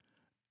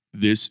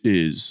This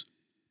is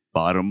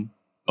Bottom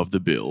of the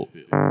Bill.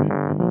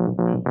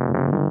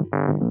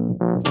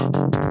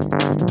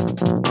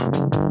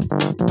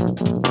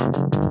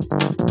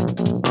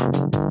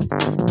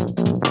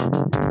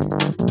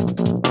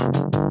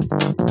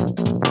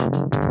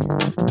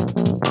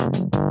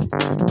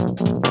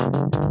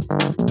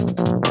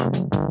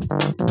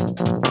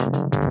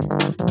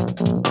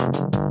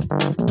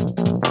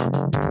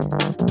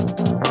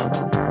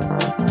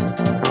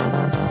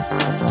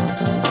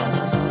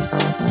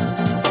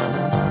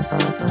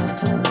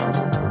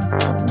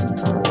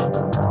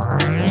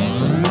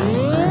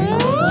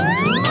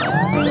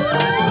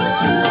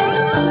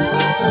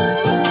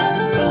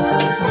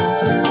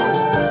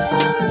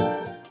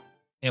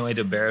 Can't wait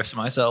to embarrass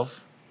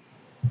myself.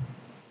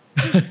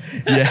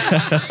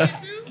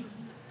 Yeah.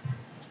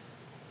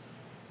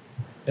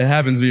 It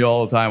happens to me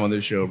all the time on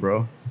this show,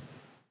 bro.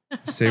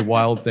 I say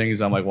wild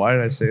things. I'm like, why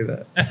did I say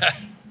that?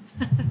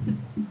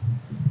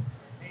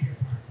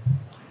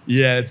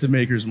 Yeah, it's a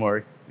maker's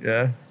mark.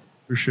 Yeah,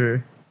 for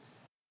sure.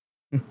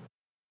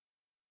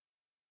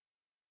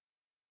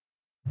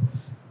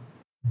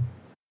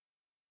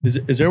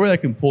 Is there a way I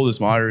can pull this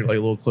monitor like a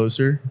little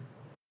closer?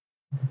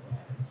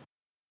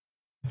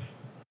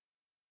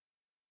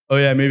 Oh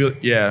yeah, maybe,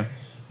 yeah.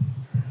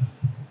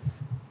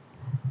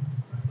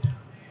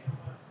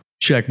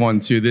 Check 1,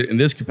 2. In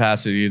this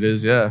capacity, it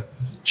is, yeah.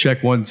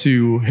 Check 1,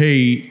 2.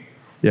 Hey,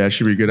 yeah, it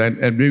should be good.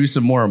 And maybe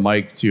some more on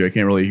Mike too. I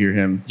can't really hear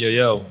him.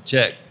 Yo,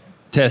 check.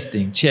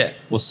 Testing, check.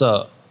 What's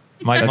up?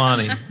 Mike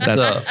Monty, what's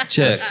up?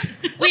 Check.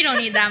 We don't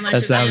need that much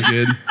That of sounds him.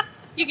 good.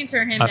 You can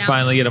turn him I down.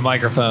 finally get a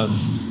microphone.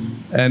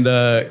 And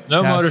No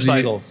Cassidy,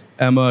 motorcycles.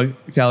 Emma,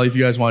 Callie, if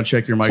you guys want to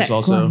check your mics Check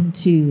also. 1,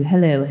 2.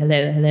 Hello,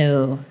 hello,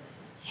 hello.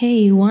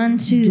 Hey, 1,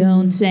 2.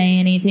 Don't say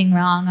anything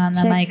wrong on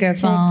the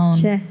microphone.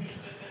 Check.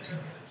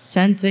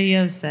 Censor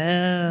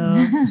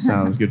yourself.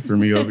 Sounds good for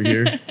me over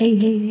here. Hey,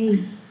 hey,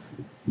 hey.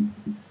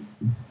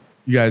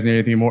 You guys need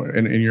anything more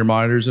in your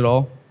monitors at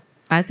all?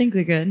 I think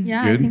we're good.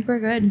 Yeah, Good? I think we're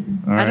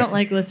good. All right. I don't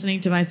like listening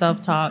to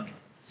myself talk.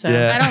 So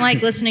Yeah. I don't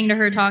like listening to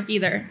her talk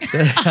either.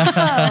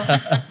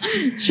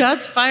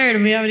 shots fired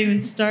and we haven't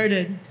even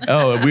started.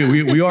 Oh,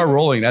 we are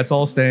rolling. That's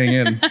all staying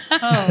in.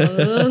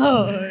 Oh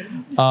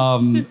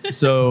Lord.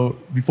 So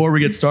before we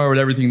get started with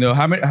everything, though,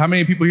 how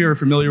many people here are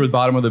familiar with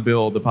Bottom of the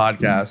Bill, the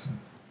podcast?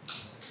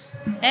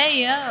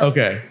 Hey yo.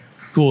 Okay,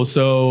 cool.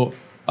 So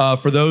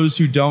for those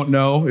who don't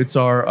know, it's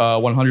our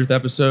 100th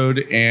episode,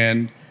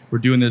 and we're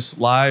doing this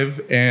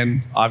live,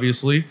 and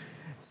obviously,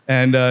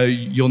 and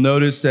you'll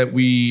notice that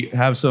we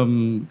have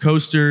some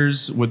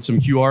coasters with some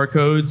QR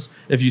codes.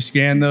 If you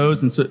scan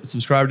those and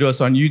subscribe to us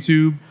on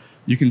YouTube,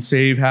 you can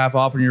save half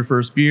off on your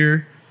first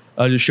beer.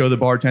 Just show the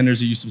bartenders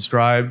that you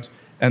subscribed.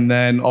 And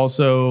then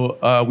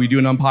also, we do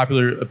an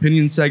unpopular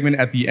opinion segment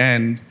at the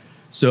end.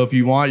 So if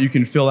you want, you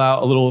can fill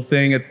out a little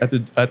thing at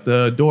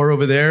the door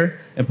over there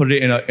and put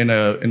it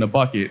in a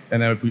bucket.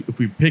 And then if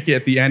we pick it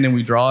at the end and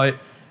we draw it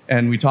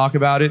and we talk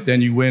about it,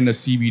 then you win a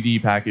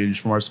CBD package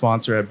from our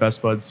sponsor at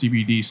Best Bud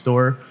CBD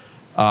store.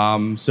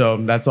 So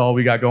that's all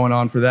we got going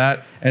on for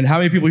that. And how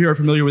many people here are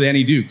familiar with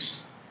Annie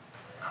Dukes?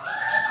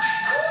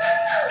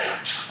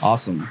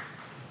 Awesome.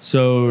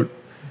 So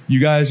you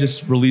guys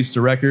just released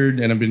a record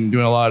and have been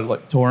doing a lot of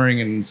like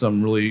touring and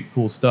some really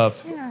cool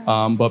stuff.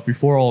 Yeah. But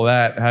before all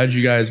that, how did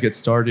you guys get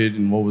started,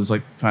 and what was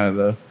like kind of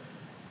the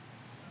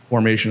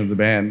formation of the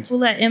band? We'll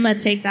let Emma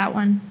take that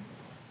one.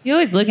 You're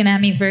always looking at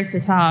me first to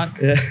talk.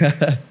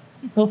 Yeah.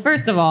 Well,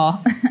 first of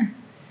all,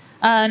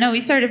 no, we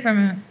started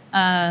from,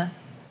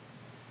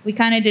 we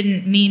kind of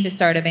didn't mean to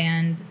start a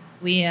band.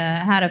 We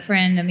had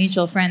a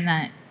mutual friend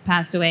that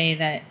passed away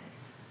that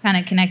kind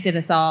of connected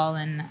us all.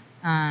 And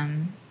I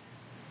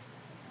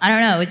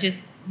don't know, it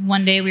just,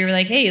 one day we were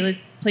like, hey, let's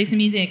play some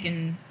music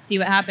and see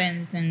what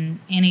happens. And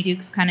Annie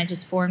Dukes kind of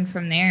just formed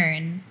from there.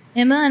 And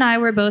Emma and I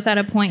were both at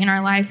a point in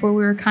our life where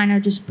we were kind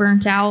of just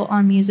burnt out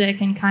on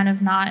music and kind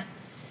of not,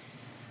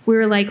 we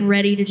were like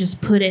ready to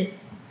just put it,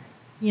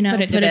 you know,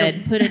 Put it to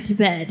bed. Put it to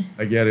bed.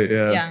 I get it.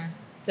 Yeah. yeah,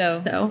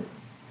 so So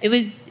it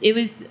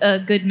was a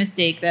good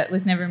mistake that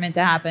was never meant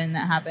to happen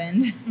that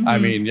happened. I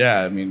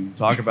mean,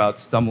 talk about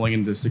stumbling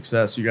into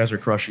success. You guys are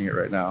crushing it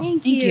right now.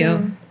 thank Thank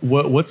you.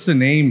 What's the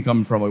name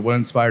come from? Like, what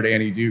inspired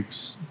Annie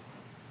Dukes?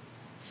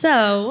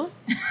 So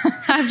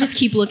I just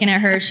keep looking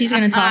at her. She's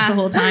going to talk the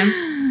whole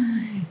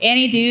time.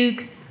 Annie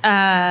Dukes,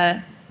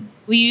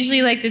 we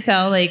usually like to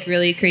tell like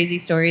really crazy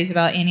stories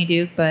about Annie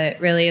Duke, but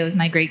really it was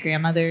my great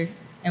grandmother.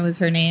 It was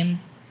her name.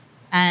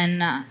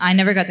 And I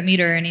never got to meet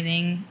her or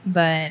anything,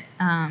 but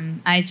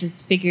I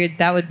just figured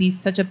that would be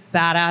such a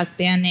badass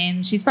band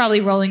name. She's probably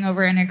rolling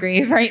over in her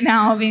grave right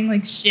now, being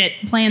like, shit,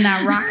 Playing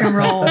that rock and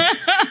roll.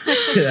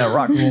 Yeah,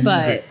 rock and roll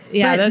But music.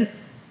 yeah, But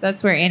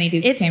that's where Annie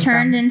Dukes It's came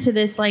turned from. into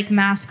this like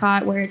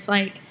mascot where it's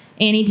like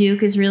Annie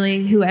Duke is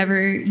really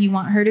whoever you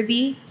want her to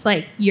be. It's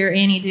like, you're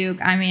Annie Duke,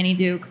 I'm Annie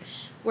Duke.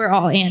 We're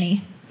all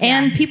Annie.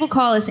 And people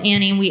call us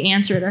Annie, and we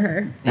answer to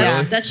her.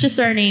 Really? That's just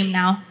our name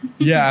now.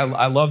 Yeah,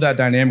 I love that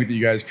dynamic that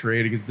you guys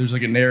created because there's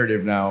like a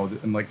narrative now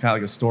and like kind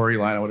of like a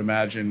storyline, I would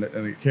imagine,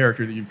 and a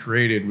character that you've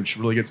created, which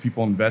really gets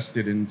people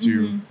invested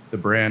into the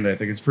brand. I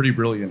think it's pretty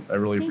brilliant. I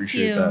really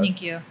appreciate you. that.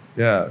 Thank you.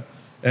 Yeah.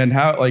 And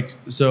how, like,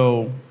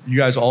 so you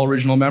guys all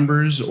original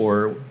members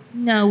or?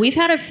 No, we've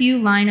had a few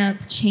lineup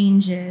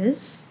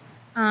changes.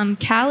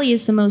 Callie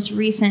is the most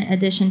recent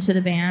addition to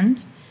the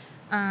band.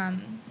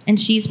 And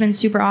she's been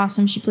super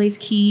awesome. She plays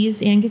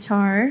keys and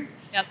guitar.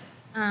 Yep.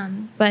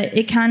 But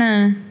it kind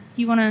of,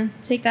 you want to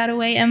take that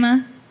away,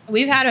 Emma?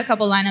 We've had a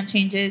couple lineup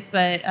changes,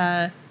 but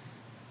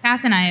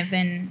Cass and I have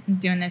been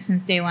doing this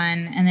since day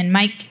one. And then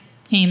Mike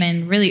came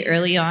in really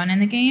early on in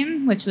the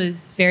game, which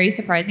was very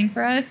surprising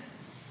for us.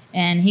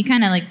 And he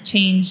kind of like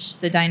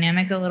changed the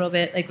dynamic a little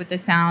bit, like with the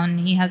sound.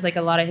 He has like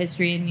a lot of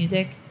history in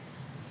music.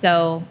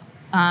 So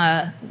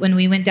when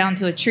we went down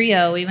to a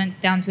trio,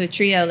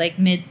 like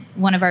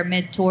one of our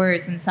mid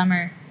tours in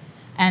summer.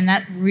 And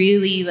that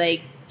really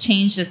like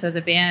changed us as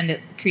a band.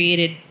 It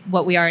created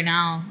what we are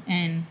now.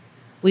 And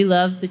we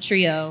love the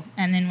trio.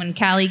 And then when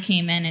Callie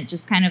came in, it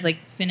just kind of like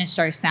finished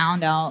our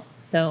sound out.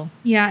 So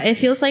Yeah, it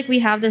feels like we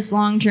have this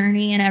long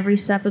journey, and every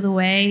step of the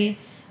way,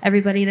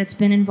 everybody that's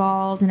been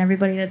involved and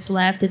everybody that's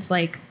left, it's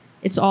like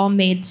it's all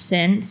made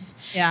sense.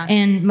 yeah.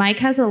 And Mike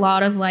has a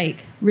lot of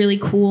like really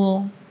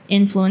cool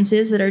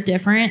influences that are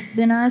different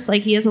than us.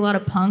 Like he has a lot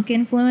of punk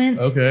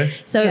influence. Okay.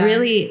 So Yeah.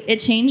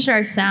 it changed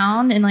our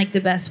sound in like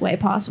the best way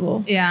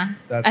possible. Yeah.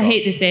 That's I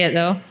hate to say it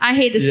though. I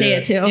hate to say Yeah.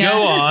 it too. Yeah.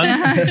 Go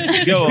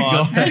on. Go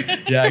on.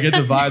 Yeah, I get the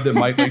vibe that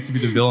Mike likes to be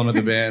the villain of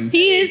the band.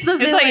 He is the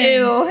It's villain.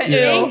 like, ew,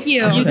 ew. Thank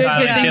you. You did good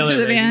Yeah. things for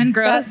the band.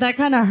 Gross. That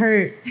kind of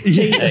hurt to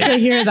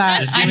hear that.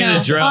 Just give me the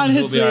drums.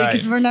 Honestly, We'll be all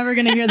because right. we're never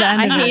going to hear the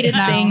end I of it hated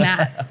now. saying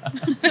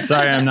that.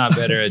 Sorry, I'm not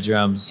better at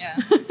drums.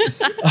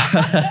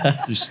 Yeah.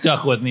 You're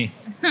stuck with me.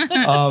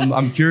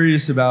 I'm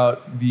curious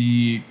about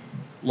the,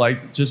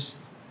 like, just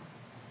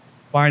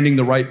finding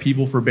the right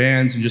people for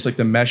bands and just like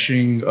the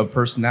meshing of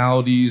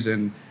personalities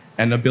and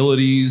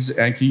abilities.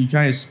 And can you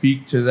kind of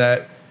speak to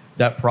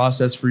that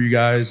process for you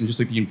guys and just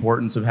like the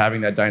importance of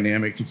having that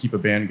dynamic to keep a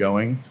band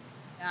going?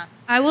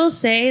 I will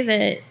say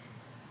that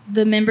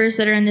the members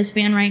that are in this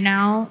band right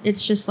now,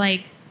 it's just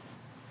like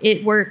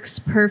it works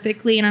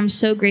perfectly, and I'm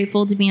so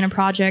grateful to be in a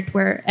project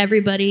where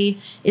everybody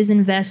is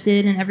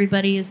invested and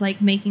everybody is like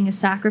making a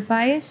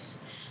sacrifice.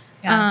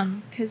 Yeah.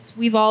 Because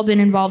we've all been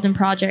involved in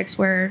projects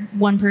where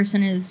one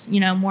person is,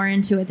 more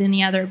into it than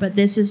the other, but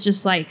this is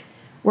just like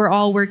we're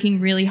all working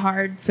really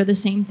hard for the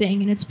same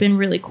thing, and it's been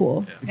really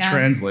cool. It Yeah.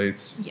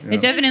 translates. Yeah. you know?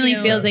 It definitely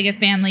Thank you. feels like a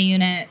family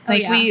unit. Oh,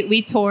 Like yeah.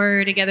 we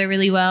tour together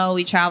really well.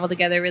 We travel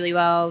together really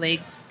well.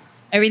 Like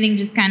everything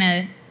just kind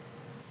of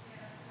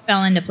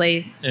fell into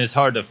place. And it's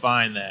hard to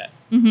find that.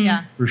 Mhm.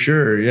 Yeah. For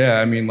sure. Yeah.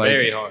 I mean, like,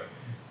 Very hard.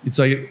 it's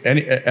like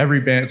every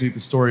band, it's like the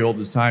story old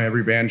as time.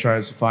 Every band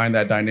tries to find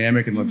that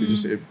dynamic, and like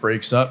it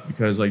breaks up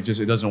because like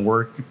just it doesn't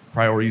work.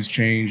 Priorities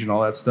change and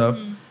all that stuff.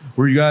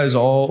 Were you guys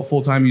all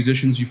full-time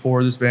musicians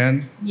before this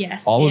band?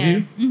 Yes. All of Yeah.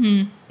 you?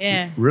 Mm-hmm.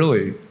 Yeah.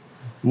 Really?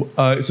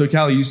 So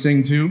Callie, you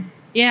sing too?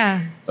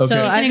 Yeah. Okay.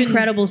 So He's I've an been-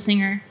 incredible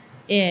singer.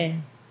 Yeah.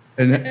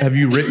 And have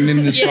you written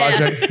in this Yeah.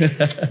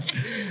 project?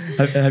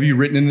 have you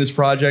written in this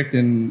project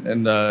and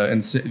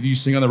do you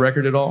sing on the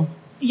record at all?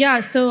 Yeah.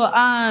 So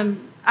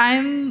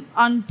I'm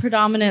on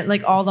predominant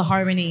like all the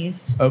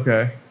harmonies,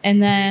 Okay.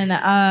 and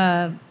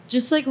then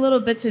just like little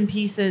bits and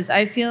pieces.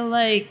 I feel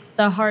like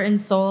the heart and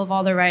soul of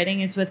all the writing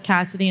is with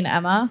Cassidy and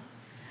Emma.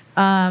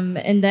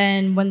 And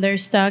then when they're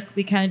stuck,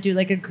 we kind of do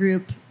like a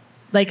group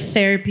like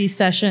therapy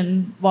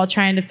session while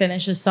trying to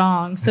finish a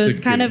song. So That's it's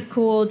kind cute. of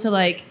cool to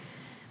like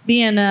be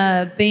in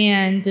a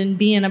band and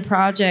be in a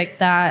project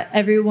that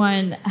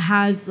everyone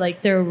has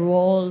like their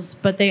roles,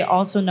 but they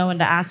also know when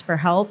to ask for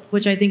help,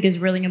 which I think is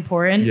really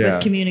important Yeah.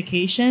 with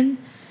communication.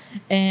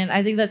 And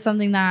I think that's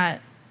something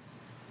that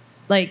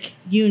like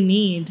you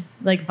need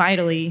like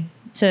vitally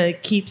to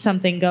keep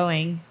something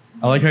going.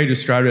 I like how you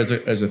described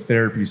it as a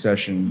therapy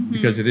session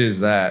because it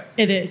is that.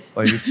 It is.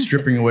 Like it's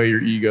stripping away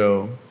your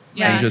ego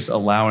Yeah. and just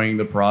allowing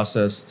the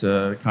process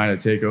to kind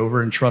of take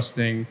over and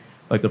trusting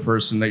like the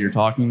person that you're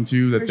talking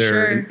to that For their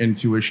sure.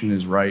 intuition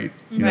is right.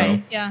 You know,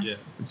 Right. Yeah. Yeah.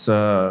 it's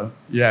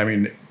yeah. I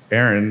mean,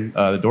 Aaron,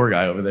 the door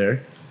guy over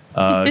there,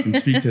 can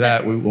speak to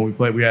that. When we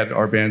played, we had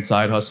our band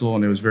Side Hustle,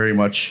 and it was very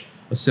much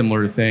a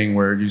similar thing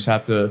where you just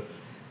have to,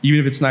 even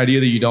if it's an idea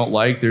that you don't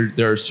like,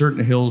 there are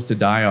certain hills to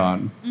die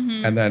on,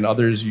 and then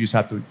others you just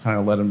have to kind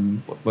of let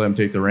them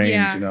take the reins.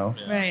 Yeah. You know.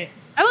 Right.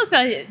 I will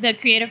say the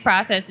creative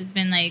process has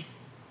been like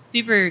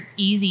super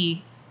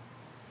easy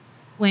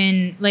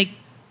when like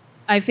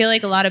I feel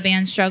like a lot of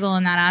bands struggle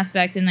in that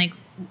aspect, and like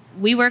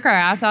we work our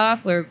ass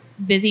off. We're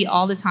busy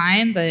all the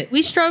time, but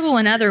We struggle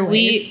in other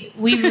ways.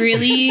 we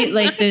really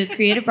like the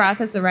creative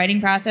process, the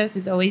writing process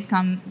has always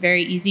come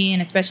very easy.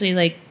 And especially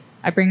like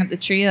I bring up the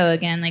trio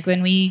again, like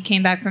when we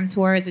came back from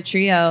tour as a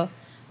trio,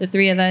 the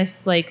three of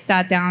us like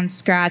sat down,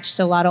 scratched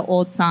a lot of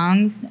old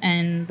songs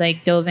and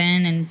like dove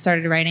in and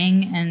started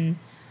writing. And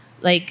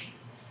like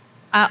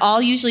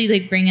I'll usually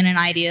like bring in an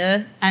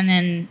idea and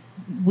then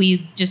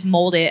we just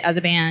mold it as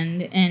a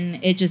band,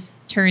 and it just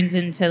turns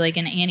into like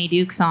an Annie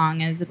Duke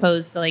song, as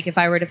opposed to like if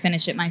I were to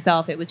finish it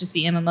myself, it would just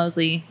be Emma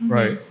Mosley.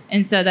 Right.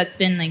 And so that's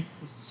been like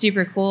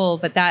super cool.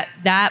 But that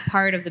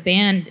part of the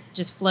band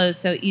just flows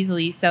so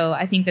easily. So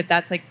I think that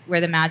that's like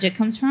where the magic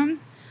comes from.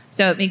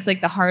 So it makes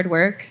like the hard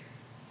work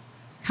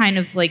kind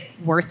of like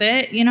worth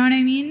it. You know what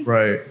I mean?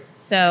 Right.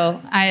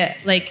 So I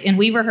like, and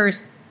we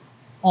rehearse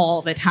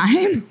all the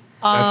time.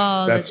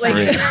 That's Like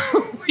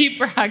great. we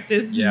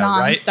practice Yeah,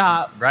 right.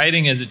 nonstop.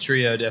 Writing as a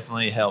trio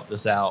definitely helped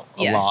us out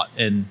a Yes. lot,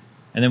 and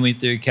then we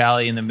threw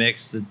Callie in the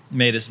mix that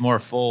made us more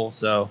full.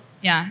 So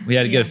Yeah. we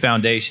had to get a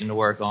foundation to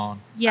work on.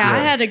 Yeah, I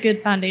had a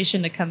good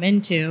foundation to come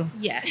into.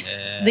 Yes.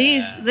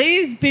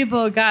 These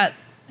people got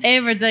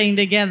everything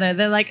together.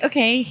 They're like,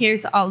 okay,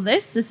 here's all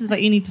this. This is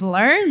what you need to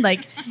learn.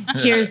 Like,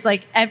 here's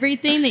like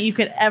everything that you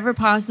could ever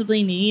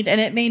possibly need.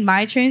 And it made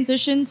my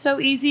transition so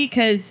easy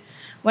because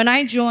when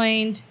I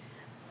joined,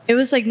 it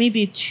was like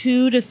maybe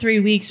 2 to 3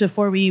 weeks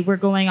before we were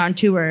going on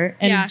tour.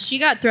 And yeah, she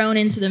got thrown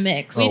into the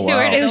mix. Oh, We threw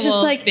her wow. to it was the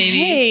just wolves, like, baby.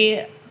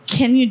 hey,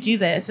 can you do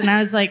this? And I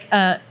was like,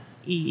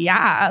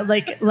 yeah,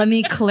 like, let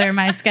me clear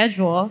my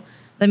schedule.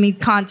 Let me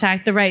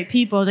contact the right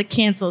people to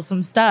cancel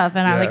some stuff.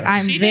 And Yeah.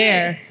 I'm She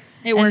there.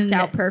 did. It worked And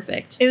out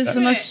perfect. It was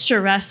the most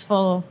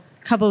stressful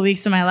couple of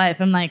weeks of my life.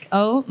 I'm like,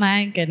 oh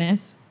my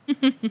goodness.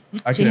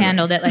 I She can-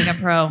 handled it like a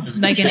pro,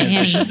 like an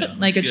transition, Annie, though.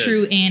 like a It's good.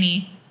 true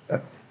Annie.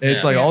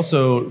 It's Yeah. like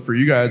also for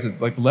you guys, it's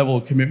like the level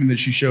of commitment that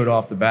she showed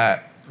off the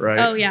bat, right?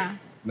 Oh yeah. And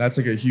that's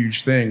like a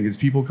huge thing is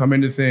people come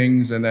into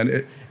things and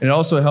then it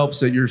also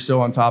helps that you're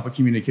so on top of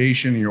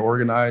communication and you're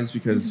organized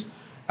because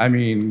I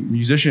mean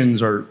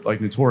musicians are like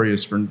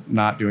notorious for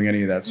not doing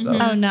any of that stuff.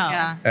 Oh no.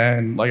 Yeah.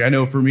 And like I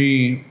know for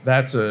me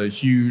that's a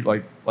huge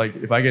like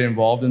if I get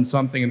involved in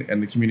something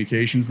and the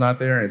communication's not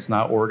there and it's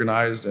not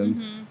organized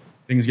and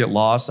things get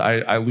lost,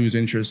 I lose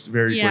interest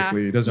very Yeah.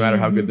 quickly. It doesn't matter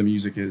how good the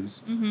music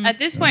is. At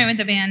this point with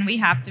the band, we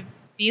have to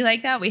be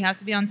like that. We have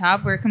to be on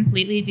top. We're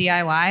completely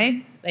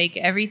DIY. Like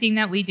everything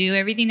that we do,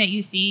 everything that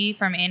you see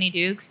from Annie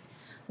Dukes,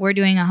 we're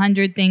doing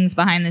 100 things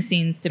behind the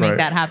scenes to make Right.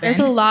 that happen. There's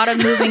a lot of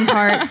moving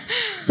parts.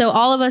 So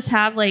all of us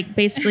have like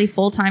basically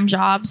full-time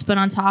jobs, but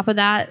on top of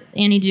that,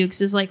 Annie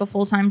Dukes is like a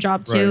full-time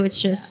job too. Right. It's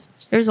just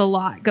there's a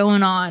lot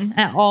going on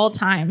at all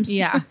times.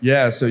 Yeah.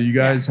 Yeah, so you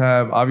guys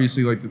have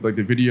obviously like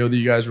the video that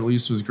you guys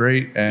released was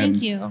great, and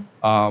Thank you.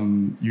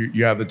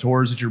 you have the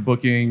tours that you're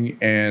booking,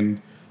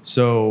 and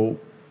so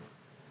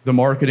the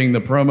marketing, the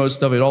promo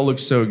stuff, it all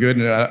looks so good,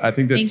 and I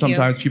think that Thank you.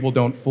 sometimes people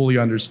don't fully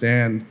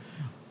understand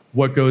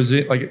what goes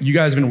in. Like you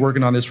guys have been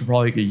working on this for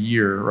probably like a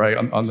year, right?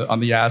 On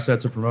the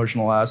assets, the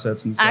promotional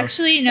assets and stuff.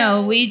 Actually,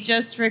 no, we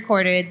just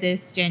recorded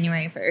this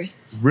January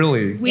 1st.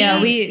 Really, We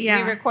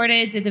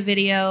recorded, did the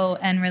video,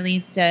 and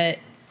released it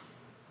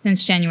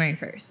since January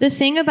 1st. The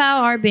thing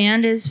about our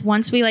band is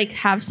once we like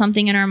have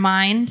something in our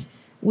mind,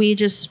 we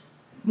just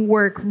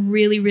work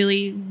really,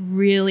 really,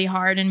 really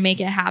hard and make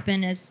it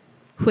happen as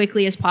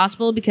quickly as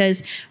possible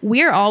because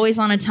we're always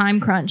on a time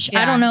crunch. I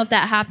Yeah. don't know if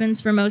that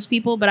happens for most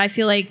people, but I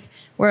feel like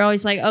we're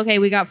always like, okay,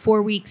 we got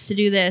 4 weeks to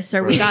do this,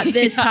 or we got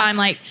this time.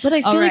 Like, But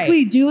I all feel like right.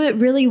 we do it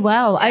really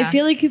well. Yeah. I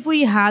feel like if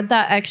we had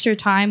that extra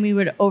time, we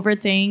would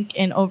overthink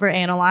and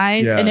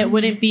overanalyze, Yeah. and it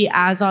wouldn't be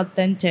as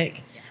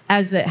authentic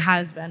as it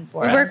has been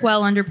for we us. work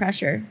well under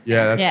pressure.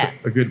 yeah, that's Yeah.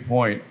 a good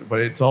point. But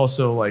it's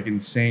also like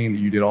insane that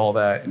you did all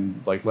that in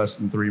like less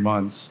than 3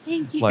 months.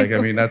 Thank you. Like I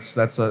mean, that's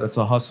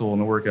a hustle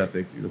and a work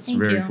ethic. That's Thank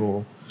very you.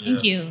 cool.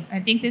 Thank you. I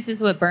think this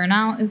is what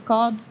burnout is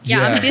called.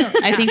 Yeah, I'm Yeah.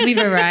 feeling. I think we've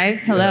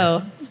arrived.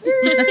 Hello.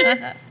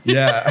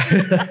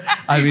 Yeah,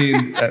 I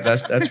mean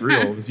that's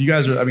real. 'Cause you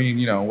guys are, I mean,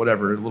 you know,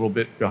 whatever, a little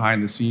bit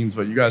behind the scenes,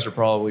 but you guys are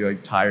probably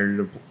like tired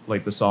of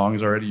like the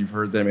songs already. You've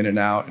heard them in and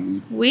out,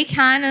 and We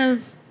kind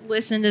of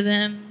listen to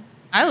them.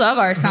 I love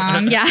our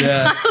songs. Yeah. Yeah.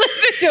 I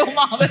listen to them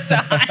all the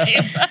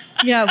time.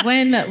 Yeah,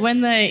 when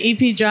the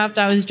EP dropped,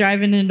 I was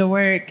driving into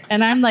work,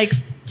 and I'm like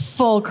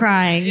full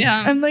crying.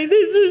 Yeah. I'm like,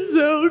 this is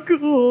so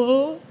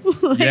cool.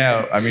 Like,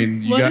 yeah, I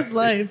mean, you what got is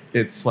life?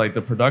 It's like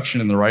the production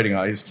and the writing.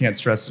 I just can't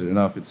stress it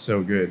enough. It's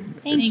so good.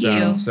 Thank it you.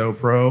 sounds so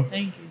pro.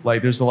 Thank you.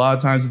 Like there's a lot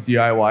of times with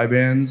DIY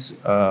bands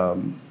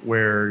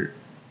where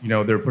you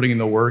know they're putting in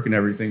the work and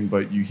everything,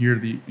 but you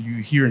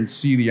hear and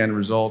see the end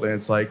result, and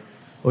it's like,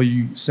 well,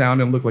 you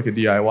sound and look like a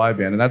DIY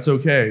band, and that's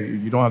okay.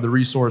 You don't have the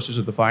resources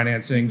or the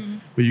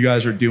financing, but you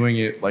guys are doing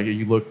it like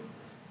you look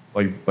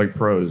like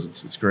pros.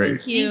 It's great.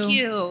 Thank you. Thank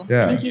you.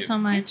 Yeah. Thank you so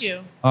much. Thank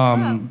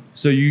you.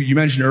 So you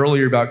mentioned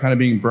earlier about kind of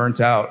being burnt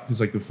out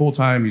because like the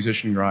full-time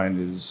musician grind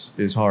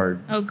is hard.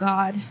 Oh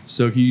God.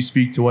 So can you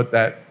speak to what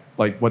that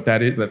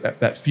is,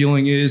 that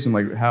feeling is, and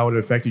like how it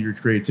affected your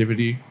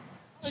creativity?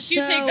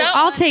 you take that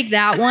I'll one? take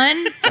that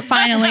one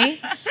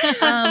finally.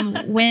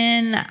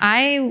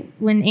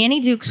 When Annie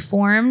Dukes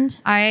formed,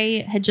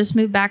 I had just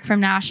moved back from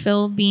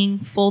Nashville, being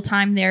full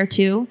time there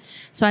too.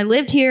 So I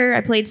lived here.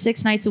 I played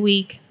 6 nights a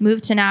week.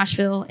 Moved to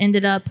Nashville.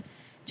 Ended up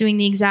doing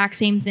the exact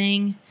same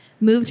thing.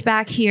 Moved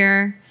back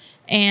here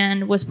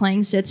and was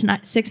playing 6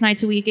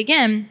 nights a week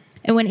again.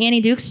 And when Annie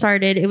Dukes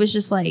started, it was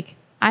just like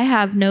I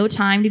have no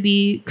time to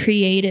be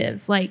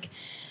creative. Like,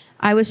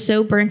 I was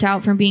so burnt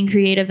out from being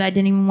creative that I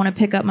didn't even want to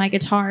pick up my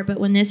guitar. But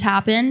when this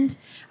happened,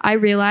 I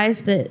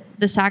realized that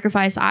the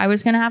sacrifice I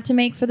was going to have to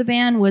make for the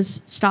band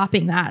was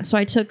stopping that. So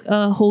I took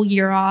a whole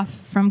year off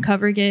from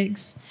cover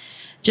gigs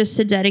just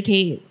to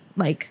dedicate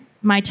like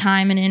my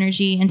time and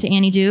energy into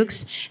Annie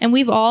Dukes. And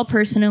we've all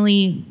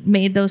personally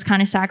made those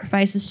kind of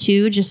sacrifices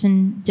too, just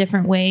in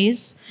different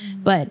ways.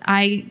 But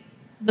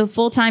the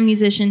full-time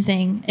musician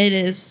thing, it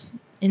is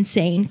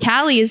insane.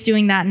 Callie is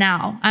doing that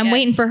now. I'm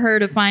waiting for her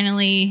to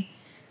finally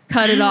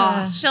cut it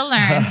off. She'll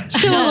learn.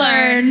 She'll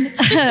learn.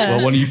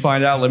 Well, when you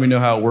find out, let me know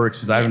how it works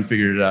because I haven't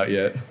figured it out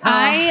yet.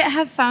 I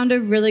have found a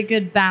really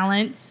good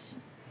balance.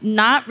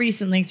 Not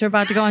recently, because we're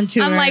about to go on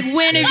tour. I'm like,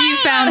 when have you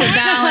found a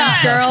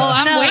balance, girl?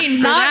 I'm waiting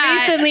for not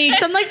that. recently,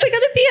 because I'm like, we're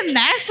gonna be in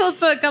Nashville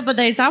for a couple of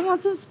days. I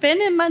want some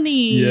spending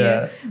money.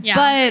 Yeah.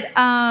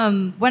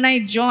 But when I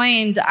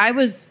joined, I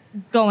was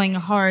going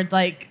hard,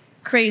 like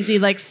crazy,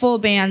 like full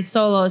band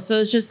solo.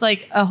 So it's just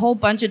like a whole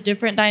bunch of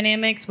different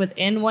dynamics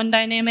within one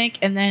dynamic.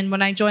 And then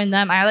when I joined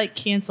them, I like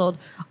canceled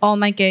all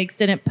my gigs,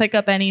 didn't pick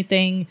up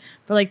anything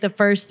for like the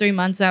first 3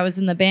 months I was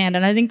in the band.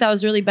 And I think that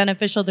was really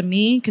beneficial to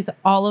me because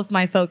all of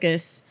my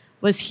focus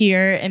was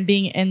here and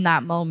being in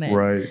that moment.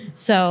 Right.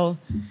 So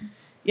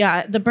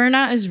yeah, the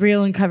burnout is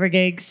real in cover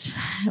gigs.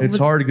 It's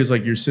hard because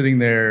like you're sitting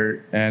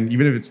there and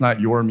even if it's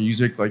not your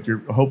music, like you're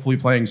hopefully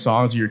playing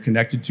songs that you're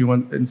connected to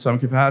in some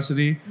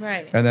capacity.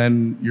 Right. And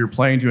then you're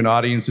playing to an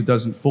audience that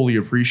doesn't fully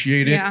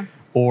appreciate it. Yeah.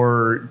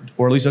 Or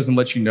at least doesn't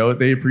let you know that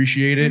they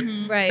appreciate it.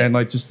 Right. And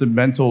like just the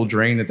mental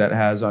drain that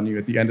has on you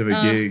at the end of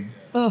a gig.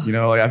 Ugh. You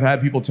know, like I've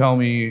had people tell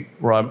me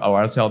where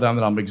I tell them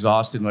that I'm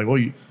exhausted and like, well,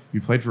 you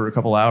played for a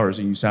couple hours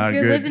and you sounded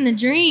You're good. living the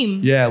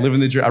dream. Yeah,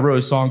 living the dream. I wrote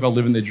a song called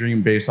 "Living the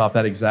Dream" based off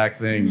that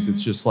exact thing.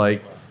 It's just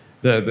like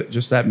the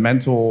just that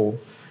mental.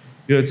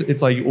 You know,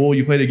 it's like, well,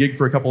 you played a gig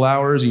for a couple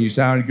hours and you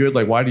sounded good.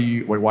 Like, why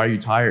are you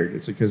tired?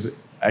 It's because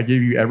I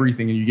gave you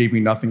everything and you gave me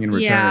nothing in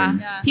return.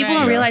 Yeah. People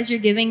don't realize you're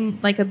giving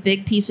like a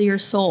big piece of your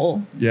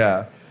soul.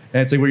 Yeah,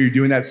 and it's like when you're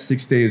doing that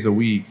 6 days a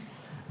week.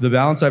 The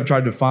balance I've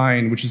tried to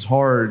find, which is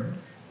hard,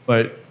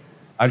 but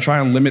I try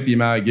and limit the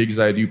amount of gigs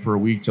I do per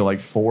week to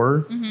like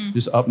 4.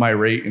 Just up my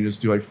rate and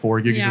just do like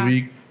 4 gigs a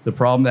week. The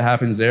problem that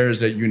happens there is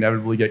that you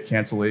inevitably get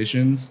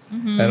cancellations.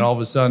 And all of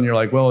a sudden you're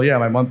like, well, yeah,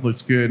 my month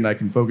looks good and I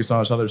can focus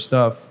on this other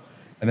stuff.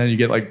 And then you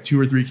get like 2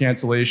 or 3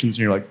 cancellations and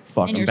you're like,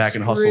 fuck, And I'm you're back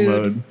in hustle screwed.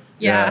 mode.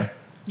 Yeah.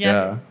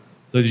 Yeah.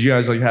 So did you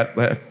guys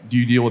like do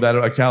you deal with that?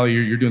 Like Callie,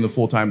 you're doing the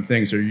full-time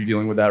thing. So are you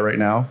dealing with that right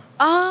now?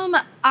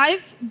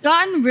 I've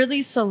gotten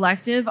really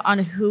selective on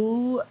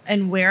who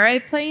and where I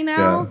play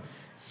now. Yeah.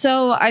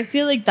 So I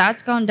feel like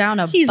that's gone down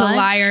a She's bunch. a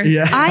liar.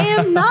 Yeah. I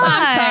am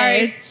not. I'm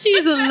sorry.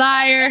 She's a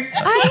liar.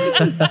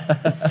 I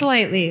am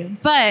slightly,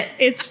 but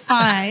it's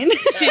fine.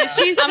 She's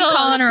still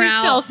calling her she's out.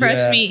 still fresh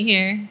Yeah. meat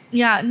here.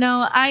 Yeah,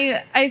 no,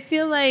 I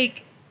feel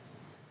like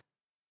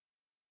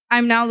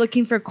I'm now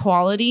looking for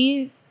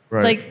quality. Right.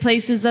 It's like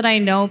places that I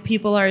know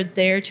people are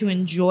there to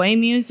enjoy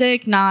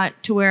music, not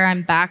to where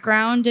I'm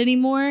background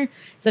anymore.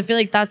 So I feel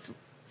like that's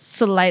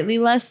slightly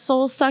less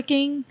soul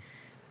sucking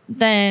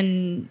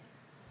than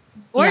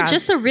Or yeah.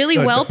 just a really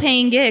Good.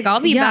 well-paying gig. I'll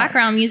be Yeah.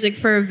 background music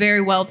for a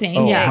very well-paying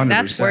Oh, gig. 100%.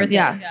 That's worth it.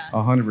 Yeah.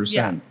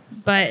 100%.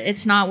 But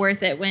it's not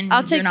worth it when I'll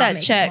you're take not that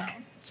making check well.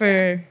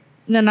 for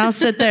then I'll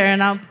sit there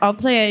and I'll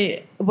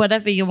play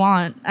whatever you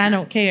want. I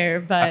don't care,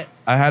 but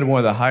I had one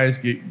of the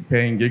highest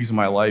paying gigs of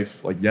my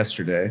life like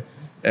yesterday,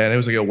 and it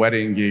was like a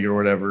wedding gig or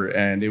whatever,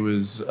 and it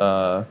was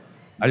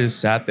I just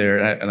sat there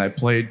and I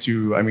played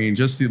to, I mean,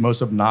 just the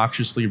most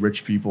obnoxiously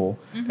rich people,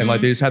 and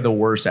like they just had the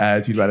worst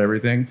attitude about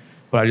everything.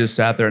 But I just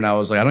sat there and I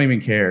was like, I don't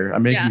even care.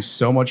 I'm making Yeah.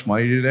 so much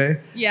money today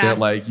Yeah. that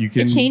like you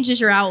can It changes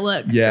your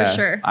outlook yeah, for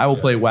sure. I will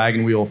play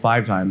Wagon Wheel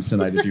 5 times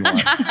tonight if you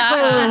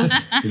want.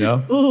 You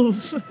know?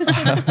 oof.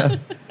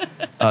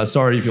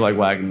 Sorry if you like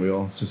Wagon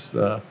Wheel. It's just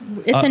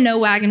It's a no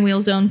wagon wheel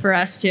zone for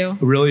us too.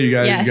 really you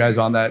Yes. guys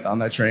on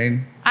that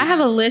train. I have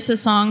a list of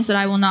songs that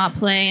I will not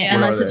play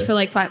unless are it's they? for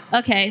like 5.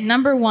 Okay,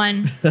 number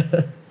 1,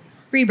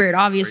 Freebird,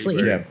 obviously.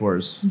 Yeah, of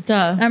course.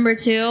 Duh. Number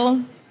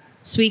 2,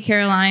 Sweet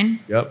Caroline.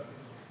 Yep.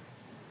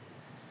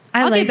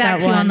 I I'll like get back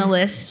that to you on one. the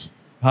list.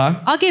 Huh?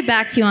 I'll get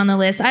back to you on the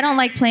list. I don't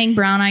like playing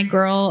Brown Eyed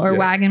Girl or Yeah.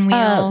 Wagon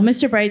Wheel.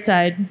 Mr.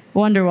 Brightside,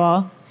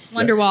 Wonderwall.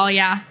 Wonderwall,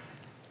 yeah.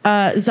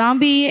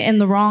 Zombie in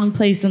the wrong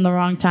place in the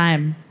wrong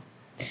time.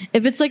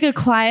 If it's like a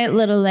quiet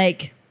little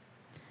like,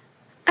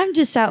 I'm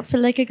just out for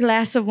like a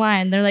glass of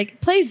wine. They're like,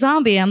 play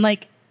Zombie. I'm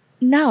like,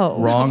 no.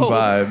 Wrong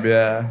vibe,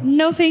 yeah.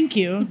 No, thank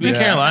you. The Yeah.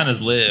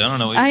 Carolina's lit. I don't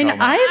know what you're talking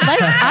about.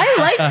 I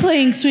like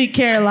playing Sweet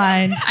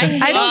Caroline.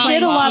 I don't love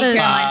get a lot Sweet of.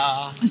 Caroline.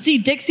 See,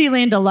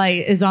 Dixieland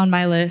Delight is on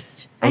my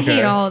list. I Okay.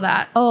 hate all of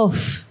that. Oh,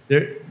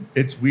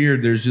 It's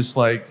weird. There's just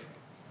like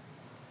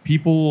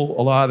people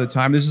a lot of the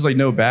time. This is like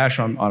no bash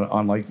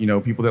on like, you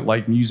know, people that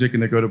like music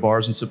and that go to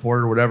bars and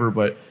support or whatever,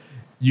 but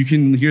you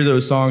can hear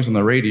those songs on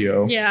the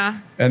radio. Yeah.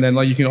 And then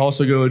like you can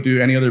also go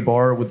to any other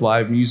bar with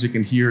live music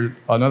and hear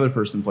another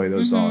person play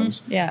those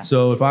songs. Yeah.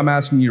 So if I'm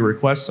asking you to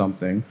request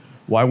something,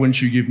 why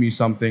wouldn't you give me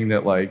something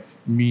that like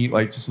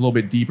just a little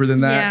bit deeper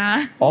than that?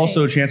 Yeah.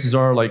 Also, chances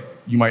are like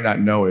you might not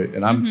know it,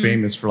 and I'm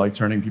famous for like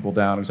turning people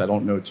down because I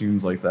don't know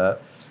tunes like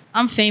that.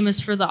 I'm famous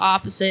for the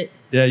opposite.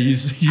 Yeah, you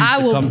used to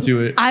come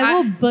to it. I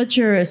will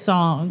butcher a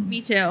song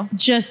Me too.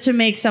 just to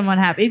make someone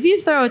happy. If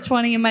you throw a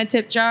 20 in my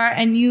tip jar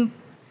and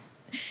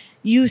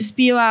you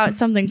spew out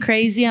something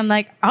crazy, I'm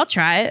like, I'll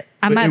try it.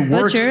 I But might it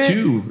works butcher it.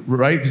 too,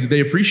 right? Because they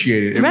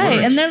appreciate it. It Right.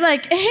 works. And they're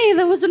like, hey,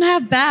 that wasn't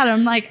half bad.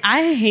 I'm like,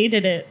 I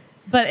hated it,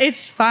 but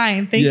it's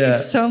fine. Thank Yeah. you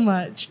so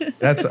much.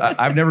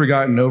 I've never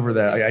gotten over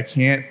that. I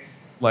can't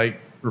like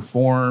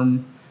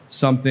perform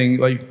something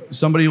like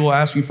somebody will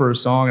ask me for a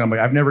song and I'm like,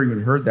 I've never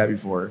even heard that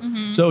before.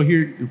 So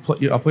here,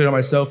 I'll play it on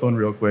my cell phone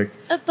real quick.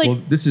 That's like-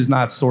 well, this is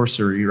not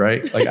sorcery,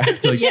 right? Like I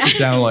have to like sit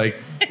down and like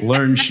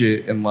learn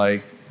shit and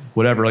like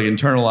whatever, like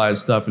internalize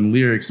stuff and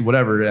lyrics and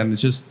whatever. And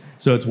it's just,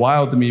 so it's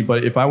wild to me.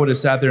 But if I would have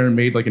sat there and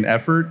made like an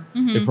effort,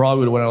 it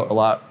probably would have went a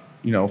lot,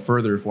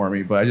 further for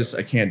me. But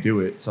I can't do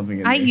it. Something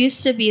in I me.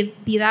 used to be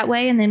that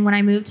way, and then when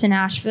I moved to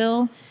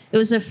Nashville, it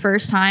was the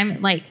first time.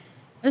 Like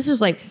this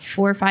was like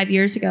 4 or 5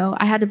 years ago.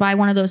 I had to buy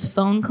one of those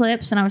phone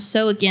clips, and I was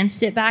so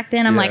against it back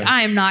then. I'm like,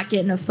 I am not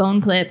getting a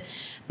phone clip.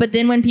 But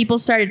then when people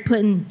started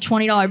putting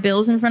 $20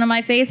 bills in front of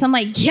my face, I'm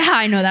like, yeah,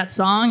 I know that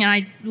song. And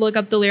I look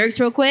up the lyrics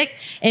real quick.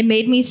 It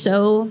made me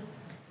so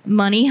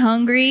money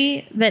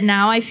hungry that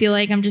now I feel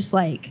like I'm just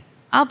like,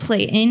 I'll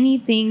play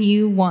anything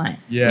you want.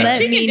 Yeah. Let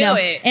She can me do know.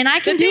 it. And I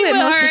can The do thing it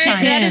with most of the her,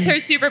 time. that is her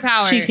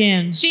superpower. She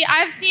can.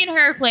 I've seen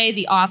her play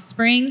The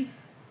Offspring.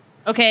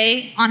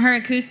 Okay, on her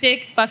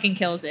acoustic, fucking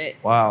kills it.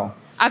 Wow.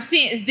 I've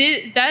seen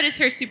that is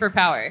her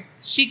superpower.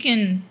 She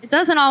can. It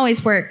doesn't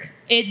always work.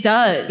 It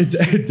does.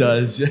 It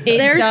does. It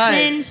There's does.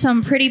 been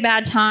some pretty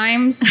bad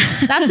times.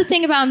 That's the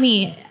thing about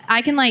me.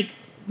 I can like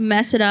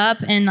mess it up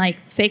and like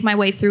fake my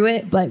way through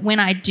it, but when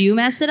I do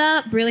mess it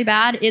up really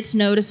bad, it's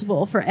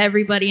noticeable for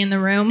everybody in the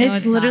room.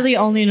 It's literally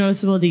only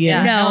noticeable to you.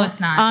 Yeah, No, no, it's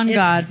not. On It's-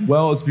 God.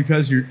 Well, it's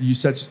because you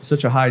set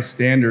such a high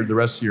standard the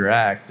rest of your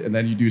act, and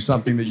then you do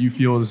something that you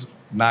feel is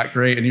not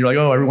great, and you're like,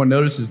 oh, everyone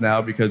notices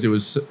now because it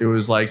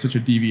was like such a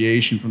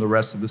deviation from the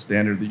rest of the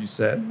standard that you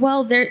set.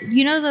 Well,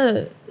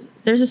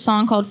 there's a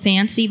song called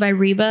Fancy by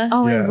Reba.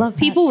 Oh, Yeah. I love that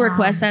People song.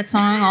 request that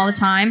song all the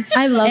time.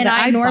 I love and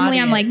that. I normally body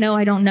I'm it. like, no,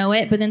 I don't know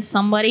it. But then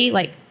somebody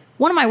like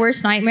one of my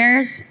worst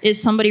nightmares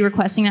is somebody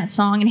requesting that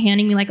song and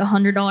handing me like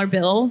 $100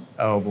 bill.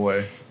 Oh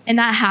boy. And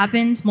that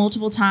happened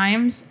multiple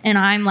times. And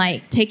I'm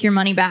like, take your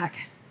money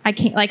back. I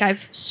can't, like,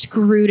 I've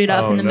screwed it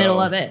up Oh, in the middle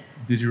no. of it.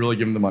 Did you really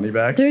give them the money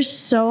back? There's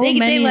so They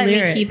many let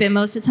lyrics me keep it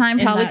most of the time,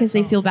 in probably that because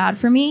they song. feel bad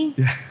for me.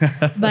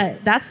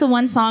 But that's the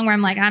one song where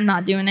I'm like, I'm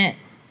not doing it.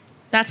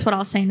 That's what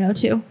I'll say no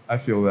to. I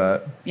feel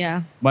that.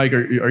 Yeah. Mike,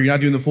 are you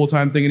not doing the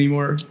full-time thing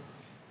anymore?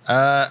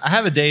 I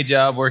have a day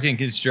job working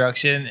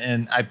construction,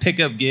 and I pick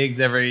up gigs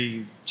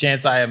every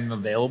chance I am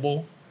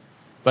available.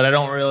 But I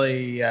don't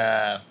really,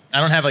 I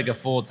don't have like a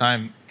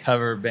full-time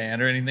cover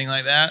band or anything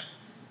like that.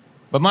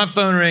 But my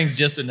phone rings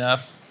just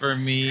enough for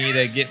me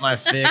to get my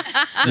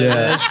fix.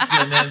 Yeah.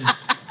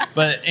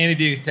 But Annie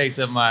Dukes takes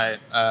up my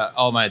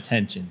all my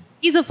attention.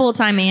 He's a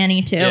full-time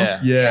Annie too.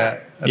 Yeah.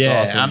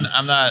 That's awesome.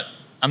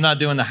 I'm not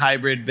doing the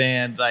hybrid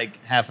band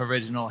like half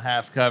original,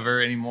 half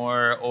cover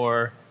anymore,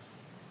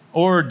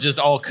 or just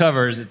all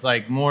covers. It's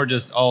like more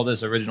just all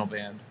this original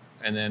band,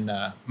 and then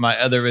my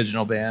other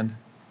original band,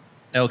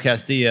 El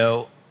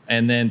Castillo,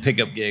 and then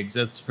pickup gigs.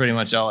 That's pretty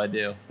much all I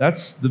do.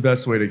 That's the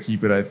best way to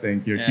keep it, I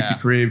think. Keep Yeah. the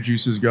creative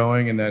juices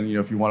going, and then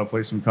if you want to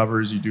play some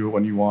covers, you do it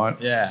when you want.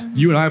 Yeah.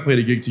 You and I played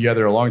a gig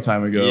together a long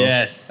time ago.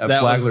 Yes, at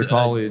that was Flagler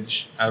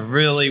College. A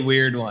really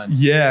weird one.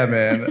 Yeah,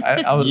 man.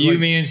 I was You, like,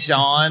 me, and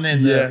Sean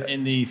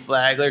in the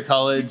Flagler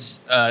College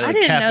I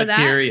didn't know that.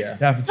 cafeteria,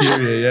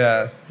 cafeteria.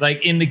 Yeah.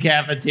 like in the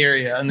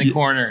cafeteria in the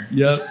corner.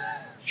 Yep.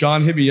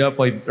 John hit me up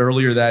like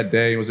earlier that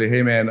day and was like,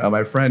 "Hey man,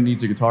 my friend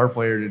needs a guitar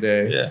player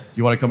today. Yeah.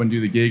 You want to come and do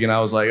the gig?" And I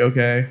was like,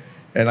 "Okay."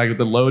 And like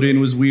the load-in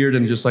was weird,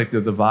 and just like the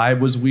vibe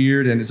was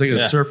weird, and it's like a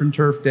Yeah. surf and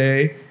turf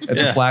day at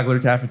the Yeah. Flagler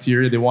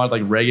cafeteria. They wanted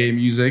like reggae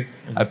music.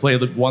 I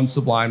played like one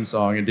Sublime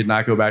song and did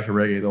not go back to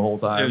reggae the whole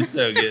It time. was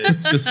so good.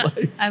 It's just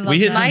like I love We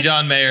hit that. some Mike?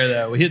 John Mayer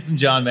though. We hit some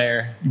John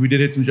Mayer. we did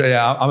hit some.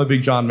 Yeah, I'm a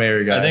big John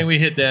Mayer guy. I think we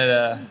hit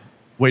that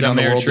Waiting John on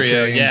the Mayer world to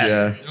trio. change,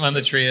 Yes, yeah. one of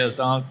the trio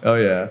songs. Oh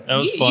yeah. That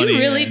was funny. You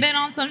really man. been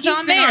on some He's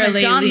John been Mayer on a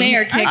John lately.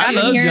 Mayer kick. I I've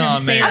been love hearing John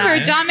him say Mayer. I've that.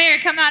 heard John Mayer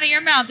come out of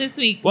your mouth this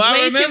week Well, I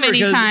way remember too many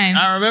 'cause times.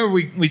 I remember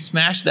we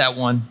smashed that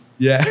one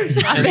Yeah. in the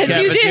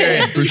bet you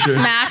cafeteria. did. For He sure.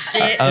 smashed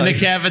it. In the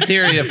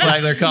cafeteria,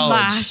 Flagler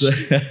College.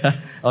 Smashed.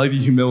 I like the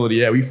humility.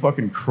 Yeah, we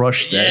fucking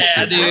crushed that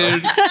Yeah, shit, bro.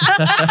 dude.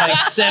 Like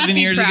 7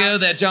 Be years proud. ago,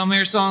 that John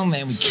Mayer song,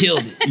 man, we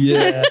killed it.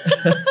 Yeah.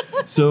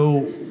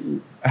 So,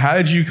 how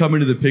did you come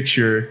into the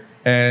picture?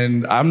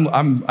 And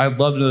I'd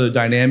love to know the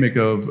dynamic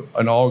of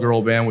an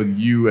all-girl band with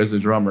you as a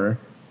drummer.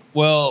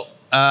 Well,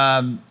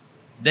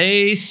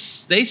 they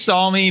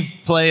saw me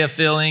play a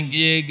fill-in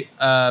gig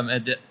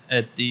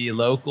at the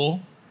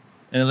local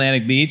in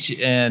Atlantic Beach,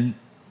 and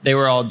they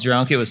were all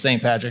drunk. It was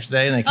St. Patrick's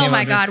Day, and they came Oh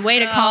my up God, way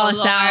to call Oh, us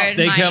Lord. out.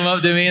 They Mike. come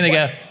up to me and they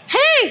go,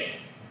 "Hey,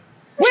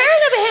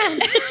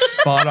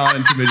 Spot on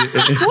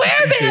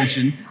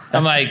intimidation.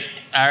 I'm like,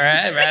 all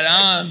right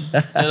on.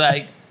 They're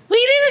like, we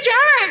need a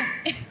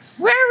drummer.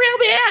 We're a real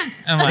band.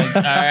 I'm like,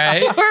 all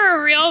right. We're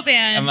a real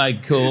band. I'm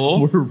like,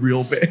 cool. We're a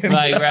real band.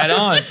 Like, right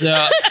on.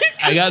 So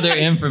I got their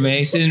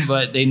information,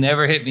 but they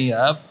never hit me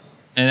up.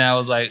 And I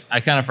was like, I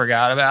kind of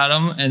forgot about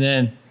them. And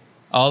then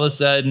all of a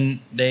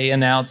sudden, they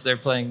announced they're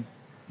playing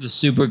the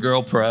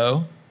Supergirl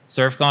Pro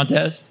surf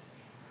contest.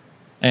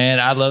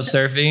 And I love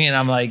surfing. And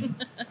I'm like,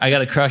 I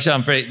got a crush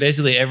on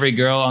basically every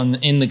girl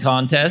in the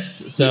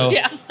contest. So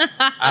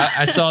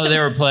I saw that they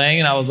were playing,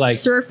 and I was like,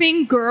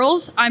 Surfing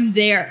girls, I'm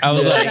there. I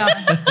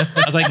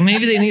was like,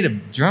 maybe they need a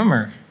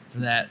drummer for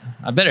that.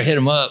 I better hit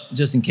them up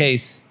just in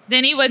case.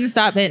 Then he wouldn't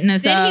stop hitting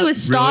us Then up. he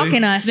was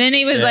stalking us. Then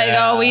he was like,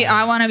 Yeah.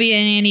 I want to be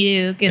an Annie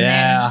Duke. And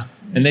Yeah.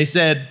 And they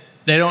said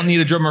they don't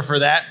need a drummer for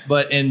that,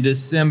 but in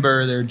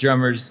December, their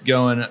drummer's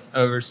going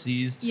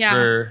overseas Yeah.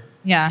 for,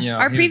 then, you know,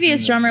 Our he was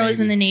previous in the drummer was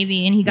in the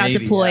Navy and he got Navy,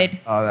 deployed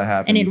Oh, that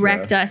happens. and it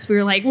wrecked us. We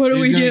were like, what do He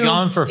was we gonna do? be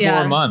gone for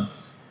 4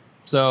 months.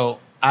 So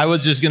I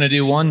was just going to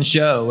do one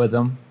show with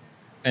them.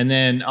 And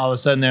then all of a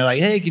sudden they're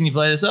like, hey, can you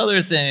play this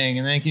other thing?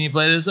 And then can you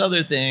play this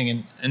other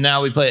thing? And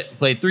now we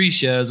played 3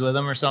 shows with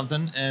them or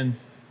something. And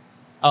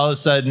all of a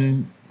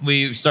sudden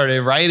we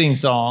started writing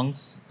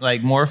songs,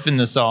 like morphing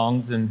the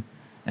songs. And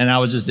I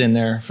was just in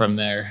there from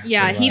there.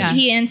 Yeah, pretty much.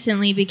 he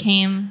instantly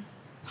became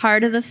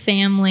part of the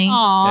family.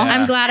 Aw. Yeah.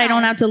 I'm glad I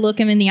don't have to look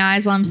him in the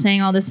eyes while I'm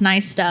saying all this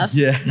nice stuff.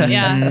 Yeah.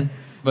 Yeah. Mhm.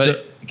 But So-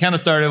 it kind of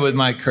started with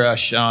my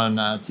crush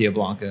on Tia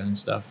Blanca and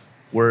stuff.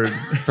 Word.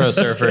 Pro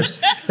surfers.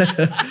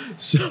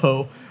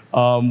 So,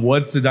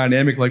 what's the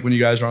dynamic like when you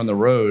guys are on the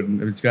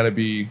road? It's got to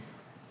be, you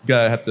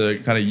got to have to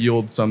kind of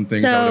yield some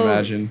things, I would So-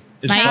 imagine.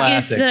 It's Mike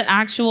classic. is the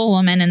actual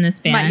woman in this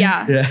band.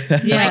 Yeah.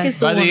 Yeah. Yeah. Mike is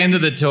the By the woman. end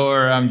of the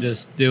tour, I'm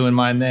just doing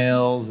my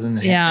nails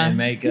and, Yeah. and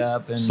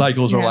makeup and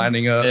Cycles are Yeah.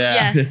 lining up.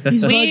 Yeah. Yes,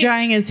 He's We- blow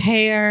drying his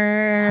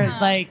hair,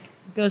 like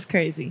goes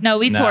crazy. No,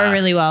 we tour Nah.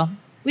 really well.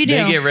 we do.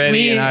 They get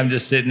ready, We- and I'm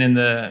just sitting in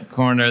the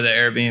corner of the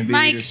Airbnb.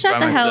 Mike, just shut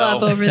by the hell up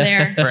myself over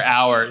there. for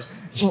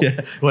hours. Yeah.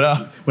 When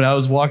I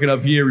was walking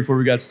up here before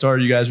we got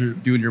started, you guys were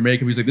doing your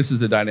makeup. He's like, "This is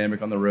the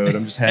dynamic on the road.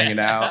 I'm just hanging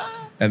out,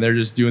 and they're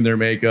just doing their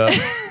makeup."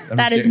 I'm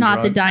That just is getting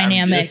not the drunk. I'm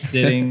dynamic. just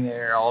sitting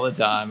there all the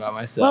time by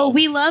myself. Well,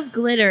 we love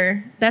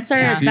glitter. That's our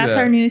Yeah. See that's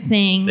that. our new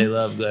thing. They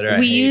love glitter. I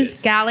we hate use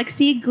it.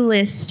 Galaxy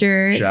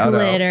Glister Shout out.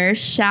 glitter.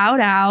 Shout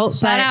out.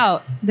 Shout but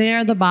out. They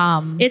are the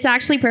bomb. It's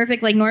actually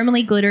perfect. Like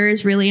normally glitter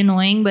is really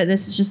annoying, but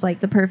this is just like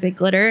the perfect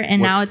glitter.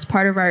 And What- now it's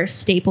part of our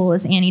staple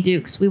as Annie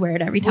Dukes. We wear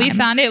it every time. We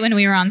found it when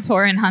we were on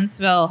tour in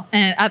Huntsville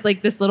and at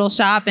like this little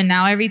shop. And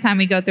now every time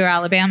we go through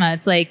Alabama,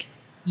 it's like,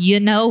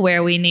 you know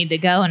where we need to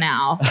go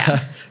now.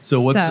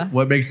 So So-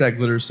 what makes that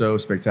glitter so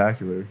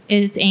spectacular?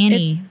 It's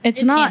Annie. It's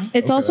It's not. Annie.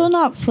 It's Okay. also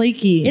not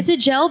flaky. It's a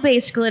gel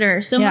based glitter.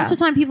 So Yeah. most of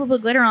the time people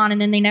put glitter on and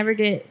then they never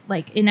get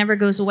like it never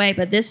goes away,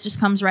 but this just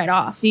comes right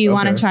off. Do you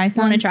want to Okay. try You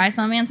some? want to try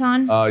some,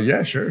 Anton?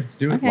 Yeah, sure. Let's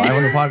do it Okay. live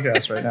on the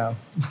podcast right now.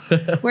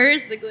 Where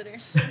is the glitter?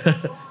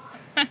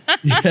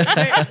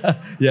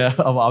 Yeah,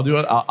 I'll do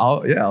it.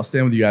 I'll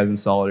stand with you guys in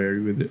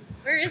solidarity with it.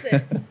 Where is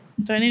it?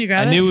 Do I need to I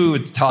grab it? knew we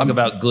would talk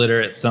about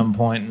glitter at some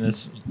point in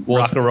this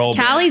rock and roll.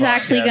 band Callie's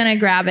actually podcast. gonna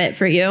grab it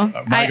for you.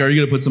 Mike, are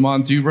you gonna put some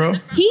on too, bro?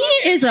 He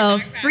is a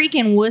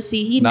freaking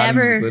wussy. Not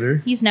into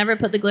glitter? He's never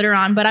put the glitter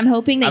on, but I'm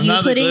hoping that I'm you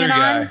not the putting it glitter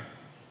on. guy.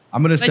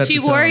 I'm gonna set But the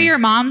you wore tone. your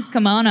mom's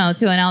kimono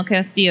to an El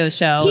Castillo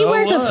show. He So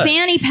wears a what?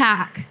 fanny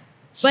pack,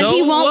 but So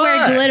he won't wear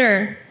what?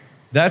 glitter.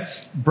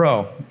 That's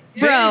bro.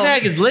 Bro. Fanny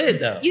pack is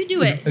lit though. You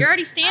do it. You're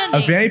already standing.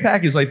 A fanny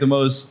pack is like the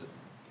most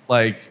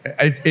like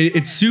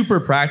it's super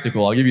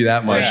practical. I'll give you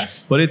that much, Yeah.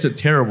 but it's a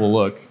terrible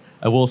look.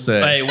 I will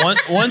say. Hey,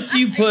 once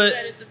you put,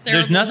 said it's a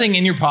there's terrible nothing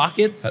in your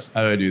pockets.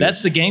 How do I do That's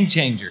this? the game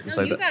changer. Just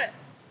No, like you that. got it.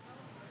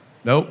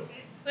 Nope.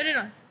 Put it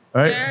on.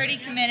 All right. already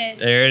committed.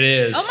 There it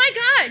is. Oh my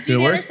God! Did it Do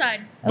the work? other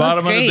side. Bottom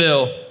of the great.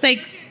 bill. It's like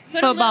Put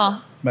a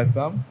football. My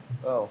thumb.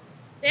 Oh.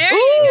 There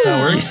you go.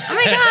 That works. Oh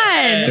my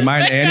God! Am I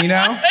an Annie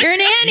now? You're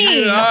an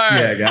Annie. You are.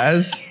 Yeah,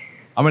 guys.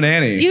 I'm an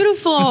Annie.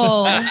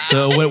 Beautiful.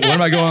 So when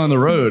am I going on the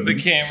road? The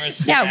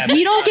camera's Yeah,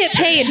 you don't get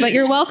paid, but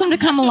you're welcome to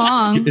come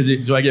along.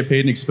 Do I get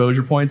paid in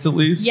exposure points at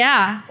least?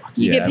 Yeah,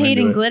 you yeah, get I'm paid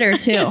into in it. glitter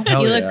too.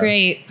 Hell You yeah. look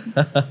great.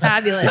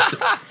 Fabulous.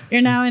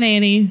 You're now an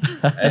Annie.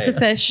 It's a Hey.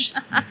 fish.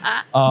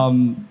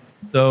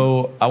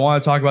 So I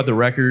want to talk about the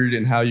record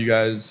and how you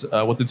guys,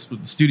 what the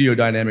studio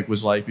dynamic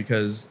was like,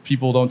 because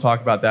people don't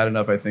talk about that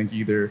enough. I think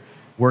either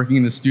working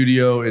in the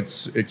studio,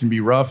 it can be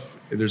rough.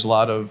 There's a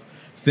lot of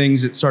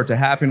things that start to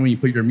happen when you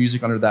put your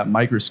music under that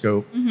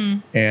microscope,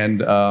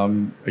 and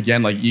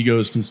again, like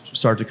egos can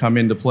start to come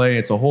into play.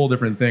 It's a whole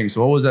different thing.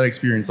 So what was that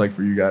experience like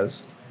for you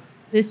guys?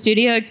 The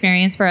studio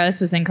experience for us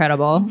was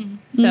incredible.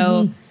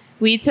 So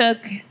we took,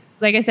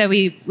 like I said,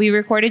 we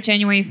recorded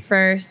January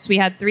 1st. We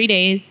had 3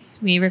 days.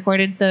 We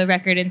recorded the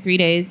record in 3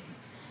 days.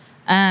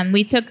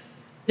 We took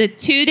the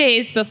 2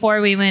 days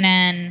before we went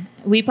in,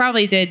 we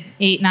probably did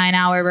 8-9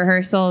 hour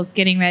rehearsals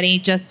getting ready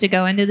just to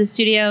go into the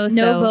studio.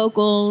 No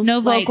vocals. No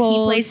like, vocals.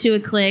 He plays to a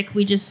click.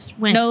 We just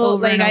went No,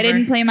 over like and I over.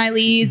 didn't play my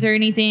leads or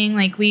anything.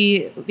 Like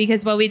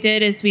because what we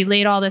did is we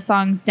laid all the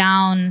songs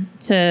down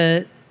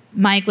to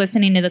Mike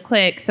listening to the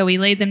click. So we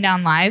laid them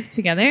down live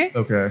together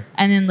Okay.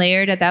 and then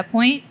layered at that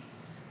point.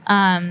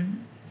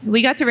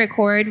 We got to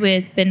record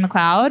with Ben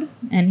McLeod,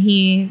 and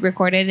he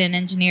recorded and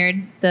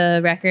engineered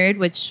the record,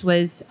 which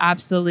was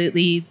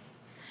absolutely,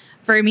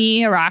 for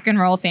me, a rock and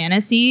roll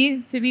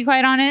fantasy, to be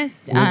quite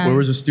honest. Where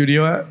was the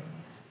studio at?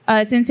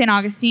 It's in St.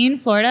 Augustine,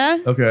 Florida.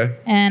 Okay.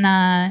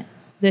 And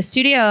the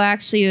studio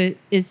actually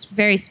is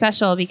very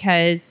special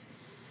because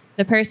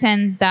the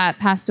person that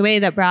passed away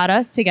that brought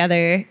us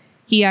together,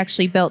 he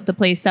actually built the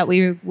place that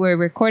we were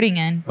recording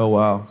in. Oh,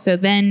 wow. So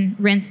Ben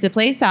rents the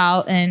place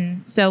out.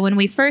 And so when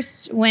we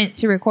first went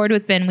to record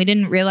with Ben, we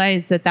didn't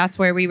realize that that's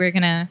where we were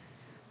going to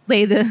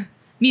lay the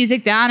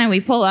music down. And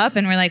we pull up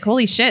and we're like,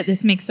 holy shit,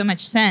 this makes so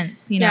much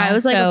sense. You know? Yeah, it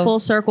was like So- a full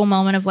circle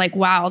moment of like,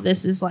 wow,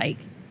 this is like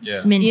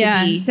meant yeah,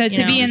 to be. so you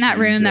to know? be in that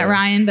room that Yeah.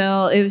 Ryan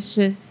built, it was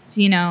just,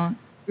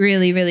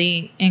 really,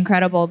 really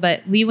incredible.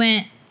 But we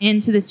went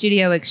into the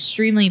studio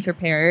extremely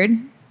prepared.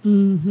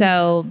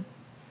 So,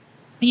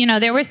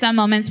 there were some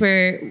moments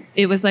where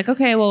it was like,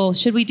 okay, well,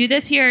 should we do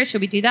this here?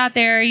 Should we do that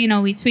there?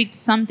 We tweaked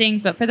some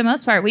things, but for the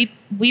most part, we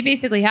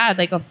basically had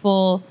like a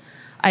full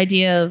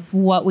idea of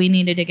what we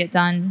needed to get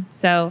done.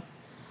 So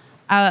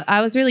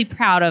I was really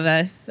proud of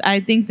us. I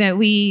think that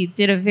we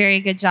did a very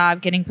good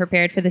job getting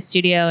prepared for the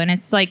studio, and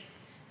it's like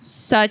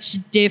such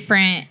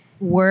different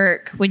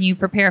work when you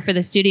prepare for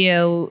the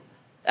studio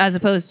as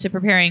opposed to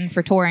preparing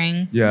for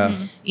touring.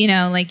 Yeah.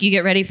 Like you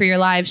get ready for your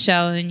live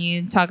show and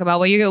you talk about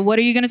what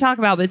are you going to talk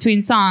about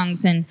between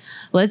songs, and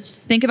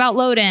let's think about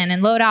load in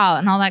and load out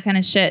and all that kind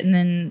of shit. And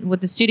then with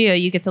the studio,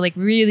 you get to like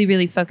really,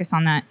 really focus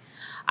on that.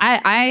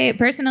 I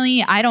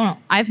personally,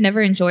 I've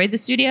never enjoyed the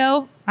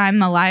studio.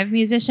 I'm a live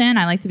musician.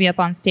 I like to be up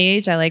on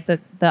stage. I like the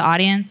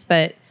audience,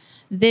 but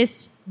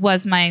this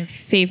was my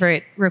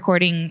favorite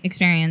recording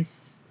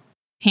experience.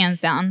 Hands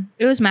down.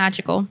 It was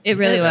magical. It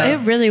really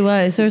was. It really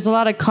was. There was a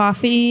lot of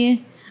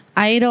coffee.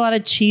 I ate a lot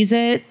of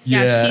Cheez-Its.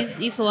 Yeah.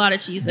 She eats a lot of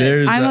cheese.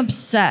 There's I'm a-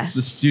 obsessed.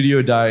 The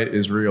studio diet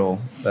is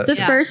real. The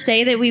first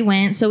day that we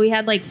went, so we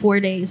had like 4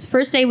 days.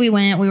 First day we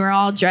went, we were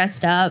all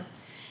dressed up,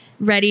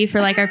 ready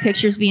for like our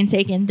pictures being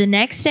taken. The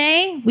next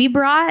day, we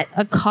brought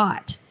a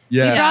cot. We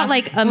Yeah. brought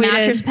like a we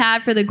mattress did.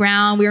 pad for the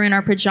ground. We were in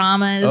our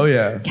pajamas. Oh,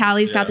 yeah.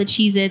 Callie's got the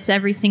Cheez-Its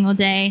every single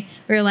day.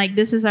 We were like,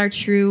 this is our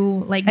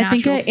true like I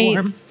think natural I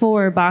form. ate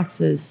 4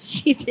 boxes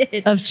She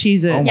did. of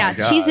Cheez-Its. Oh my Yeah,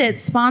 God.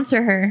 Cheez-Its,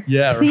 sponsor her.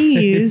 Yeah. right.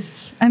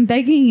 Please. I'm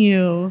begging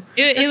you.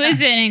 It was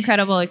an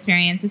incredible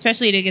experience,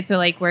 especially to get to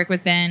like work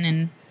with Ben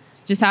and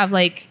just have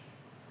like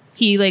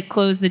he like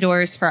closed the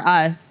doors for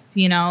us.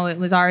 It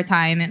was our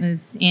time. It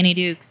was Annie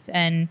Dukes,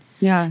 and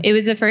Yeah. it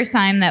was the first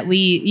time that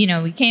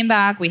we came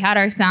back. We had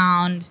our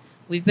sound.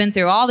 We've been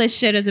through all this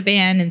shit as a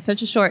band in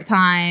such a short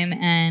time,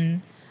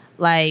 and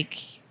like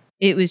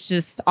it was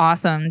just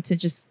awesome to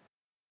just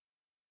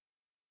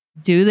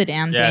do the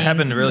damn thing. Yeah, it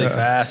happened really Yeah.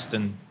 fast,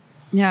 and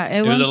Yeah, it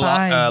it was went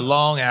by.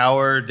 long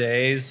hour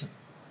days,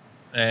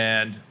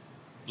 and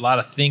a lot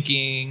of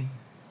thinking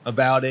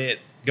about it,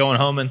 going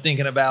home and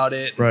thinking about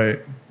it. Right.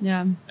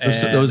 Yeah.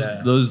 Those,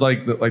 And, those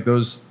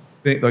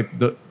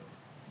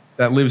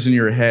that lives in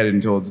your head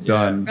until it's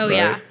done. Oh, right?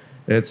 yeah.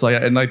 It's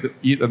like, and like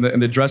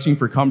the dressing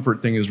for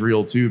comfort thing is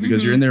real too,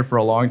 because you're in there for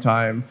a long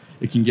time.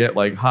 It can get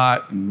like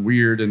hot and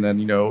weird, and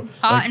then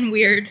Hot and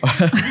weird.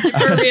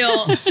 For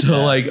real.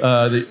 So like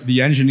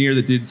the engineer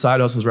that did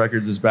Side Hustles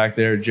Records is back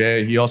there,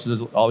 Jay. He also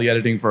does all the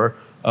editing for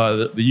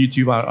the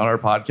YouTube on our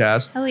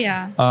podcast. Hell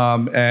yeah.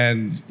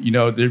 And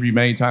there'd be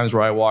many times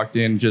where I walked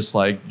in just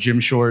like gym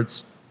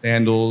shorts,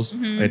 sandals,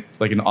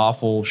 like an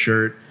awful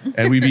shirt,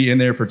 and we'd be in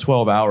there for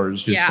 12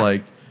 hours just Yeah.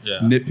 like Yeah.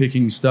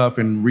 nitpicking stuff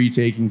and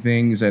retaking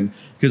things, and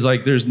because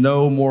like there's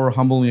no more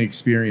humbling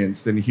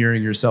experience than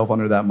hearing yourself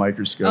under that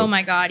microscope. Oh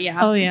my God, yeah.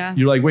 Oh, yeah.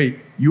 You're like, wait,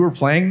 you were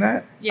playing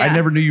that? Yeah. I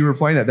never knew you were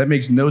playing that. That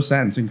makes no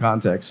sense in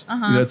context.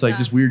 It's like yeah.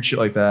 just weird shit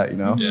like that,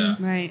 Yeah.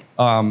 Right.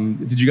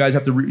 Did you guys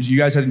have to?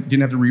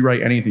 Didn't have to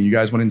rewrite anything. You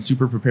guys went in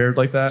super prepared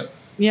like that.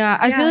 Yeah,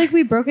 I feel Yeah. like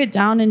we broke it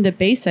down into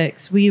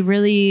basics. We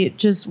really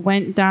just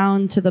went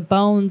down to the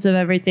bones of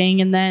everything.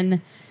 And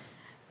then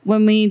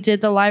when we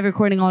did the live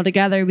recording all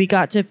together, we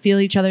got to feel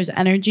each other's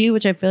energy,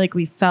 which I feel like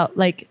we felt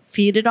like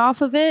feeded off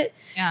of it.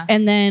 Yeah.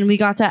 And then we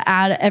got to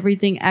add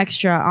everything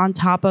extra on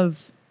top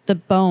of the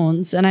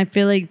bones. And I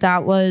feel like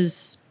that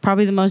was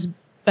probably the most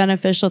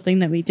beneficial thing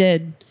that we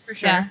did. For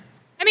sure. Yeah.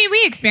 I mean,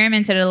 we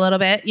experimented a little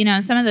bit.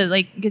 Some of the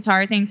like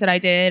guitar things that I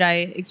did,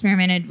 I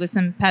experimented with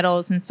some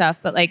pedals and stuff.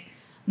 But like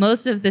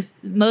most of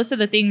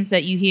the things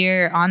that you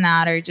hear on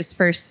that are just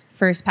first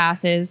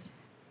passes.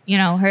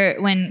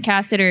 When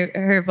Cass did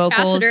her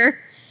vocals. Catheter.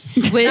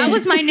 When- That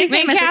was my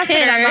nickname when as a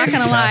kid. I'm not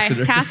gonna lie.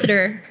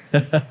 Catheter.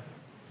 Catheter.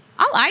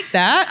 I like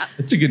that.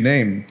 It's a good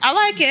name. I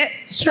like it.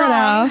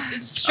 Strong. Strong.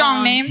 It's a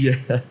strong name.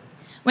 Yeah.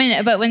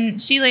 When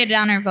she laid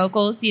down her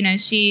vocals,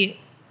 she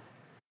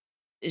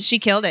she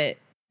killed it.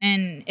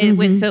 And it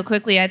went so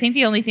quickly. I think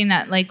the only thing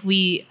that like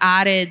we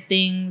added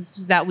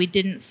things that we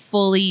didn't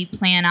fully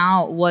plan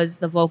out was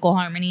the vocal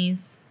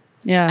harmonies.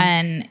 Yeah.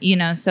 And, you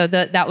know, so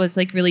that was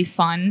like really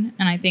fun.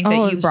 And I think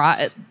that you brought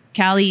it.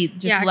 Callie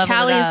just leveled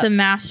Callie it is up. the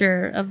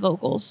master of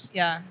vocals.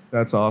 Yeah.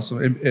 That's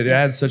awesome. It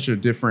adds such a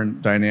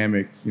different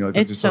dynamic, you know,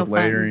 It's just so the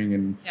layering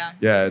and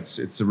Yeah.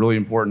 it's a really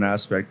important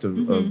aspect of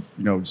you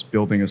know, just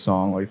building a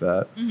song like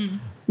that.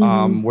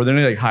 Mm-hmm. Were there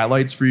any like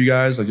highlights for you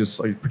guys, like just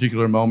like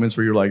particular moments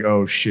where you're like,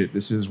 oh shit,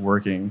 this is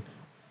working?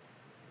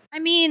 I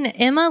mean,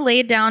 Emma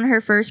laid down her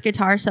first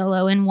guitar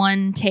solo in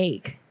one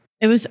take.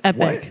 It was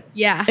epic. What?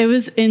 Yeah. It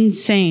was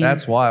insane.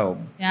 That's wild.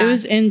 Yeah. It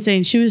was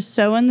insane. She was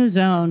so in the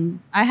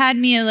zone. I had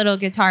me a little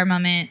guitar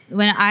moment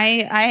when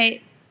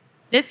I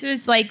this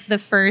was like the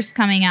first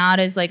coming out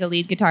as like a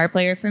lead guitar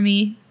player for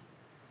me.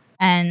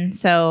 And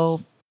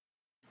so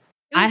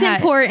It was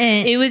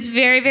important. it was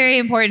very, very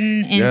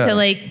important, and Yeah. to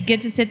like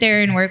get to sit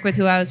there and work with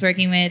who I was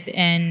working with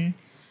and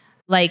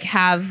like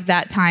have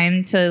that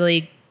time to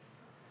like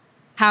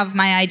have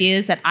my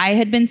ideas that I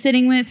had been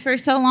sitting with for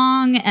so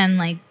long and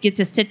like get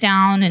to sit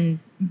down and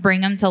bring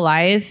them to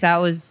life. That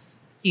was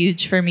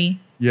huge for me.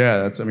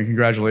 Yeah, I mean,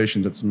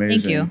 congratulations. That's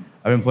amazing. you.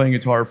 I've been playing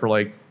guitar for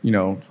like, you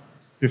know,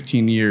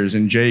 15 years,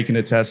 and Jay can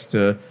attest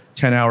to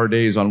 10-hour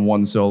days on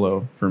one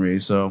solo for me.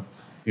 So,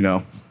 you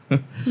know,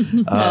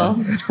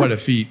 it's quite a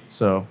feat.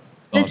 So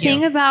The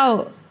thing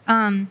about,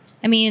 I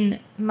mean,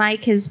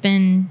 Mike has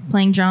been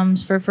playing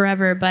drums for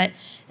forever, but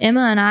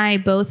Emma and I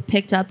both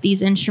picked up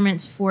these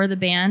instruments for the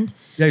band.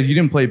 Yeah, you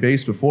didn't play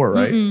bass before,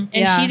 right? And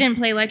Yeah. she didn't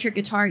play electric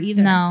guitar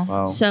either. No.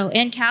 Wow. So,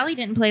 and Callie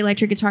didn't play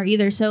electric guitar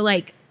either. So,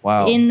 like,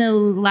 Wow. in the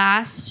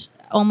last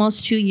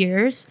almost 2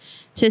 years,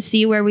 to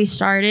see where we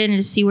started and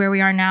to see where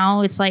we are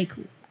now, it's like,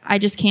 I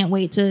just can't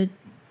wait to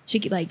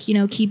like, you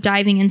know, keep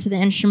diving into the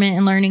instrument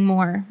and learning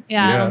more.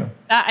 Yeah.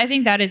 I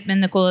think that has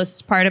been the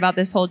coolest part about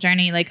this whole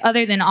journey. Like,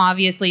 other than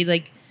obviously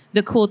like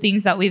the cool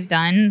things that we've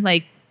done,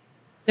 like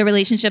the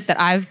relationship that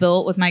I've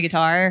built with my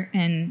guitar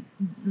and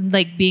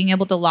like being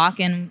able to lock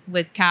in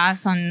with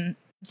Cass on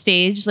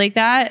stage like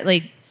that.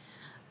 Like,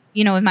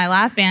 you know, with my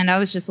last band, I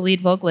was just a lead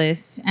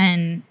vocalist,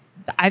 and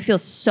I feel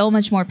so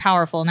much more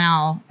powerful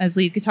now as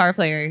lead guitar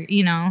player,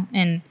 you know,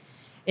 and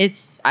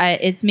it's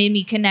made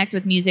me connect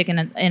with music in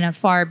a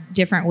far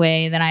different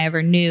way than I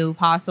ever knew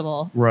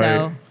possible. Right.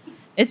 So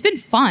it's been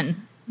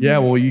fun. Yeah,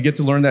 well, you get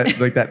to learn that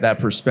like that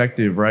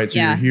perspective, right? So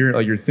Yeah. you're here,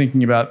 like you're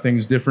thinking about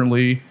things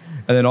differently,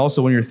 and then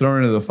also when you're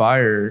thrown into the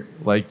fire,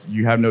 like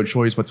you have no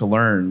choice but to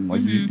learn.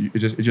 Like it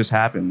just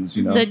happens,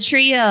 you know. The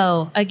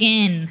trio,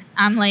 again,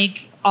 I'm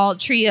like all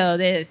trio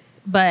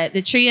this, but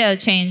the trio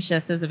changed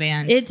us as a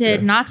band. It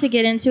did. Yeah. Not to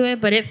get into it,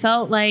 but it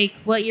felt like,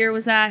 what year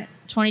was that?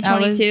 That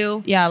 2022?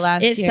 was- yeah,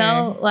 last It year.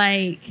 felt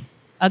like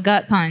a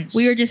gut punch.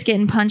 we were just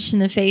getting punched in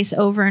the face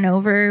over and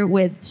over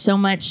with so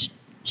much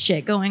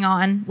shit going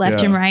on left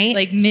Yeah. and right.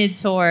 like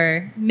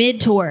mid-tour.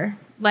 mid-tour.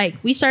 Like,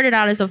 we started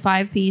out as a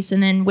 5-piece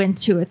and then went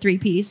to a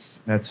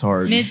 3-piece. That's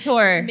hard.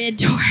 Mid-tour.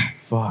 Mid-tour.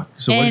 Fuck.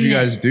 So what did you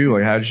And- guys do?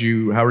 Like,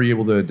 how were you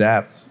able to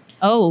adapt?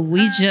 Oh,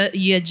 you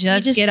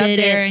just get up did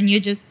there it. and you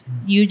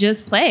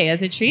just play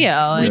as a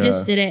trio. We Yeah.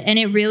 just did it, and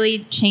it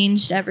really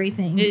changed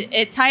everything.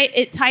 It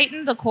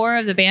tightened the core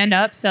of the band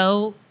up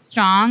so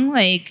strong.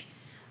 Like,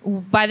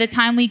 by the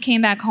time we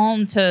came back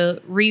home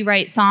to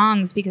rewrite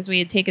songs because we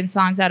had taken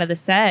songs out of the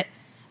set,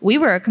 we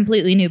were a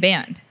completely new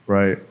band.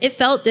 Right. It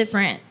felt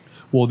different.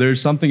 Well, there's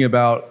something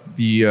about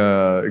the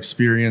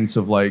experience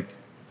of like,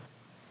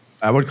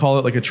 I would call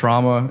it like a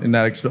trauma in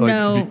that experience.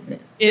 No,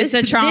 It's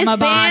a trauma bond,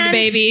 band-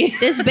 baby.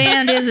 this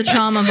band is a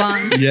trauma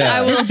bond. Yeah. I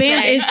will This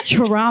band say. is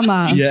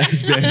trauma. Yeah,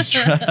 it's been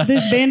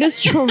This band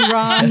is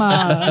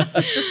trauma.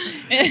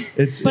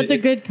 it's But the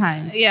good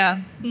kind. Yeah.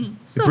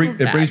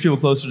 it brings people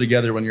closer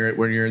together when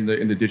you're in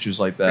the ditches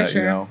like that, For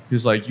sure. you know,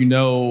 because like, you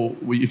know,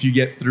 if you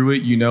get through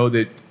it, you know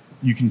that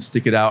you can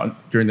stick it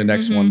out during the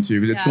next one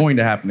too, because it's Yeah. going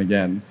to happen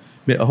again.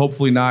 But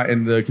hopefully not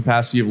in the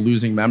capacity of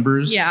losing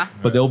members. Yeah.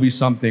 But there'll be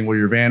something where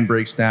your van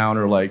breaks down,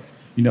 or like,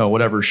 you know,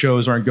 whatever,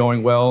 shows aren't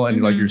going well,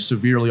 and like you're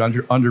severely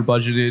under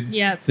budgeted.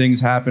 Yep.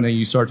 Things happen, and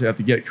you start to have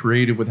to get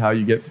creative with how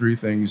you get through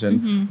things,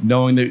 and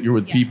knowing that you're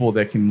with Yeah. people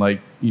that can, like,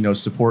 you know,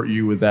 support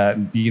you with that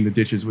and be in the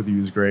ditches with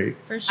you is great.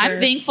 For sure. I'm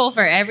thankful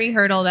for every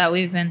hurdle that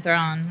we've been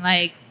thrown.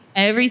 Like,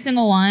 every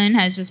single one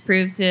has just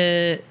proved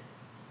to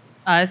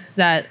us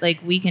that like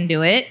we can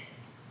do it.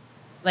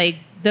 Like,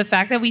 the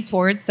fact that we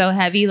toured so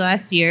heavy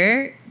last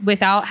year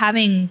without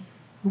having,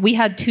 we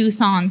had 2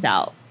 songs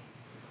out,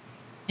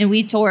 and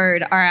we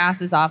toured our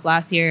asses off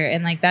last year,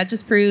 and like that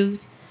just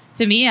proved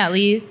to me, at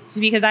least,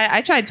 because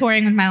I tried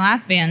touring with my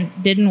last band,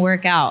 didn't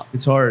work out,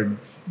 It's hard.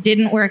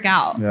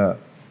 Yeah.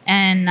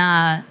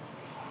 and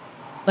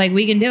like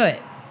we can do it.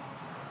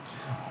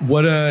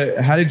 What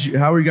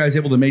how were you guys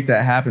able to make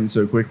that happen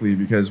so quickly?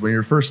 Because when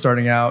you're first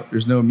starting out,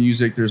 there's no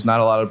music, there's not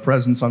a lot of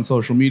presence on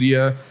social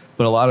media,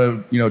 but a lot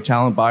of, you know,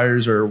 talent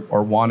buyers are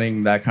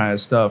wanting that kind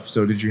of stuff.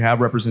 So did you have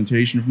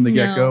representation from the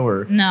No. get-go,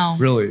 or No.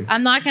 really?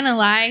 I'm not going to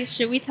lie.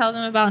 Should we tell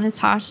them about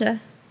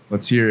Natasha?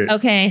 Let's hear it.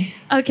 Okay.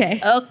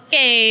 Okay.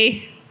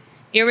 Okay.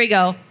 Here we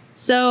go.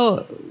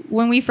 So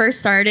when we first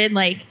started,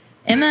 like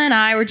Emma and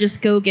I were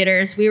just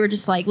go-getters. We were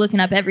just like looking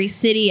up every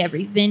city,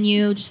 every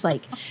venue, just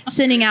like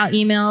sending out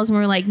emails. And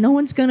we're like, no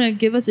one's going to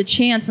give us a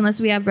chance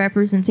unless we have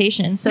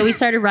representation. So we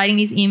started writing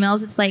these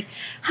emails. It's like,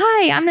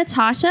 hi, I'm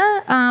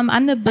Natasha.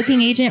 I'm the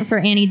booking agent for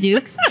Annie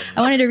Dukes.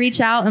 I wanted to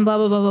reach out and blah,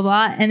 blah, blah, blah,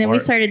 blah. And then we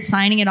started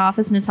signing it off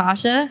as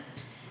Natasha.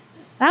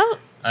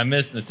 I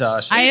miss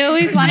Natasha. I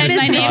always wanted I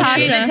my miss name to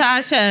be Natasha.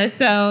 Natasha,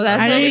 so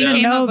that's I what didn't we even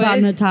came know up about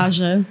with.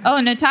 Natasha. Oh,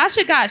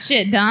 Natasha got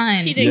shit done.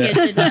 She did get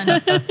shit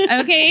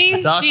done. Okay,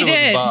 Natasha she was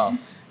did. a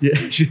boss.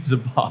 Yeah, she's a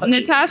boss.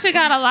 Natasha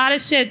got a lot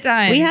of shit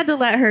done. We had to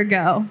let her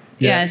go.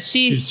 Yeah,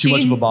 she's too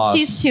much of a boss.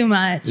 She's too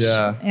much.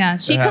 Yeah. Yeah,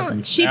 she That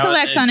happens. she Now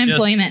collects it's just-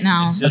 unemployment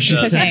now. it's It's,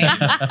 just us. okay.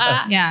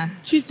 Yeah,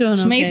 She's doing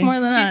She okay. makes more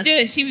than us.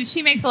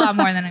 she makes a lot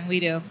more than we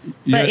do.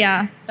 But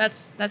yeah,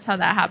 that's how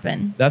that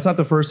happened. That's not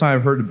the first time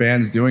I've heard of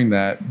bands doing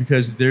that,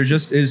 because there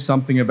just is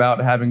something about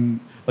having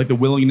like the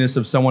willingness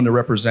of someone to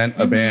represent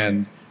a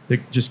band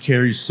that just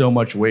carries so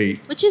much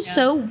weight. Which is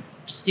so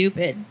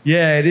stupid.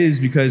 Yeah, it is,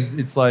 because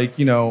it's like,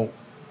 you know,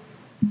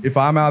 if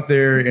I'm out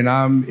there and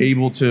I'm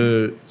able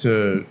to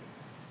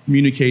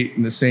communicate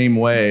in the same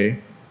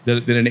way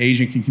that an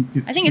agent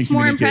can I think it's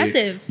more communicate.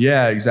 impressive.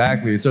 Yeah,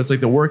 exactly. So it's like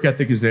the work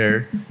ethic is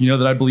there. You know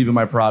that I believe in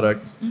my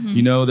product. Mm-hmm.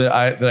 You know that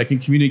I can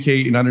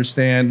communicate and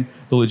understand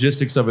the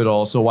logistics of it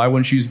all. So why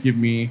wouldn't you just give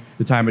me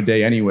the time of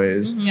day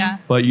anyways? Mm-hmm. Yeah,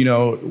 But you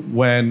know,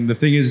 when the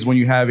thing is, when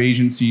you have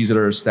agencies that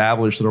are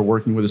established, that are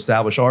working with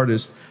established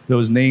artists,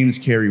 those names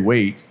carry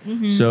weight.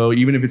 Mm-hmm. So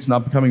even if it's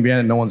not becoming a band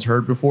that no one's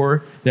heard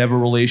before, they have a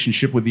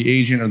relationship with the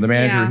agent or the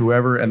manager, Yeah. or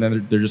whoever, and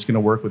then they're just going to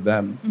work with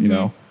them. You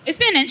know. it's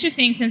been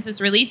interesting since this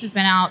release has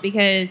been out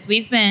because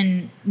we've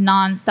been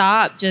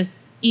nonstop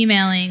just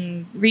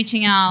emailing,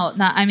 reaching out.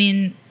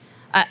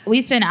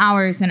 We spend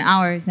hours and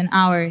hours and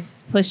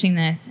hours pushing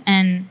this,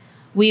 and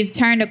we've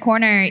turned a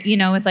corner, you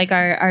know, with like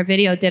our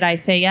video, Did I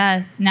Say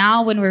Yes?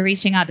 Now when we're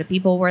reaching out to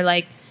people, we're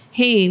like,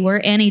 hey, we're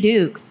Annie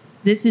Dukes.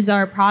 This is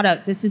our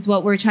product. This is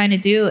what we're trying to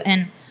do.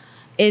 And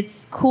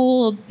it's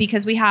cool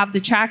because we have the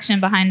traction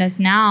behind us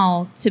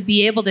now to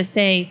be able to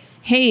say,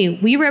 hey,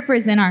 we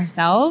represent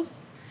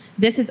ourselves.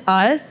 This is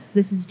us.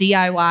 This is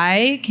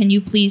DIY. Can you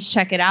please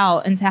check it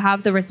out? And to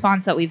have the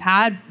response that we've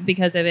had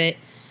because of it,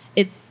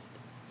 it's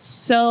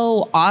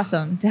so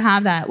awesome to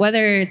have that.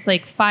 Whether it's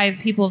like 5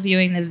 people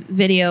viewing the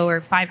video or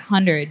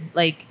 500,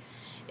 like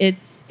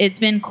it's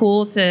been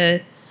cool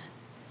to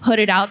put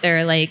it out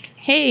there. Like,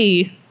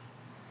 hey,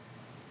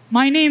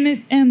 my name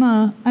is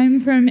Emma. I'm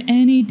from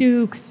Annie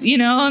Dukes. You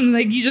know, and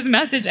like you just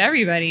message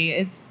everybody.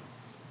 It's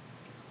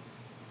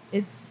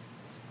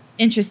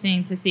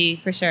interesting to see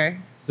for sure.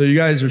 So you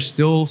guys are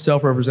still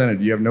self-represented.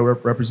 You have no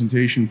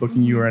representation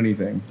booking you or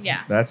anything.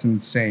 Yeah. That's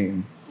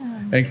insane.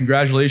 And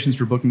congratulations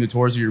for booking the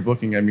tours that you're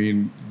booking. I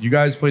mean, you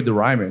guys played the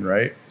Ryman,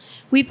 right?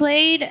 We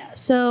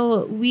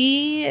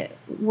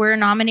were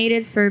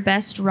nominated for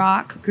Best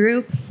Rock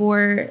Group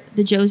for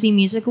the Josie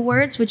Music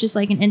Awards, which is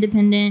like an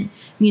independent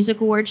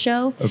music award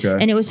show. Okay.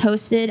 And it was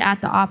hosted at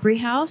the Opry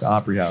House. The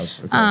Opry House.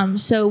 Okay.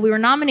 So we were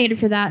nominated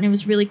for that, and it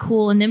was really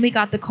cool. And then we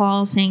got the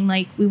call saying,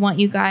 like, we want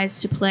you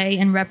guys to play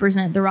and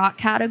represent the rock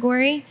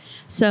category.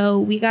 So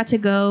we got to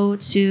go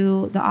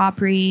to the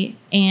Opry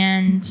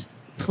and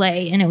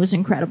play, and it was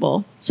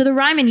incredible. So the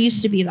Ryman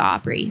used to be the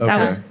Opry.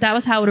 Okay. That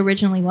was how it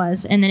originally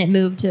was, and then it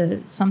moved to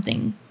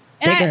something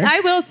And bigger. I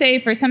will say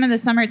for some of the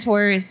summer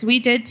tours, we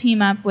did team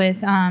up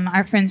with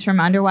our friends from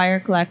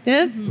Underwire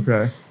Collective.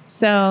 Okay.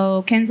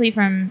 So Kinsley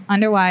from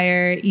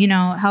Underwire, you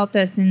know, helped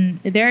us, and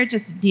they're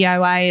just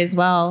DIY as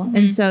well.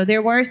 And so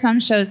there were some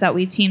shows that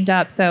we teamed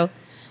up. So,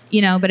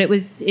 you know, but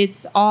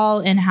it's all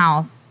in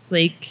house.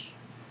 Like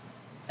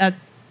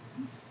that's.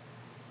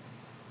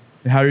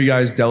 How are you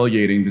guys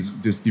delegating?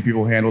 Do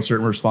people handle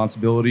certain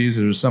responsibilities?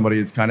 Or is there somebody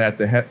that's kind of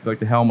at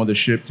the helm of the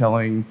ship,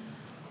 telling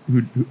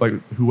who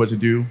what to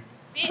do?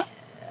 Two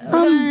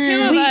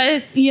of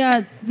us.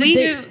 Yeah.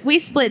 we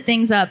split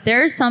things up.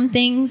 There are some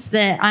things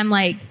that I'm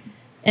like,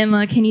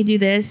 Emma, can you do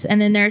this? And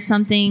then there are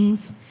some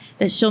things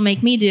that she'll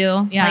make me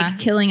do, Yeah. like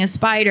killing a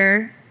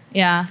spider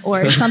Yeah.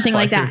 or something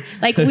like that.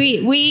 Like we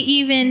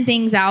even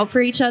things out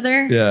for each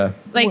other. Yeah.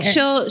 Like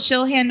Where-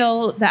 she'll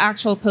handle the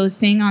actual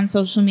posting on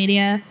social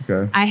media.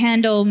 Okay. I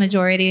handle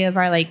majority of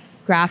our like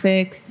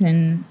graphics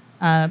and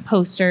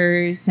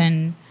posters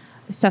and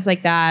stuff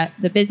like that.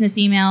 The business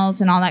emails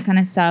and all that kind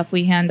of stuff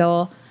we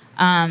handle.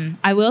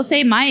 I will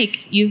say,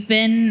 Mike, you've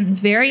been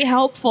very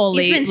helpful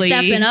He's lately. been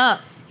stepping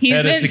up. He's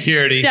Head of been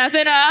security.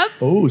 stepping up.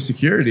 Oh,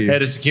 security.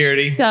 Head of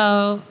security.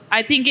 So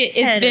I think it's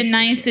Head been of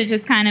nice to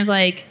just kind of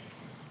like,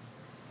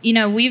 you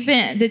know,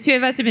 the two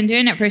of us have been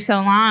doing it for so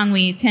long.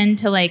 We tend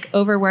to like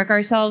overwork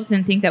ourselves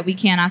and think that we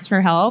can't ask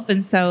for help.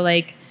 And so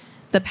like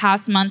the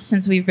past month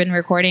since we've been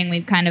recording,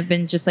 we've kind of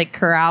been just like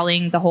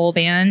corralling the whole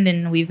band,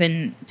 and we've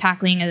been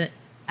tackling it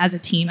as a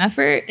team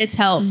effort. It's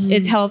helped.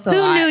 It's helped a Who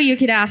lot. knew you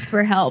could ask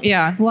for help?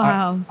 Yeah.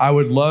 Wow. I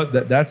would love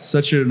that. That's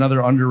such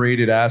another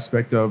underrated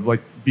aspect of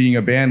like being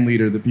a band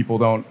leader that people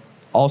don't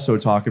also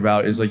talk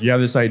about, is like you have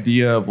this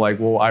idea of like,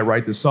 well, I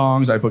write the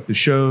songs, I book the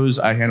shows,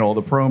 I handle all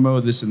the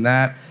promo, this and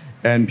that.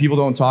 And people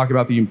don't talk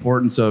about the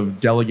importance of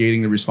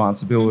delegating the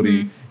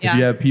responsibility. Yeah. If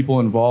you have people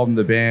involved in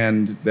the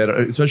band that,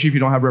 especially if you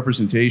don't have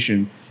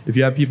representation, if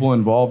you have people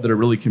involved that are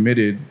really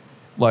committed,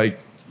 like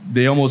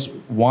they almost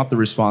want the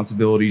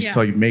responsibility to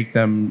like make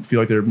them feel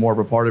like they're more of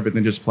a part of it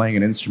than just playing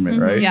an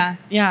instrument, right? Yeah.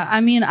 Yeah, I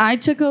mean, I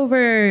took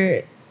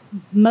over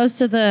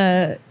most of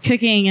the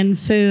cooking and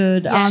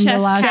food on Chef the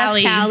last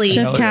Callie.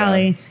 Chef Hell yeah.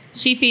 Callie.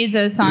 She feeds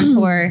us on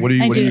tour. What are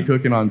you I What are you do.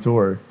 cooking on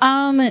tour?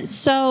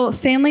 So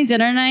family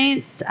dinner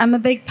nights. I'm a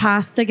big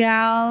pasta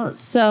gal,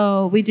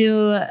 so we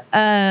do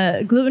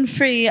a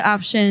gluten-free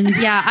option.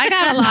 Yeah, I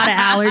got a lot of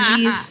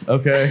allergies.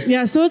 Okay.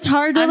 Yeah, so it's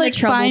hard to I'm the like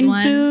troubled find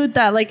one. food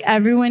that like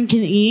everyone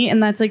can eat,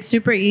 and that's like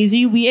super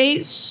easy. We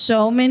ate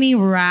so many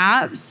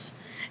wraps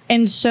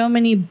and so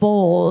many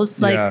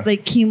bowls, like Yeah.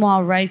 like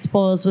quinoa rice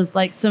bowls with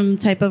like some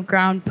type of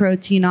ground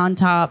protein on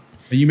top.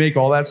 And you make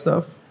all that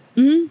stuff?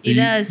 He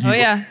does. Oh,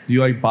 yeah. Do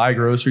you like buy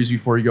groceries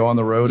before you go on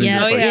the road? And Yeah.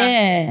 just, Oh, like,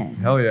 yeah.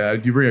 Hell yeah.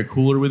 Do you bring a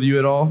cooler with you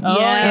at all? Oh,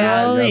 Yeah. You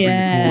gotta Oh, bring a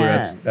yeah.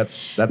 cooler.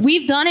 That's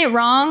We've done it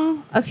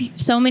wrong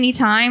so many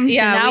times.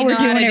 Yeah, and now we we're know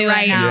how doing to it do it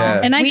right now.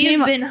 Yeah. And I we came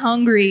have been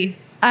hungry.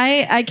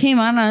 I came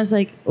on and I was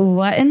like,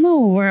 what in the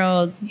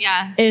world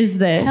Yeah. is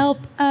this?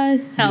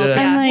 us. Help. Yeah.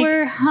 I'm like,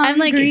 We're I'm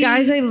like, hungry.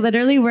 guys, I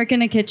literally work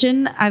in a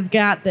kitchen. I've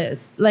got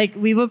this. Like,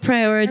 we would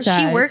prioritize.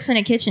 She works in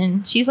a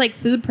kitchen. She's like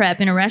food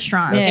prep in a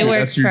restaurant. Yeah. It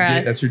works your for day-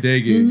 us. That's your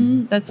day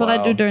gig. That's what I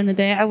do Wow. during the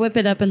day. I whip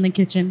it up in the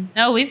kitchen.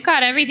 No, we've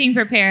got everything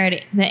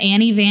prepared. The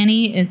Annie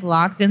Vanny is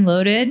locked and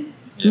loaded.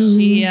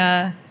 She,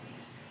 That's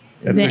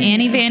the like-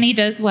 Annie Vanny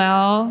does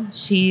well.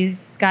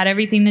 She's got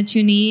everything that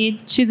you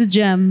need. She's a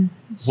gem.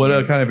 What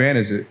kind of van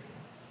is it?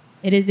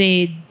 It is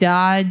a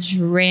Dodge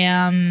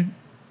Ram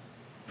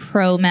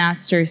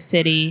ProMaster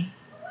City.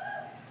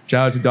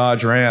 Shout out to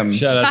Dodge Ram.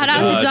 Shout Shout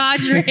out to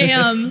Dodge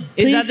Ram.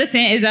 Is that Please. the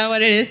same? Is that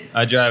what it is?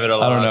 I drive it a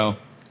lot. I don't know.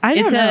 I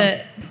don't It's know.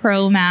 a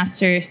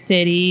ProMaster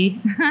City.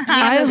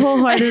 I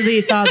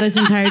wholeheartedly thought this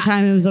entire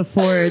time it was a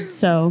Ford.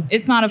 So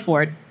It's not a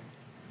Ford.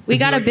 We Is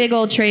got it a like- big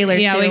old trailer.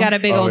 Yeah, too. we got a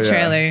big Oh, old yeah.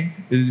 trailer.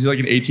 Is it like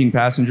an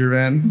 18-passenger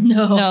van?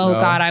 No. No, No.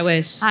 God, I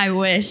wish. I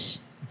wish.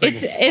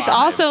 It's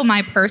also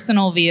my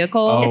personal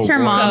vehicle. Oh, It's her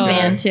mom wow.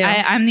 van too.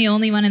 I'm the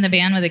only one in the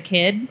van with a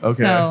kid. Okay.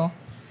 So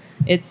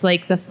it's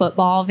like the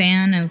football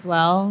van as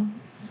well.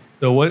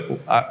 So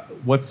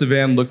what's the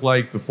van look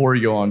like before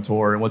you go on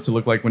tour, and what's it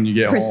look like when you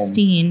get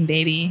Pristine,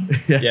 baby. home?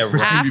 Yeah,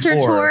 pristine After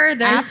before. tour,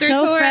 there's After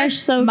so tour, fresh,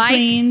 so Mike.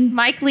 clean.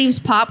 Mike leaves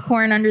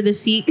popcorn under the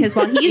seat because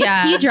while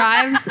Yeah. he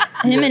drives,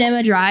 him and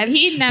Emma drive.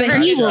 He never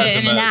but he gets will it in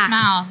his snack.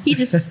 mouth.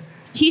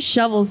 He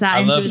shovels that I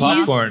into love his mouth.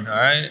 popcorn. All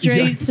right.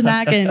 Straight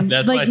snacking.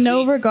 That's like my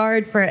no seat.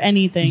 regard for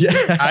anything.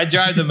 Yeah. I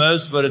drive the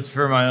most, but it's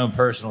for my own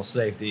personal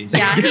safety.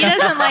 Yeah, he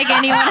doesn't like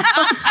anyone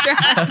else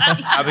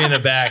driving. I'll be in the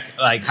back,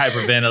 like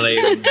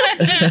hyperventilating.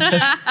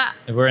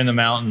 If we're in the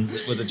mountains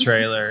with a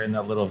trailer in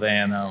that little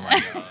van, oh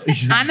my god,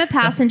 I'm a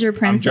passenger I'm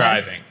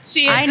princess.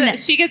 driving.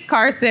 She gets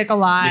car sick a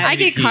lot. I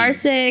get car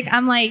keys. sick.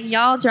 I'm like,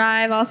 y'all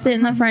drive. I'll sit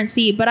in the front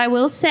seat. But I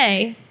will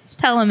say, just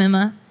tell him,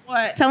 Emma.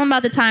 What? Tell him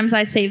about the times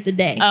I saved the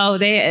day. Oh,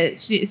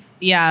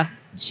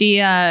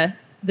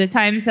 the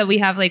times that we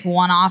have like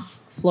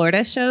one-off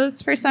Florida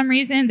shows for some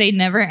reason, they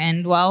never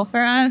end well for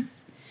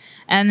us.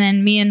 And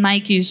then me and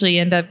Mike usually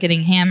end up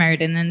getting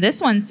hammered. And then this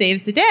one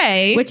saves the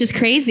day, Which is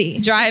crazy.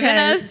 driving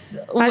because-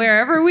 us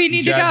wherever we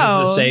need to Drives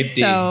us go. to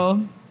safety. So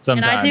And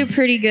Sometimes I do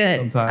pretty good,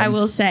 Sometimes. I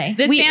will say.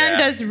 this We- band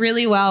Yeah. does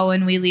really well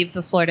when we leave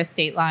the Florida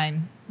state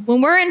line. when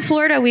we're in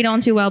Florida, we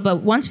don't do well. But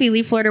once we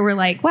leave Florida, we're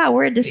like, wow,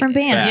 we're a different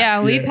band. Facts.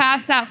 Yeah, we Yeah.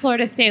 pass that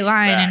Florida state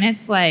line, and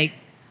Facts. it's like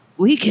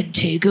we can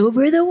take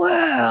over the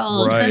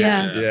world. Right.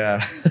 Yeah.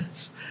 Yeah.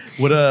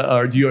 What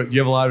do you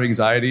have a lot of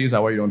anxiety? Is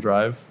that why you don't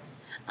drive?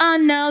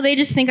 No, they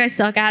just think I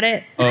suck at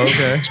it. Oh,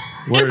 okay.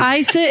 Word.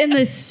 I sit in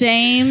the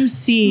same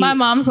seat My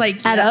mom's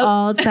like, at yep.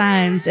 all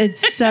times.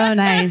 It's so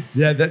nice.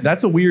 Yeah,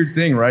 that's a weird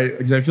thing, right?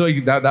 Because I feel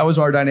like that was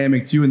our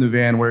dynamic too in the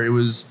van, where it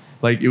was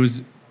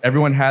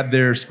everyone had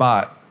their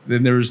spot.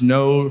 Then there was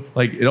no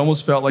it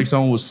almost felt like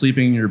someone was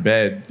sleeping in your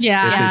bed.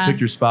 Yeah. If Yeah. they took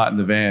your spot in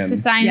the van. It's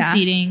assigned Yeah.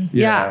 seating.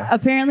 Yeah.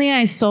 Apparently,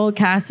 I stole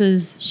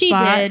Cass's She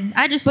spot, did.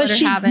 I just but let her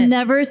she have it.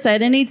 never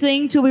said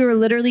anything till we were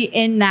literally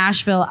in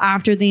Nashville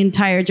after the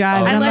entire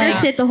drive. Oh, And I I'm let her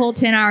like, sit the whole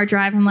 10-hour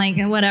drive. I'm like,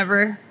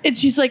 whatever. and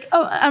she's like,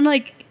 oh, I'm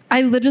like,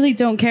 I literally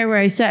don't care where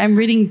I sit. I'm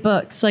reading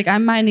books. Like,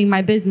 I'm minding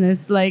my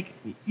business. Like,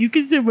 you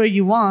can sit where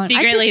you want.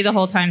 Secretly, the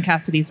whole time,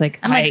 Cassidy's like,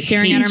 I'm like I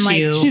staring at her. I'm hate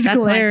you. like, She's that's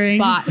glaring.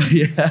 my spot.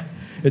 Yeah.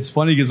 It's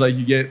funny because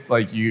you get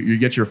you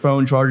get your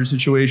phone charger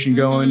situation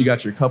going. You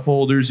got your cup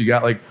holders. You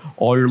got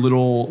all your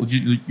little.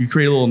 You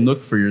create a little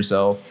nook for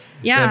yourself.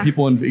 Yeah.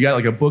 And you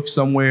got a book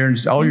somewhere, and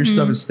just all your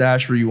stuff is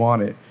stashed where you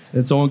want it.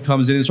 And someone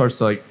comes in and starts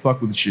to fuck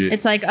with shit.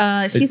 It's like,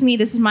 excuse me,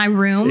 this is my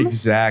room.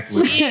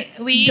 Exactly.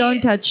 we Don't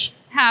touch.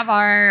 have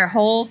our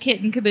whole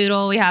kit and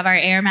caboodle. We have our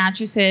air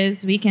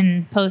mattresses. We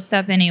can post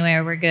up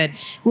anywhere. We're good.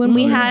 When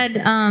we Oh, yeah.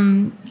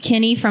 had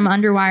Kenny from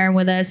Underwire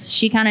with us,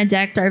 she kind of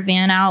decked our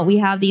van out. We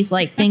have these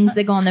things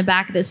that go on the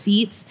back of the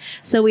seats.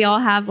 So we all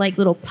have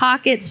little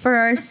pockets for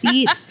our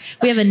seats.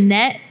 We have a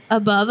net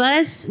above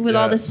us with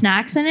all Yeah. the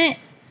snacks in it.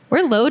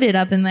 We're loaded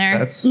up in there.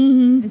 That's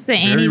Mhm. It's the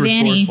very Annie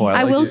Vanny. resourceful.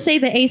 I like will it. say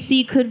the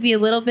AC could be a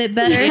little bit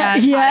better. Yeah,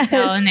 it's hot as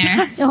hell in there.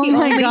 That's Oh the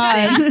my only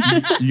god.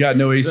 thing. You got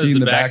no AC Says in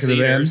the back of the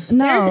van. backseaters.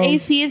 No. There's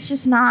AC. It's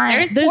just not.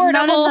 There's There's none in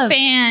portable the-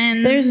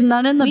 fans. There's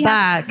none in the we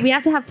back. we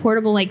have to have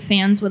portable like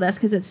fans with us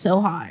because it's so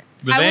hot.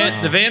 The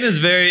van is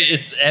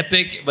it's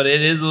epic, but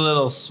it is a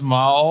little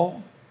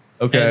small.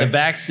 Okay. And the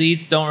back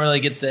seats don't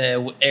really get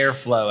the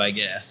airflow, I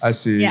guess. I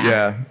see. Yeah.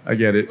 Yeah, I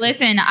get it.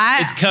 Listen,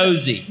 It's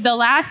cozy. the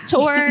last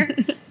tour.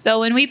 So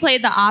when we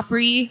played the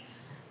Opry,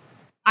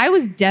 I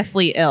was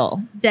deathly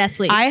ill.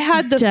 Deathly. I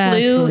had the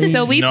Deathly. flu.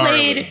 So we Gnarly.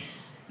 played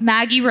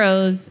Maggie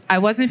Rose. I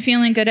wasn't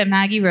feeling good at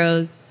Maggie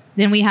Rose.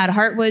 Then we had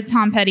Heartwood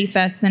Tom Petty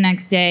Fest the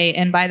next day.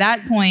 And by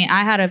that point,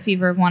 I had a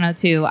fever of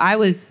 102. I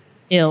was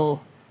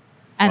ill.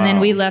 And then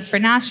Wow. we left for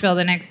Nashville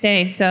the next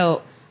day.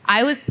 So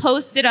I was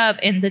posted up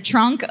in the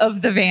trunk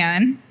of the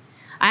van.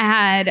 I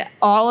had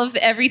all of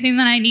everything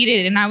that I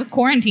needed, and I was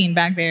quarantined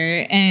back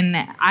there. And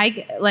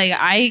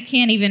I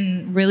can't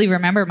even really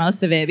remember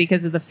most of it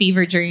because of the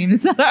fever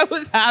dreams that I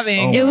was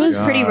having. Oh it my was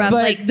God. pretty rough.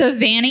 But Like the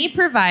Vanny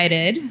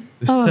provided,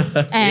 Oh. We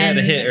had and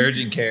to hit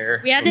urgent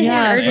care. we had to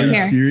Yeah. hit Are urgent you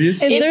care.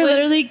 serious? And It they're was-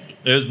 literally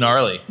It was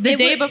gnarly. the It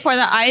day wa- before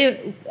that, I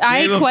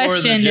before the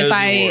questioned if Josie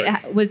I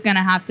Awards. was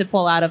gonna have to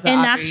pull out of the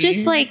And that's Opry.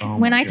 just like Oh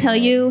when my I tell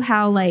God. you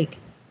how like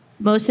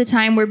most of the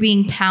time we're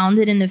being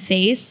pounded in the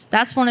face.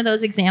 That's one of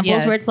those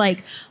examples where it's Yes. like,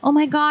 oh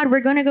my God, we're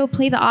gonna go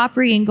play the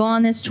Opry and go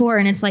on this tour,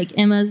 and it's like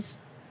Emma's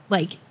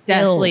like ill.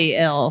 deathly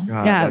ill.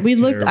 God, yeah, that's we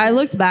looked. terrible. I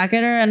looked back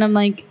at her and I'm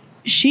like,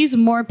 she's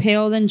more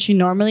pale than she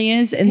normally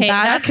is, and Hey,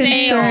 that's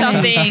saying concerning.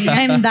 something.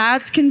 And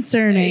that's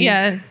concerning.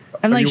 Yes.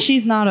 I'm Are like, you-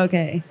 she's not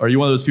okay. Are you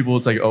one of those people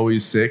that's like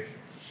always sick?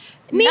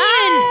 Me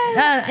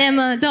and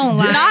Emma, don't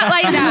lie. Not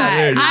like that.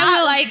 Yeah.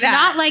 Not like that.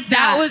 Not like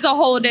that. That was a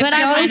whole different. But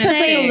I always will kind of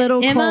has, like, a say, thing.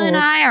 little Emma and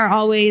cold. I are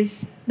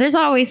always. There's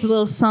always a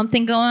little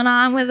something going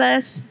on with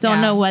us. Don't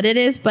Yeah. know what it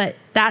is, but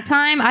that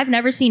time I've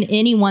never seen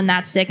anyone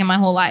that sick in my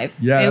whole life.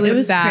 Yeah, It that's, It was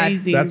was bad.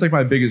 crazy. that's like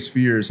my biggest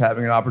fear is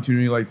having an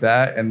opportunity like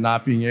that and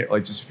not being it,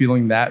 like just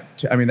feeling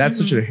that. I mean, that's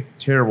such a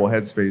terrible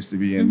headspace to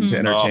be in to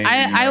entertain.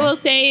 I, you I know? will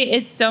say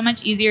it's so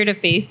much easier to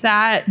face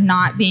that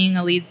not being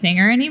a lead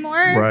singer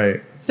anymore.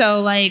 Right. So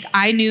like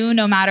I knew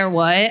no matter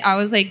what, I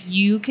was like,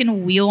 you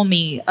can wheel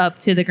me up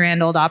to the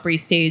Grand Ole Opry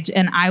stage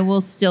and I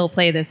will still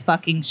play this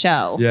fucking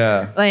show.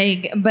 Yeah.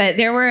 Like, but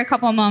there were a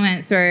couple of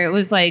moments where it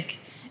was like,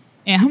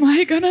 am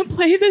I gonna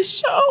play this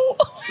show?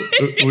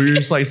 Where you're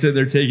just like sitting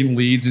there taking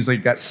leads, just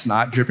like got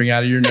snot dripping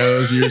out of your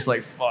nose, and you're just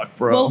like, "Fuck,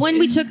 bro." Well, when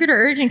we took her to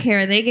urgent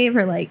care, they gave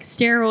her like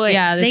steroids.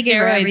 Yeah, the they gave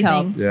her steroids everything.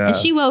 helped. Yeah. And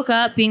she woke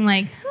up being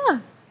like, huh.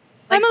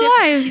 I'm different-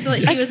 alive.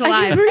 She was I can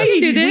alive.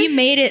 breathe. We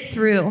made it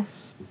through.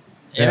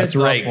 Yeah, And it's a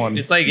rough like one.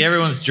 it's like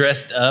everyone's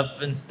dressed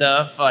up and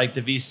stuff. Like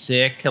to be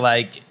sick,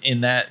 like in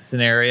that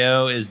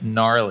scenario, is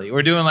gnarly.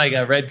 We're doing like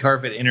a red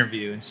carpet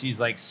interview, and she's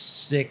like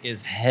sick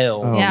as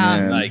hell. Oh, Yeah.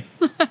 man. Like,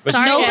 but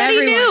Sorry to Nobody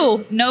everyone.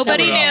 knew. Nobody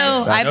Nobody knew.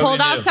 knew. I pulled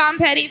Nobody off knew. Tom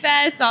Petty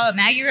Fest, saw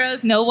Maggie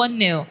Rose. No one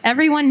knew.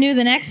 Everyone knew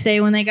the next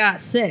day when they got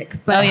sick.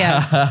 But Oh,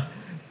 yeah.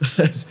 You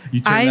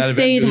turned that I event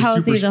stayed into a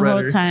healthy super the whole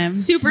spreader. time.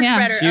 super Yeah.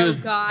 spreader. she oh was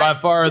God. by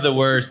far the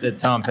worst at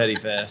Tom Petty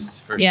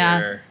Fest for Yeah.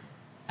 sure.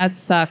 That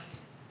sucked.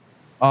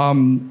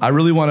 I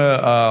really want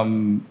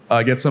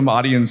to get some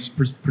audience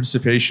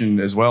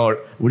participation as well.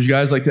 Would you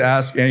guys like to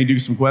ask Annie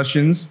Duke some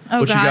questions? Oh,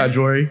 what you God. got,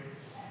 Jory?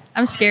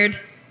 I'm scared.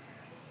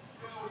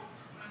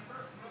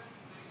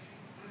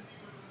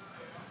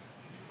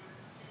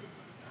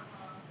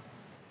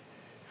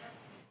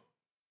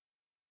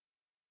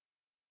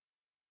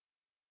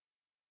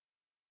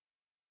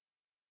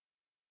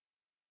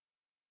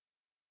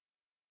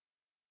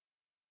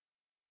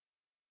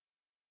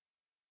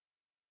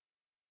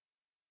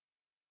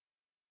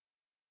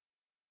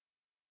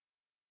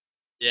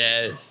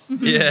 Yes.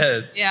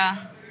 Yes.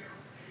 Yeah.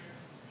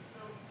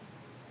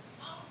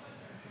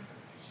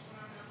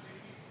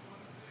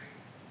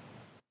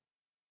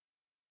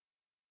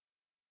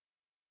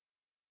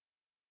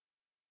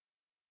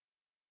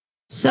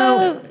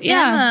 So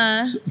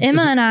yeah.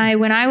 Emma and I,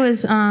 when I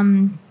was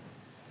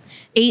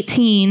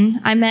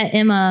 18, I met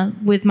Emma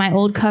with my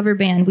old cover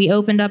band. We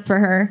opened up for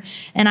her,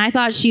 and I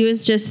thought she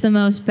was just the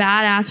most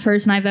badass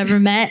person I've ever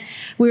met.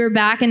 We were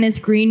back in this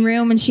green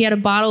room, and she had a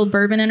bottle of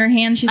bourbon in her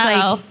hand. She's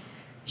Uh-oh.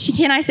 like,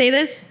 can I say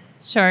this?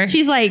 Sure.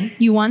 She's like,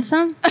 you want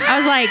some? I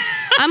was like,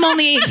 I'm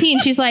only 18.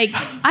 She's like,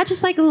 I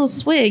just like a little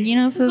swig, for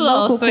Just a the little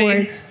vocal swig.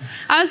 cords.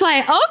 I was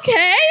like,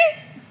 okay.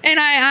 And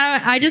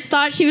I just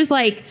thought she was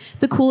like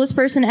the coolest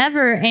person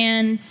ever.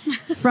 And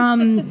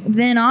from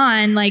then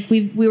on, like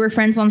we were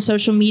friends on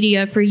social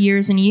media for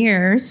years and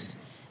years.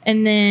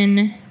 And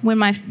then when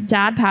my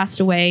dad passed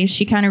away,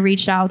 she kind of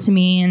reached out to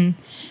me and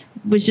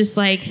was just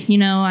like,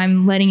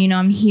 I'm letting you know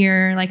I'm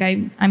here. Like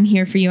I'm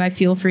here for you. I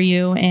feel for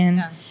you. And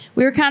Yeah.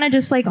 we were kind of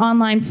just like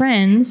online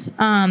friends.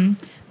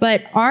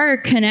 But our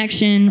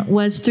connection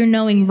was through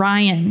knowing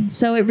Ryan.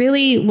 So it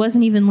really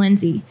wasn't even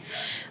Lindsay.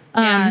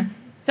 Yeah.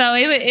 So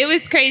it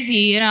was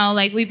crazy,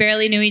 like we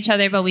barely knew each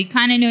other, but we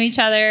kind of knew each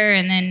other.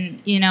 And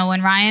then,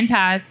 when Ryan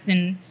passed,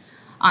 and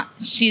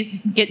she's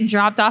getting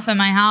dropped off at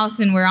my house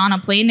and we're on a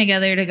plane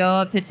together to go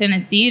up to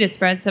Tennessee to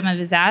spread some of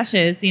his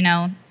ashes. You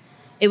know,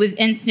 it was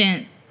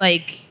instant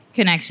like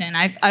connection.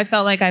 I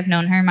felt like I've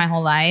known her my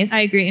whole life.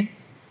 I agree.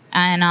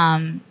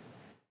 And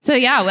so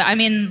yeah, I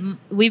mean,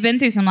 we've been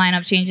through some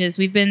lineup changes.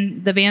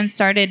 The band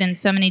started in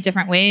so many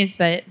different ways,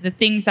 but the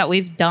things that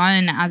we've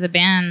done as a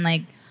band,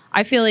 like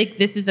I feel like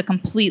this is a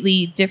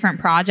completely different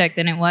project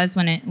than it was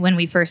when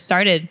we first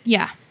started.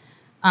 Yeah.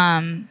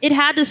 It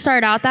had to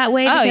start out that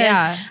way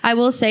because I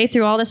will say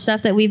through all the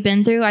stuff that we've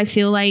been through, I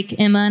feel like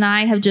Emma and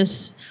I have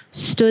just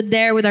stood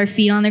there with our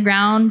feet on the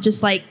ground,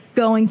 just like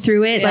going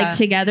through it like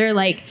together.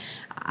 Like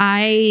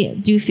I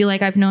do feel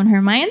like I've known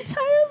her my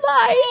entire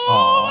life.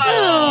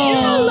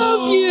 I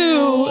love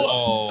you.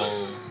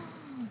 Oh,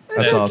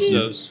 That's awesome.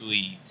 so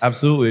sweet.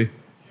 Absolutely.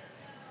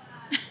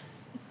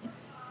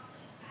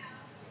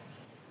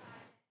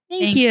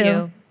 Thank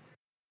you.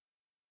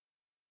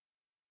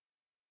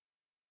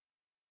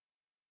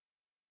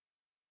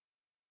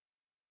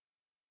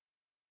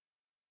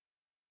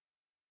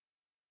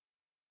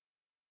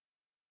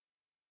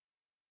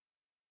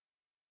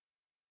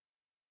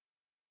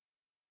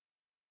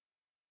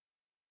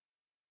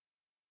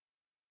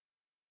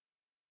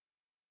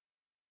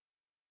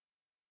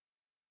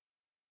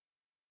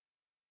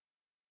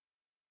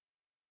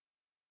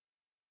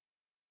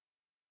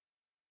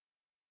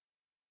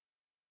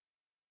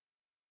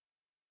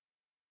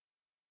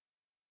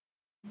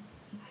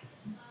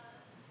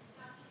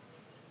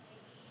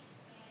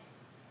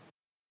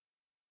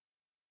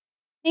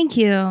 Thank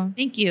you.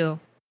 Thank you.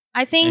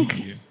 I think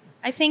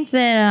Thank you.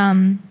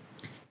 that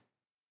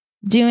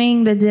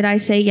doing the Did I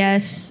Say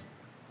Yes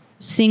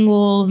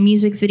single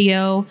music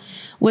video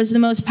was the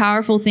most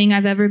powerful thing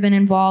I've ever been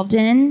involved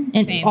in.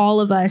 And Same. all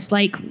of us,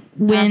 like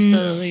when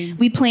Absolutely.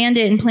 we planned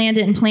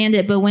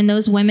it, but when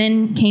those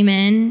women came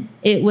in,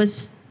 it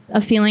was a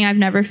feeling I've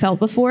never felt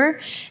before.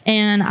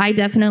 And I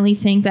definitely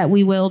think that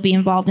we will be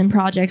involved in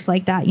projects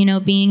like that. You know,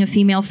 being a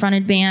female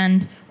fronted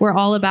band, we're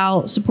all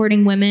about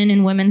supporting women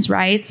and women's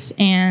rights.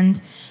 And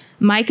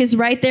Mike is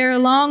right there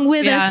along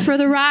with us for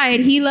the ride.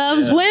 He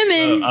loves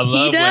women. I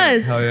love he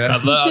does. Hell yeah.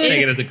 I'll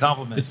take it as a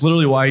compliment. It's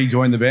literally why you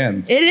joined the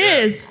band. It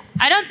is.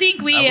 I don't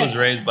think I was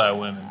raised by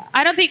women.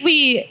 I don't think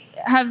we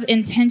have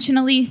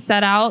intentionally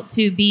set out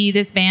to be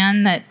this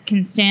band that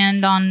can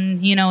stand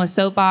on, you know, a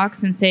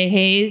soapbox and say,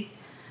 hey,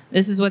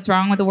 this is what's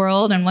wrong with the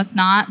world and what's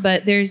not.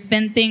 But there's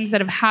been things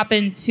that have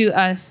happened to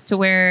us to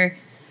where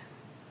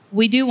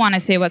we do want to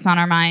say what's on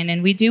our mind,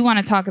 and we do want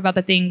to talk about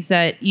the things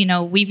that, you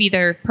know, we've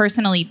either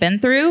personally been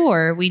through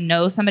or we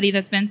know somebody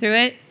that's been through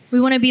it.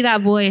 We want to be that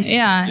voice.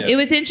 Yeah. It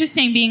was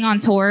interesting being on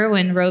tour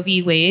when Roe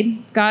v.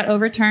 Wade got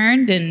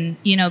overturned and,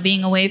 you know,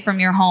 being away from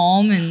your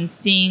home and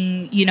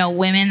seeing, you know,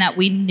 women that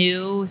we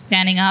knew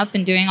standing up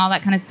and doing all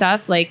that kind of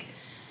stuff. Like,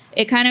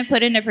 it kind of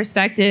put into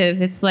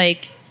perspective. It's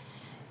like,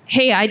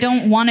 hey, I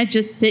don't want to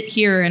just sit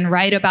here and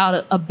write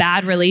about a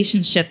bad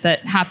relationship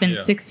that happened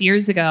 6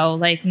 years ago.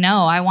 Like,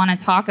 no, I want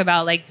to talk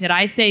about, like, did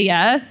I say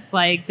yes?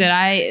 Like,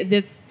 I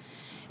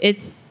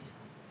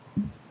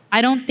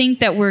don't think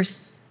that we're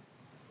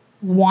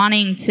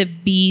wanting to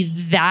be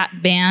that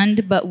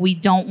band, but we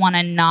don't want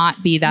to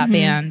not be that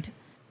band.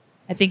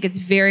 I think it's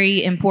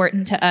very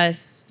important to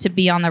us to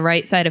be on the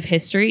right side of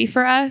history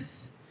for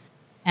us.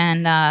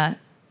 And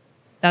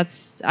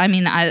that's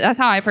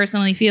how I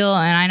personally feel.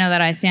 And I know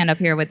that I stand up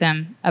here with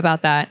them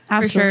about that.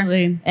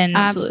 Absolutely. And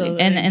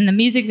Absolutely. And the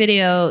music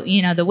video,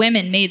 you know, the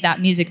women made that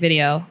music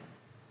video.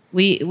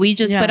 We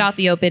just put out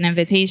the open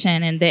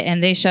invitation, and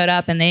they showed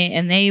up, and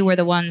they were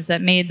the ones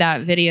that made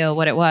that video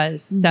what it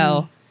was.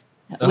 So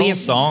The whole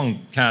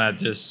song kind of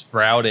just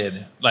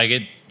sprouted. Like,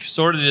 it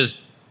sort of just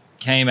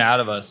came out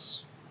of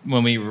us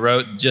when we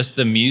wrote just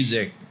the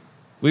music.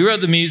 We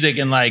wrote the music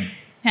in like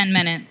 10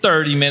 minutes.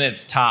 30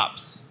 minutes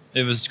tops.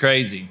 It was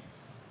crazy.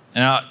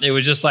 And it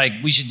was just like,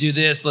 we should do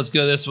this. Let's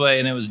go this way.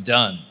 And it was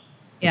done.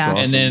 Yeah. That's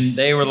awesome. And then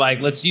they were like,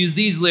 let's use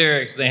these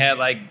lyrics. They had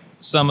like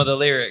some of the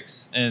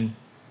lyrics. And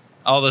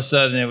all of a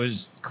sudden it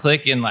was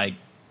clicking, like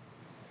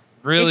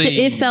really.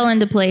 It fell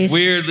into place.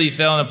 Weirdly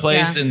fell into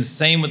place. Yeah. And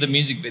same with the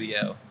music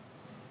video.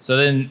 So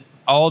then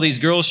all these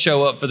girls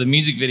show up for the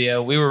music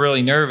video. We were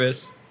really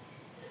nervous.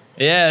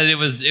 Yeah, it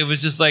was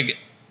just like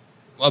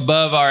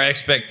above our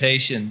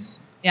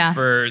expectations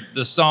for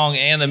the song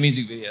and the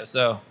music video.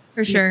 So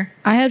For sure.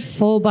 I had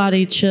full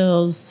body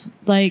chills,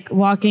 like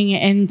walking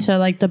into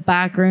like the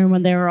back room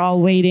when they were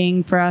all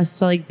waiting for us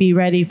to like be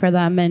ready for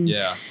them, and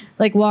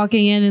like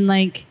walking in and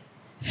like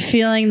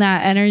feeling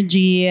that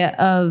energy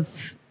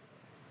of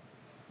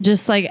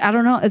just like, I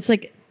don't know, it's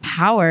like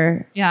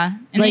power. Yeah.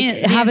 And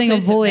like the having a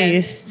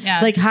inclusiveness. voice,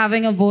 Yeah. like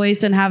having a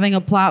voice and having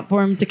a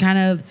platform to kind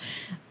of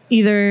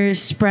either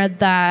spread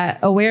that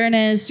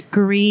awareness,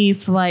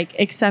 grief, like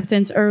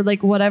acceptance, or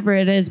like whatever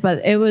it is.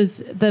 But it was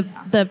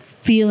the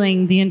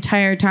feeling the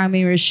entire time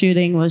we were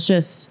shooting was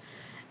just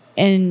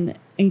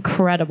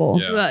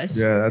incredible. It was.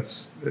 Yeah,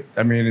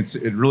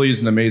 it really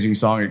is an amazing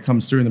song. It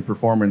comes through in the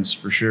performance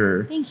for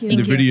sure. Thank you. And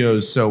Thank the you. video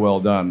is so well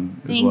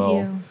done as Thank well.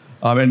 you.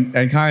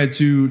 And kind of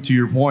to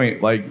your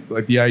point,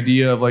 like the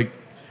idea of like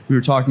we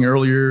were talking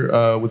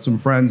earlier with some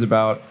friends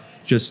about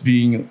just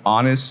being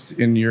honest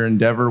in your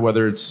endeavor,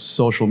 whether it's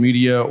social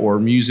media or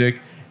music.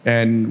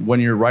 And when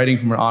you're writing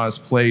from an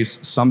honest place,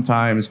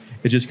 sometimes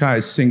it just kind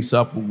of syncs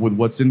up with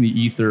what's in the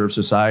ether of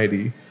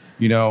society,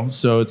 you know?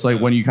 So it's like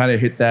when you kind of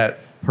hit that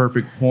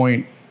perfect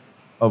point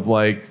of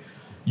like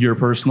your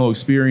personal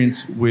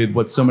experience with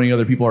what so many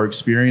other people are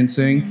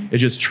experiencing, it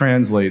just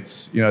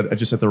translates, you know,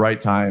 just at the right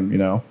time, you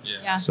know?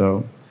 Yeah.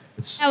 So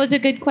it's, That was a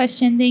good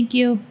question. Thank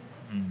you.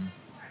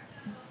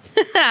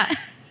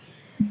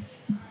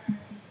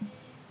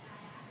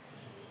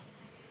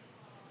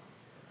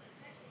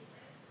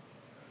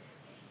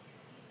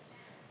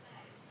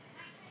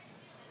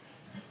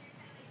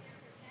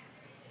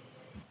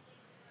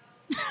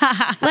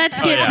 Let's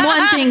get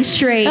one thing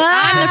straight.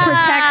 I'm the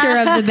protector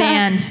of the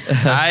band.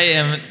 I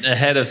am the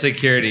head of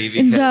security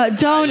because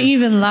Don't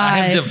even I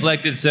have lie.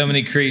 deflected so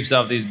many creeps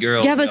off these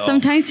girls. Yeah, but y'all.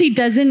 sometimes he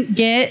doesn't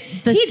get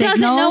the He signal.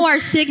 doesn't know our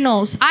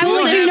signals. I don't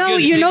will have you know,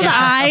 good you know the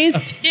signal.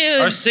 eyes.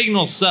 Dude. Our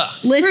signals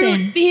suck. listen.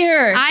 Root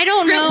beer. I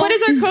don't know. What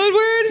is our code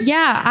word?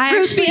 Yeah, I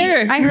Root actually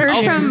beer. I heard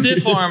I'll from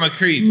stiff arm a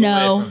creep.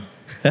 No. away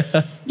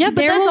from- Yeah, but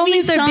there that's will only be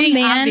if they're some being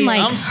man obvious.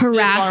 like I'm still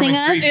harassing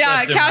arming us. creeps. Yeah,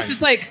 Left and Cass right.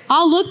 is like,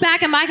 I'll look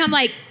back at Mike. I'm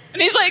like,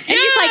 and he's like, and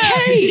he's like,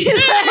 hey,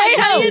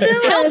 I'm like,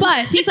 no, help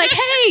us. He's like,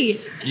 hey.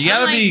 You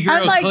gotta I'm be like-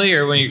 real like-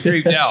 clear when you're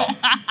creeped out.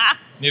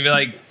 You'd be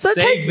like,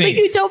 Sometimes save me.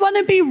 you don't want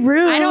to be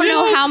rude. I don't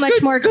know how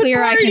much more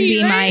clear I can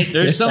be, Mike.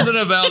 There's something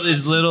about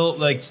these little,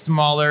 like,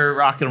 smaller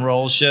rock and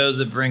roll shows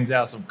that brings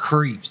out some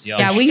creeps, y'all.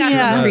 Yeah, we got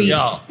Yeah. some creeps.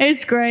 Y'all,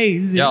 It's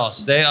crazy. y'all,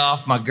 stay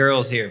off my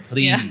girls here,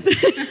 please.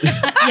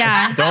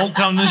 Yeah. Don't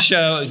come to the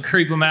show and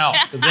creep them out,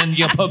 because then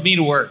you'll put me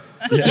to work.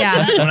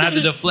 Yeah. I'm gonna have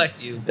to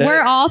deflect you.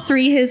 We're all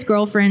three his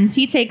girlfriends.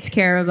 He takes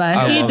care of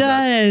us. I He love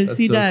that. does. That's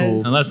He so does.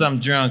 cool. Unless I'm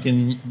drunk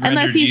and Unless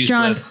rendered he's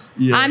useless.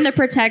 Yeah. I'm the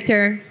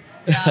protector.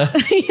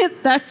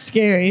 That's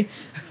scary.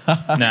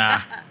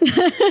 Nah.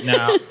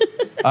 No.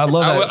 I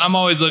love that. I'm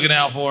always looking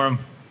out for him.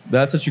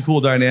 That's such a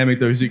cool dynamic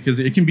though, because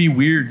it can be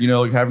weird, you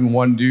know, like having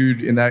one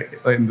dude in that,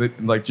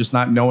 like just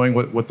not knowing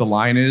what the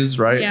line is,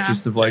 right? Yeah.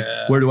 Just of like,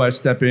 Yeah. where do I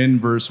step in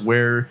versus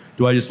where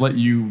do I just let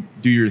you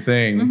do your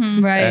thing?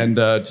 Mm-hmm. Right. And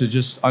to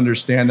just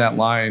understand that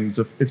line.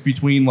 So it's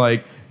between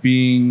like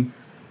being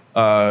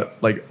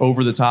like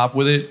over the top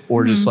with it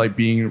or just like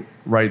being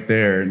right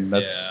there. And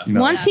that's, Yeah. you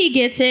know. Once he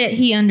gets it,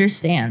 he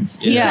understands.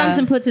 He Yeah. comes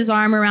and puts his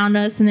arm around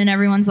us, and then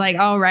everyone's like,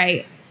 "All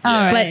right." All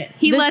right. But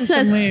he This lets is some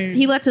us. weird-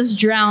 He lets us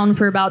drown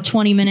for about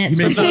 20 minutes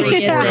He makes before he it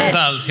gets work. it.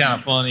 Sometimes it's kind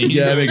of funny.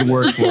 Yeah, make it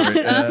work for it.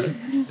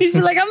 Yeah. He's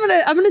been like,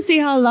 I'm gonna see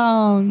how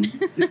long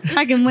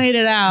I can wait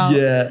it out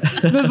Yeah.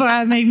 before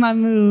I make my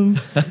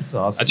move. That's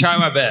awesome. I try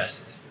my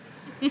best.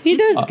 He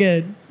does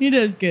good. He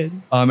does good.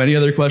 Any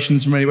other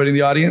questions from anybody in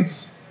the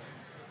audience?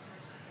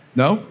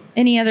 No?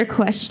 Any other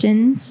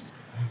questions?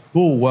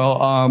 Cool.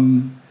 Well,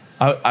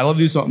 I love to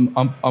do some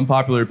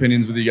unpopular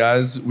opinions with you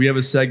guys. We have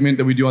a segment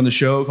that we do on the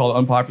show called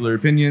Unpopular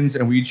Opinions,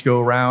 and we each go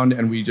around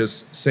and we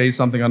just say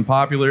something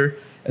unpopular,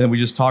 and then we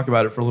just talk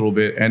about it for a little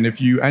bit. And if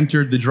you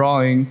entered the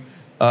drawing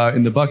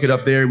in the bucket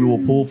up there, we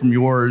will pull from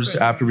yours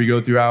after we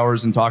go through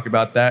ours and talk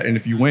about that. And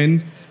if you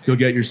win, you'll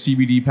get your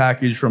CBD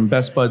package from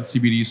Best Bud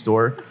CBD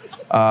store.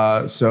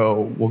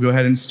 So we'll go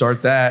ahead and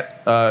start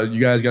that.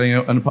 You guys got any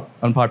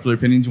unpopular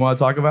opinions you want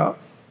to talk about?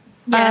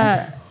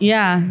 Yes.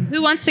 Yeah.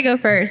 Who wants to go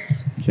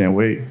first? Can't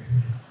wait.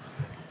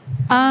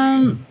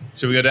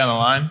 Should we go down the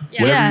line?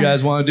 Whatever Yeah. you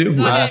guys want to do.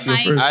 Who ahead, wants to go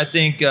Mike. first? I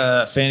think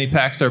fanny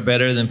packs are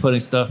better than putting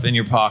stuff in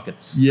your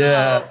pockets.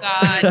 Yeah.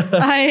 Oh God.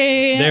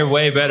 They're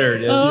way better.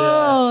 Dude.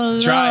 Oh,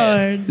 Try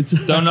it. Lord.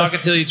 It's- Don't knock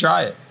it till you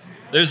try it.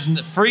 There's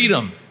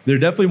freedom. They're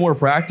definitely more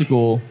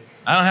practical.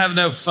 I don't have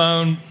no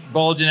phone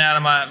bulging out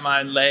of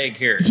my leg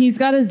here. He's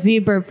got a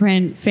zebra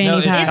print fanny No,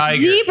 it's pack.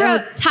 tiger.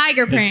 Zebra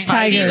tiger print.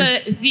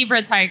 tiger.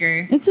 Zebra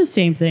tiger. It's the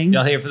same thing.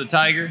 Y'all here for the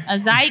tiger? A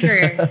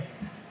zyger.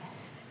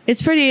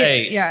 It's pretty.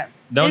 Hey, yeah.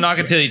 Don't It's-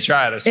 knock it till you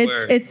try it. I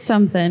swear. It's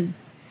something.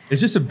 It's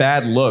just a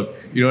bad look.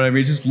 You know what I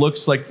mean? It just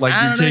looks like I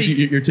you're don't know.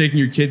 you're taking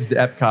your kids to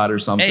Epcot or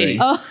something. Hey.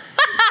 Oh,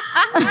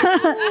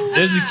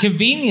 There's a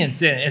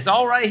convenience in it. It's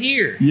all right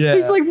here. Yeah.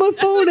 he's like my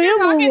That's phone what your and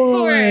my pocket's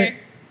wallet. for.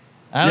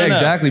 I yeah, don't know.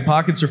 exactly.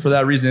 Pockets are for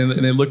that reason,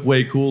 and they look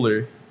way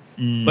cooler.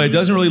 But it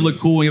doesn't really look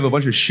cool when you have a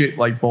bunch of shit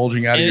like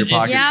bulging out of your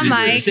pockets. Yeah, just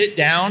Mike. sit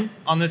down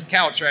on this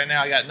couch right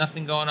now. I got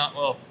nothing going on.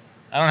 Well,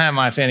 I don't have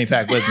my fanny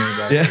pack with me,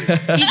 but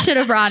Yeah. He should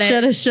have brought it.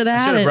 Shoulda I had should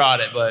have it.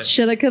 brought it. But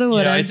Shoulda, coulda, you know,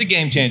 woulda. it's a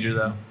game changer,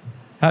 though.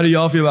 How do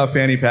y'all feel about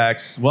fanny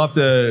packs? We'll have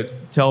to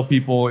tell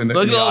people in the,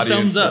 Look in at the all the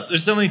audience. thumbs up.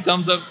 There's so many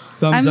thumbs up.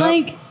 Thumbs I'm up.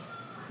 like,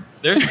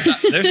 They're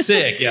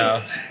sick,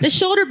 yo. The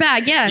shoulder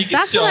bag, You yes. can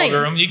That's what shoulder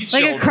I. them. You can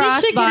Like a shoulder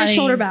cross- We should get a crossbody.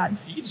 shoulder bag.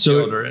 You can So-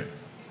 shoulder it.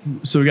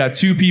 So we got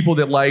two people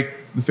that like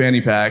the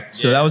fanny pack.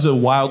 So Yeah. that was a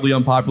wildly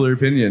unpopular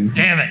opinion.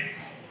 Damn it.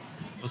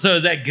 So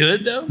is that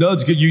good though? No,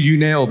 it's good. You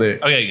nailed it.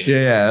 Okay, good.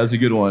 Yeah, that was a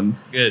good one.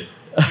 Good.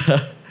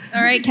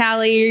 All right,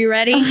 Callie, are you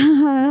ready?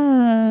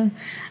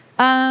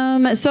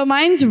 so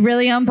mine's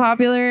really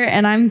unpopular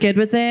and I'm good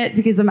with it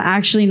because I'm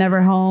actually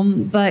never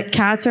home, but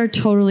cats are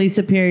totally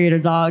superior to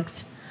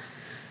dogs.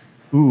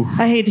 Ooh.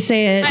 I hate to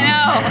say it.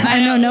 I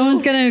know. No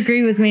one's gonna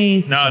agree with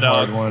me. No, Hard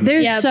dog. one. They're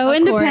Yeah, so of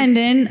course.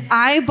 independent.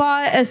 I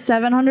bought a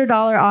 $700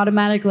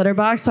 automatic litter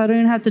box, so I don't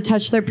even have to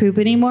touch their poop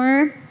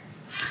anymore.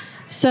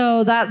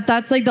 So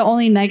that's like the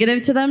only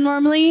negative to them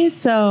normally.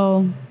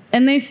 So,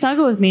 and they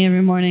snuggle with me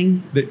every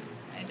morning.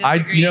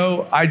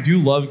 I do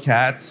love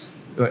cats.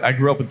 I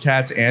grew up with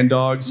cats and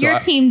dogs. So You're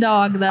team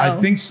dog though. I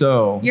think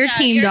so. You're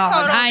team you're dog.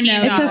 total I team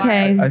know. It's dog.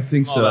 okay. I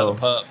think All about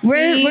the so. pup.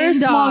 We're a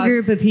small Dogs.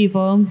 group of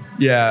people.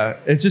 Yeah,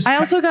 it's just I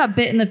also got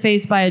bit in the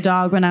face by a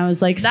dog when I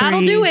was like 3.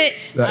 That'll do it.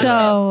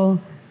 So,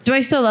 do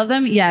I still love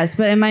them? Yes.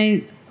 But am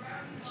I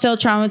still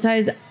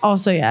traumatized?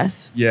 Also,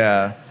 yes.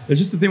 yeah. It's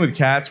just the thing with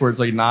cats where it's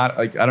like not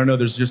like I don't know.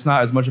 There's just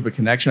not as much of a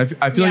connection.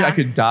 I feel like Yeah. I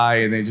could die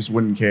and they just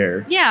wouldn't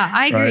care. Yeah,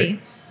 I agree. Right.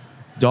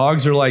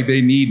 Dogs are like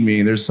they need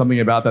me. There's something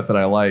about that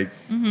I like.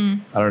 Mm-hmm.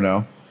 I don't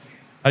know.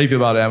 How do you feel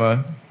about it,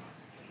 Emma? Oh,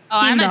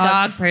 I'm Team a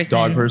dogs. dog person.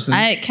 Dog person?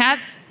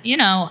 Cats,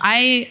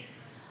 I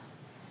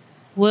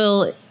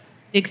will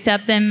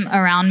accept them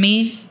around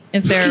me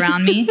if they're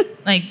around me.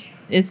 Like,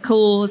 it's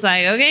cool. It's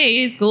like,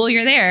 okay, it's cool.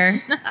 You're there.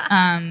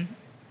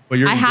 But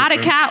you're I had a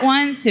indifferent. cat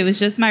once. It was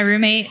just my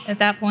roommate at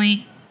that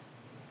point.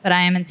 But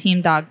I am a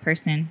team dog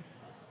person.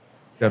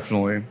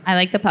 Definitely. I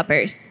like the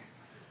puppers.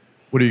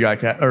 What do you got,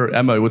 Kat? Or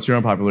Emma? What's your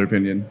unpopular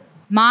opinion?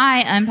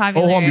 My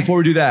unpopular. Oh, hold on. Before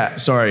we do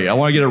that, sorry, I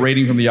want to get a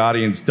rating from the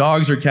audience.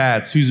 Dogs or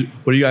cats?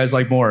 What do you guys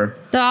like more?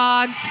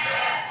 Dogs.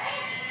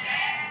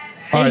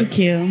 All right. Thank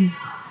you.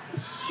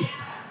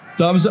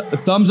 Thumbs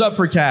up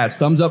for cats.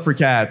 Thumbs up for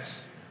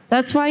cats.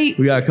 That's why.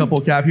 We got a couple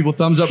of cat people.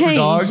 Thumbs up for Hey,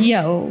 dogs.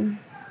 yo.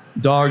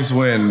 Dogs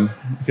win.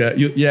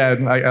 Okay.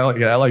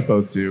 I like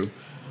both too.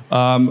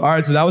 All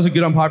right, so that was a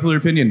good unpopular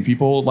opinion.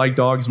 People like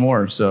dogs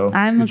more, so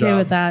I'm good okay job.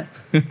 with that.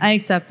 I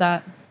accept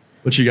that.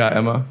 What you got,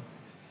 Emma?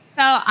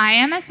 So I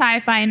am a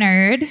sci-fi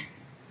nerd.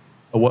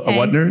 A what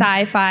nerd?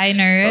 Sci-fi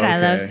nerd. I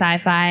love Okay.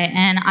 sci-fi,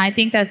 and I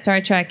think that Star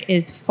Trek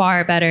is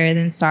far better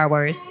than Star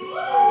Wars.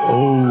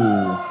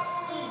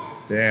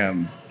 Oh,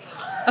 damn.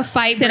 A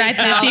fight. Did I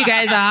breaks piss out. you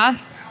guys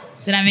off?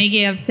 Did I make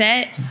you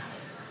upset?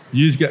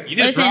 You just got. You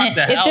just Listen, rocked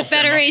the if house, the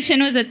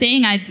Federation was a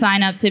thing, I'd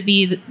sign up to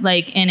be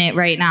like in it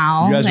right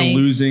now. You guys like, are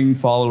losing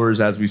followers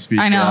as we speak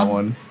I for that know.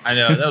 one. Emma. I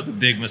know that was a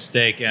big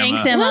mistake, Emma.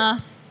 Thanks, Emma.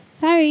 Whoops,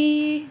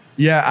 sorry.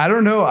 Yeah, I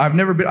don't know. I've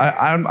never been.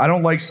 I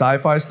don't like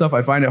sci-fi stuff.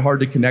 I find it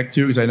hard to connect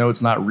to because I know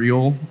it's not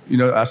real. You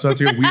know, so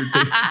that's like a weird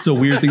thing. It's a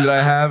weird thing that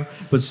I have.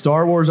 But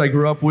Star Wars, I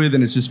grew up with,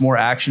 and it's just more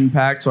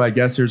action-packed. So I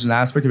guess there's an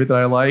aspect of it that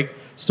I like.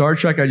 Star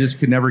Trek, I just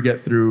could never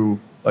get through.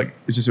 Like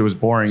it was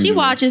boring. She to me.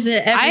 watches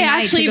it every I night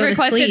actually to go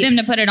requested to sleep. them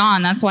to put it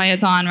on. That's why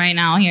it's on right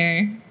now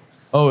here.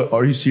 Oh,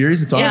 are you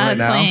serious? It's on Yeah, right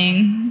it's now.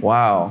 playing.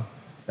 Wow.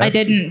 I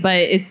That's- didn't, but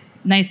it's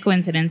nice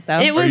coincidence though.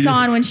 It was you-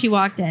 on when she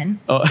walked in.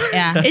 Oh,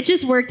 yeah. It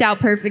just worked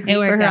out perfectly It for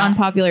worked her out.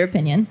 unpopular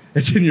opinion.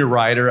 it's in your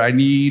rider. I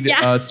need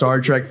Yeah.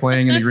 Star Trek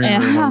playing in the green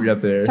room when we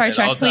get there. Star At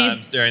Trek, all please.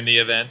 times during the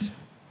event.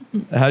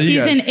 How do you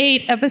Season guys?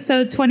 8,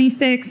 episode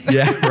 26.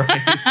 Yeah,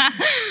 right.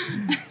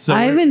 So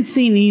I haven't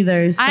seen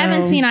either. So. I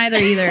haven't seen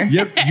either.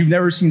 Yep, you've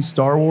never seen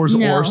Star Wars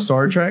No. or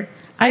Star Trek?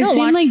 I've don't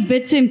seen watch- like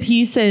bits and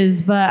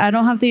pieces, but I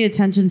don't have the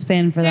attention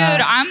span for Dude,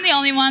 that. I'm the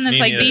only one that's Me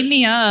like, neither. beat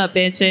me up,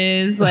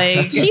 bitches.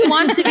 Like, She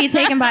wants to be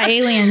taken by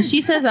aliens.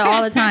 She says it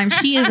all the time.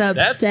 She is That's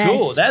obsessed.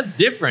 cool. That's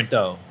different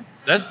though.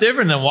 That's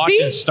different than watching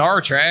See?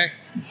 Star Trek.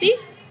 See?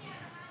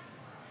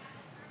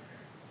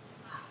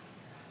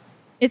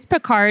 it's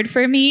Picard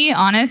for me,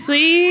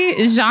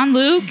 honestly.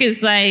 Jean-Luc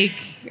is like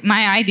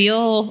my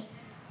ideal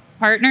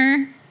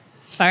partner.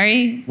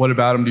 Sorry. What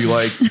about him do you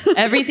like?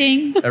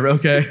 Everything.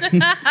 Okay.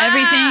 Everything.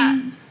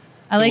 I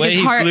The like way his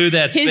he heart. flew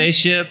that his,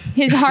 spaceship.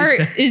 His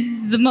heart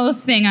is the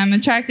most thing I'm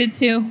attracted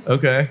to.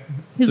 Okay.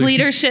 His So-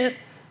 leadership.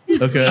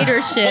 Okay.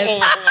 Leadership. Oh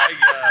my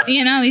god.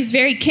 You know, he's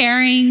very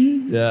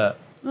caring. Yeah.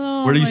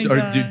 Oh Where do my you are,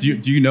 God.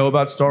 do you know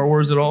about Star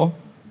Wars at all?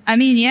 I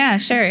mean, yeah,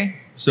 sure.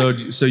 So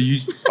you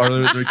are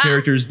there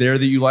characters there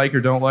that you like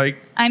or don't like?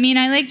 I mean,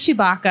 I like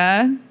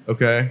Chewbacca.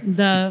 Okay.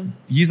 The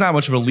He's not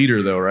much of a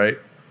leader though, right?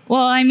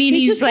 Well, I mean,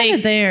 he's he's just kind of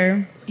like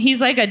there. he's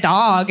like a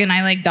dog, and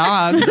I like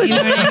dogs. You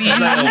know what I mean?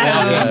 Like a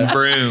So walking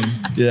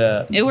broom.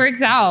 Yeah. it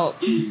works out.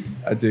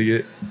 I dig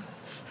it.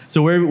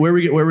 So where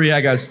we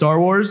at, guys? Star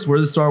Wars? Where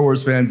are the Star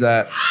Wars fans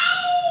at?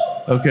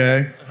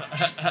 Okay.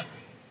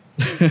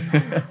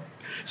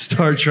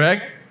 Star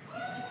Trek?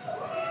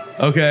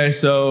 Okay,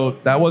 so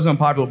that wasn't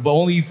unpopular, but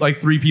only like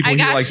 3 people I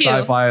here got like you.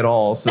 sci-fi at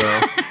all. So,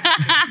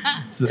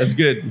 so that's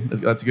good.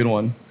 That's a good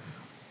one.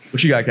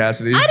 What you got,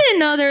 Cassidy? I didn't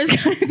know there was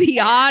going to be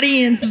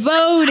audience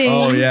voting.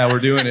 Oh yeah, we're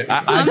doing it.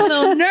 I'm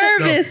so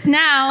nervous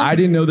now. I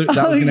didn't know that was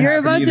Oh, going to you're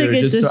happen about to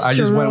either. get I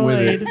just went with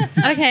it.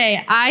 destroyed.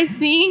 Okay, I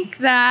think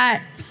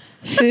that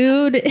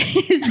food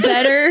is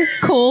better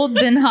cold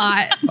than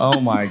hot. Oh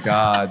my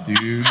god,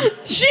 dude.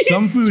 She's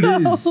Some food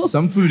so- is.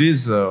 Some food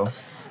is though.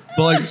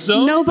 But like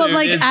So No, but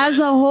like as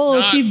a whole,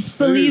 not she food.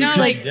 believes No,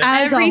 like like,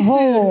 as every a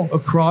whole.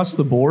 across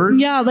the board.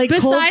 Yeah, like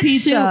cold Besides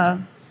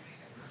pizza.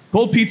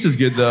 Cold pizza's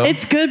good though.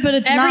 It's good, but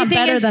it's not Everything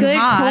better is than good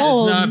hot.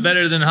 cold. It's not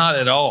better than hot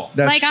at all.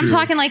 That's like I'm true.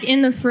 talking like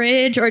in the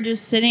fridge or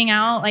just sitting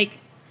out. Like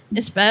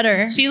It's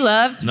better. She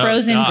loves No, it's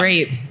frozen not.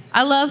 grapes.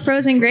 I love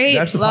frozen grapes.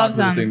 That's the loves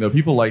popular them. thing, though.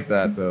 People like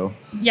that, though.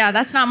 Yeah,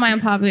 that's not my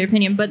unpopular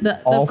opinion, but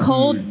the All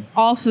cold, food.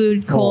 all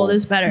food cold Cold.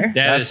 is better.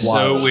 That is That's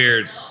so wild.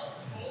 weird.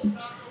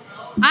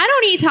 I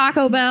don't eat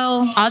Taco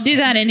Bell. I'll do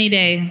that any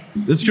day.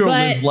 This girl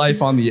But- lives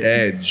life on the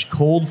edge.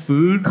 Cold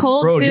food.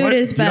 Cold Bro, do you food know-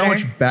 is do you know how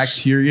better. much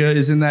bacteria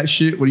is in that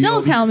shit? What do you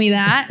Don't tell me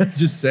that.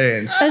 Just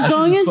saying. As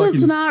long as it's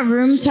Fucking- not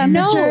room No,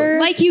 temperature.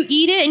 like you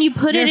eat it and you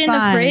put it You're in the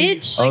fine.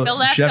 fridge. Like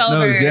a Chef knows,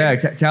 leftover. yeah.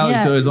 Callie,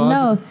 so it's awesome.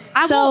 No.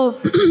 I So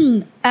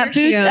There at she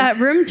food goes. at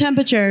room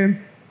temperature,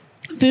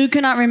 food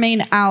cannot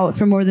remain out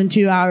for more than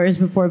 2 hours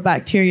before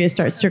bacteria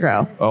starts to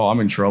grow. Oh,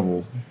 I'm in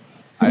trouble.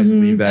 I just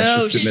leave that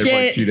Oh, shit sitting there for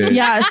like shit. 2 days.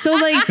 Yeah, so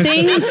like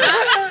things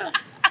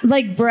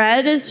like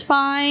bread is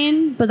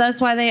fine, but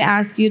that's why they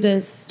ask you to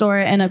store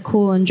it in a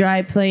cool and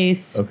dry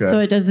place Okay. so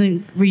it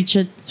doesn't reach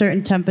a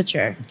certain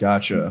temperature.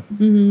 Gotcha.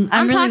 I'm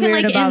I'm really talking weird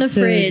like in about the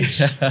food.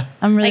 fridge.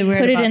 I'm really Like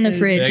weird put it about in the food.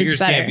 fridge. Beggars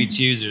It's better. can't be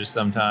choosers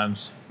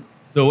sometimes.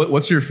 So,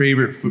 what's your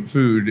favorite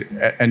food?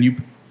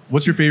 And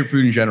what's your favorite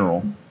food in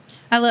general?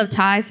 I love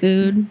Thai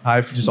food.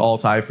 Just all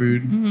Thai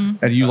food,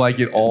 and you like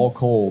it all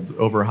cold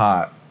over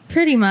hot,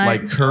 Pretty much.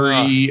 like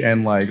curry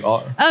and like.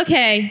 All,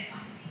 Okay.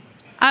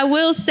 I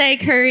will say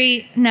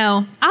curry.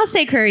 No, I'll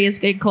say curry is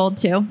good cold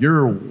too.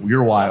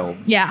 you're wild.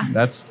 Yeah.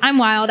 That's I'm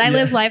wild. I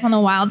live life on the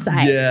wild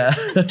side. yeah.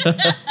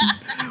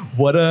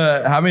 What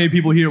how many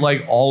people here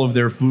like all of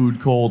their food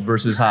cold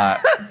versus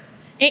hot?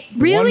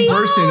 Really? One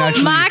person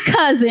actually. My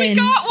cousin.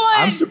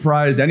 I'm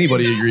surprised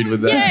anybody agreed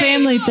with It's a that.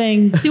 family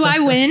thing. Do I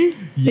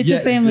win? It's a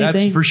family that's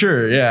thing. for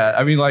sure. Yeah,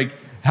 I mean, like,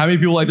 how many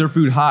people like their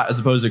food hot as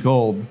opposed to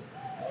cold?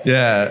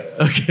 Yeah.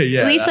 Okay.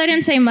 Yeah. At least I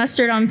didn't say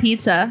mustard on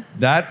pizza.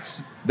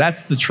 That's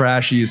the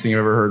trashiest thing I've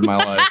ever heard in my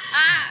life.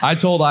 I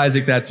told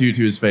Isaac that too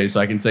to his face, so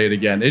I can say it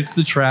again. It's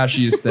the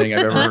trashiest thing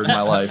I've ever heard in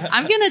my life.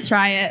 I'm gonna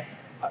try it.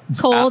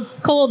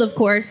 Cold, of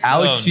course.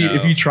 Alex, Oh, no.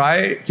 if you try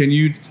it, can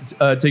you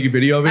take a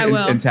video of it I will.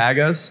 and tag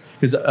us?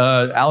 Because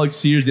Alex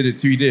Sears did it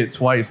too. He did it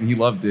twice and he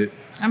loved it.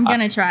 I'm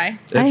gonna try. I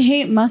It's-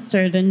 hate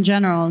mustard in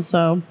general,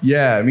 so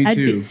Yeah, me I'd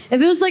too. be,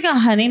 if it was like a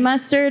honey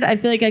mustard, I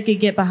feel like I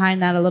could get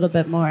behind that a little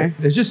bit more.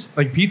 It's just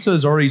like pizza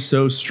is already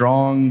so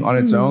strong on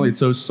its own. It's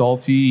so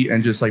salty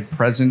and just like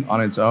present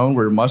on its own.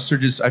 Where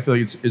mustard just, I feel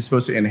like it's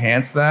supposed to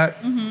enhance that,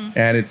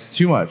 and it's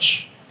too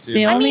much.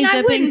 The I only mean, I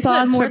dipping wouldn't put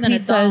sauce more for than a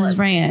pizza is dollop.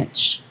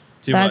 ranch.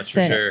 Too That's much for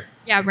it. sure.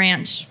 Yeah,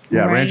 ranch.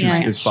 Yeah, ranch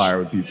Ranch. is fire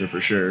with pizza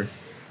for sure.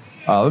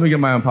 Let me get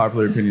my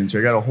unpopular opinions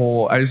here. I got a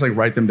whole. I just like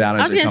write them down. I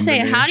As was they gonna come say,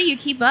 to me. how do you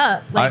keep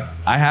up? Like,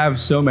 I have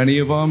so many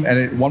of them,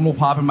 and one will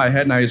pop in my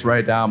head, and I just write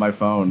it down on my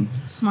phone.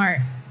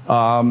 smart.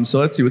 So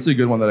let's see. What's a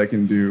good one that I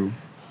can do?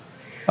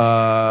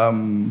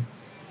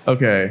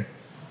 Okay.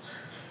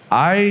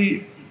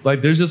 I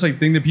like. There's this like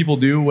thing that people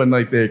do when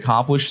like they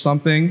accomplish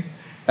something,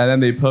 and then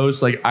they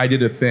post like, "I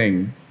did a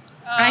thing."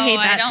 I hate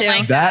that don't too.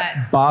 Like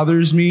That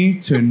bothers me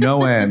to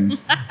no end.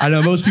 I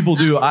know most people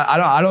do.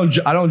 I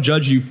don't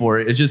judge you for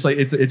it. It's just like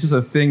it's just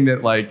a thing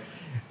that like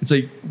it's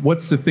like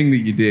what's the thing that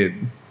you did?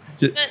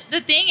 Just, The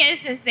thing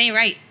is they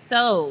write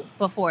so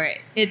before it.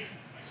 It's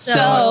so,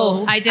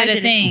 So, I did a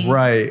thing.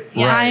 right.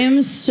 Yeah. Right. I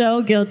am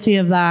so guilty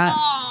of that.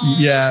 Aw,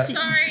 Yeah.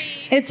 Sorry.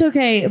 It's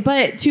okay,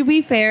 but to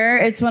be fair,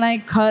 it's when I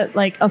cut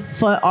like a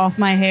foot off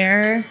my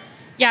hair.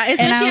 Yeah,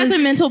 it's And when she I has a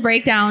was- mental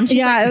breakdown. She's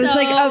Yeah, like, it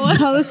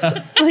was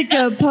like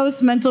a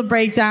post mental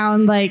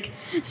breakdown. Like,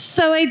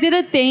 so I did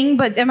a thing,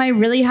 but am I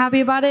really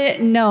happy about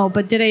it? No,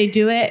 but did I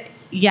do it?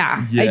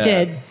 Yeah, I Yeah.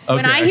 did.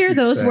 When Okay, I see hear what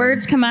those you're saying.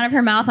 words come out of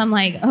her mouth, I'm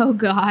like, oh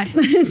god.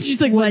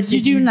 She's like, what did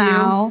you do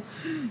now?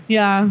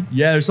 Yeah.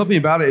 Yeah, there's something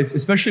about it, it's,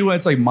 especially when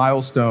it's like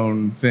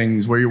milestone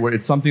things where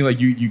it's something like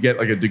you get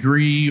like a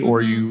degree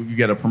or you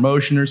get a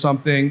promotion or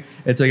something.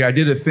 It's like I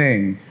did a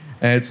thing,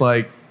 and it's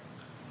like,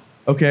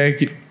 okay,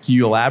 can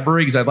you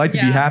elaborate? Because I'd like to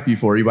be Yeah. happy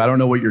for you, but I don't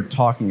know what you're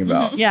talking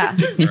about. Yeah.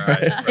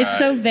 Right, It's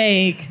so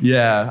vague.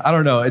 Yeah, I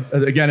don't know. It's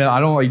again, I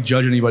don't like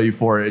judge anybody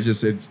for it.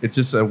 It's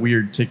just a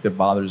weird tick that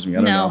bothers me. I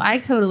don't No, know. I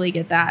totally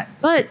get that.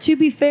 But to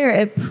be fair,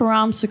 it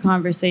prompts a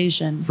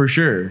conversation. For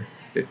sure,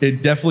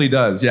 it definitely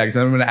does. Yeah, because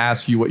I'm going to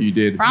ask you what you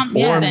did, Prompts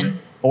or, something.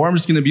 or I'm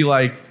just going to be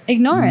like,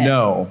 Ignore it.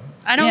 no.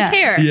 I don't Yeah.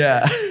 care.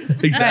 Yeah,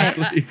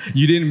 exactly.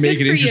 You didn't make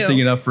Good it for interesting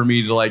you. enough for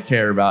me to like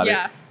care about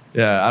Yeah. it.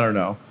 Yeah, I don't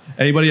know.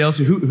 Anybody else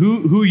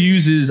who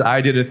uses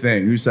I did a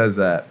thing? Who says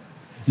that?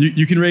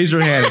 You can raise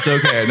your hand. It's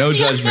okay. No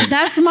judgment.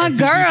 That's my That's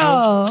two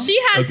girl. She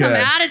has some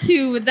Okay.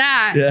 attitude with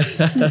that.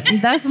 Yeah.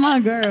 That's my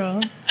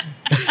girl.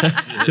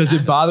 Does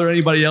it bother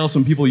anybody else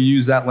when people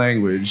use that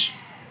language?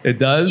 It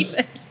does?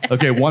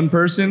 Okay, one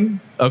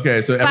person?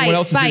 Okay, so everyone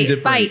else is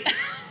indifferent. fight.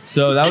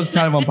 So that was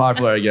kind of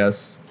unpopular, I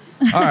guess.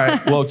 All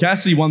right. Well,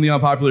 Cassidy won the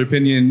unpopular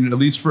opinion, at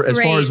least for as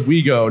far Great. as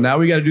we go. Now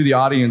we got to do the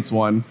audience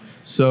one.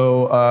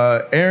 So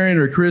Aaron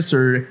or Chris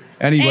or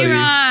anybody,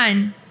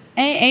 Aaron.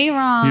 Hey,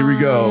 Aaron. here we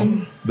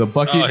go. The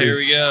bucket Oh, here is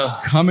we go.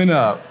 coming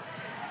up.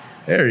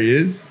 There he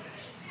is.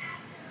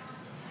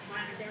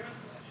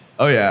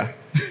 Oh yeah.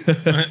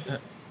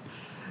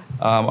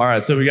 All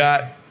right. So we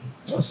got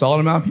a solid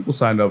amount of people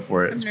signed up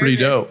for it. It's pretty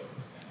dope. nervous.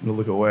 I'm gonna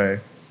look away.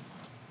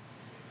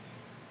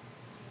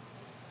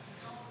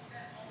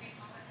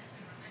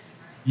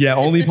 Yeah,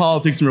 only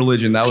politics and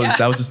religion. That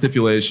was the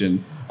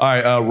stipulation. All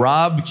right,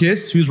 Rob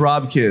Kiss. Who's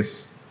Rob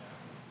Kiss?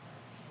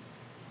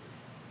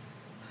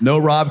 No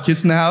Rob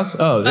Kiss in the house?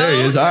 Oh, there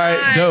he is. All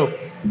right, dope.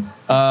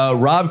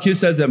 Rob Kiss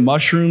says that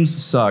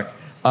mushrooms suck.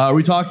 Are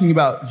we talking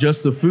about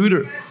just the food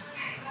or?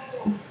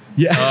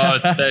 Yeah. Oh,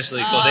 it's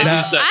especially cold. They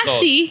do suck I cold.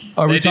 see.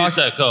 Are we They do talking?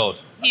 suck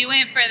cold. He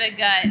went for the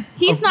gut.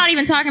 He's not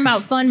even talking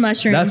about fun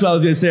mushrooms. That's what I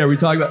was gonna say. Are we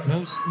talking about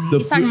the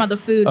He's talking about the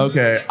food.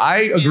 Okay, I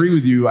agree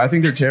with you. I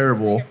think they're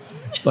terrible.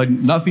 Like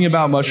nothing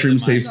about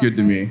mushrooms tastes good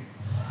to me.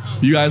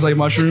 You guys like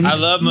mushrooms? I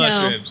love No.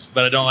 mushrooms,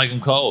 but I don't like them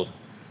cold.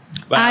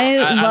 But I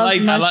love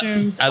like-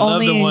 mushrooms I love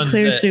only the in ones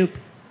clear that- soup.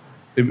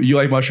 You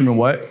like mushroom and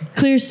what?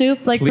 Clear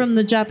soup, like from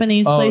the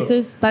Japanese Oh,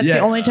 places. That's yeah. the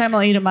only time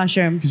I'll eat a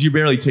mushroom. Because you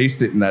barely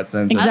taste it in that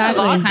sense.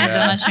 Exactly. I love all kinds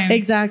Yeah. of mushrooms.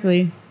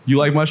 Exactly. You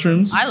like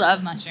mushrooms? I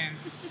love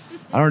mushrooms.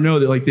 I don't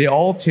know. They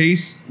all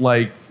taste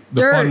like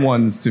the Dirt. fun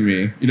ones to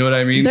me. You know what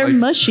I mean? They're Like,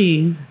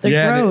 mushy. They're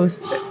Yeah,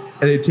 gross.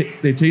 and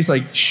they taste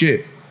like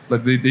shit.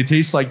 Like they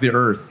taste like the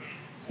earth.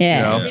 yeah.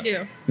 You know? We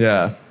do.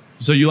 Yeah.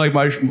 So you like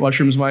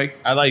mushrooms, Mike?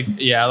 I like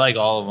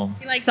all of them.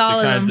 He likes all The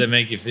of kinds them. that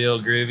make you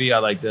feel groovy. I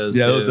like those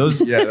Yeah, too. those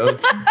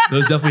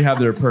definitely have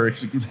their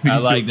perks. I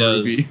like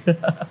those.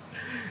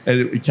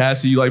 And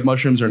Cassie, you like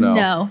mushrooms or no?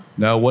 No.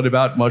 No. What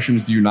about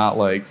mushrooms do you not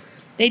like?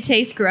 They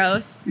taste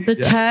gross. The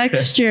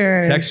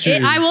texture. Texture.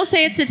 I will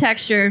say it's the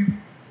texture.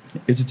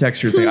 It's a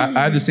texture thing. I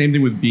have the same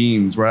thing with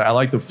beans, where I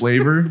like the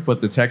flavor,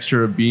 but the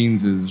texture of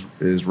beans is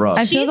rough.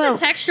 I feel She's a that-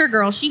 texture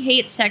girl. She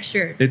hates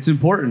texture. It's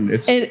important.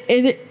 It's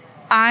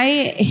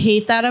I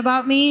hate that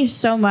about me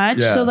so much.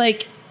 Yeah. So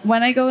like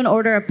when I go and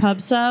order a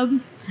pub sub,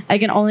 I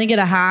can only get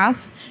a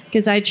half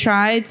because I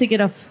tried to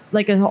get a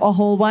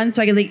whole one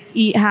so I could like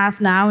eat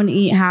half now and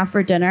eat half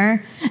for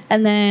dinner.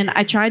 And then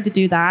I tried to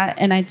do that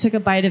and I took a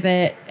bite of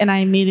it and I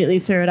immediately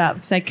threw it up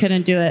because I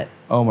couldn't do it.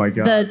 oh my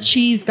god. The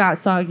cheese got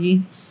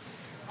soggy.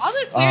 All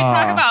this weird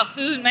talk about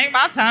food make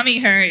my tummy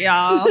hurt,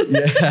 y'all.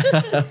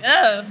 Yeah.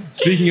 Ugh.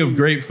 Speaking of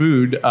great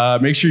food,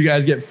 make sure you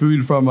guys get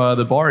food from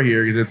the bar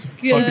here because it's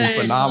fucking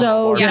phenomenal.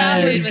 So bar. good. Yeah,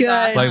 It's food was good.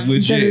 awesome. It's like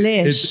legit.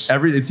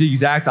 Delish. It's the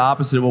exact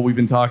opposite of what we've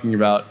been talking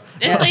about.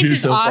 This place here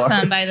is so far.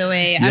 awesome, by the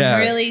way. Yeah. I'm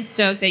really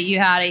stoked that you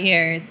had it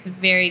here. It's a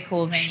very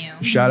cool venue.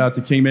 Shout out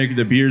to Kingmaker.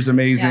 The beer's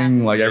amazing.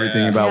 Yeah. Like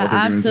everything Yeah. about Yeah, what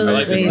they're doing. is I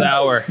like the absolutely. amazing.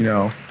 sour. You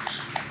know.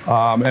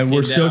 And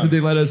we're Get stoked down. that they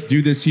let us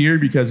do this here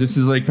because this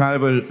is like kind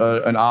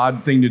of an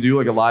odd thing to do,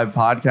 like a live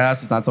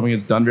podcast. It's not something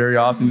that's done very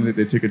often.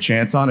 They took a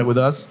chance on it with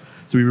us.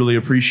 So we really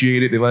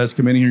appreciate it. They let us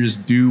come in here and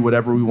just do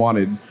whatever we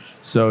wanted.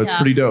 So it's Yeah.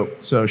 pretty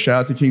dope. So shout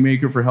out to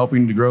Kingmaker for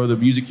helping to grow the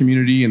music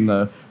community and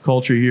the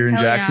culture here in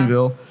Hell yeah.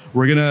 Jacksonville.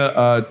 We're going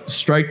to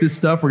strike this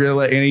stuff. We're going to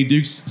let Annie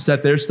Dukes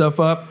set their stuff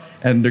up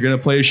and they're going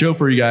to play a show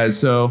for you guys.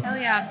 So Hell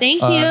yeah.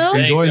 Thank you. enjoy.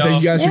 Thanks,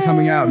 Thank you y'all. guys for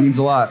coming out. It means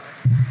a lot.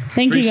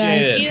 Thank you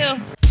Appreciate guys. it.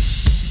 You.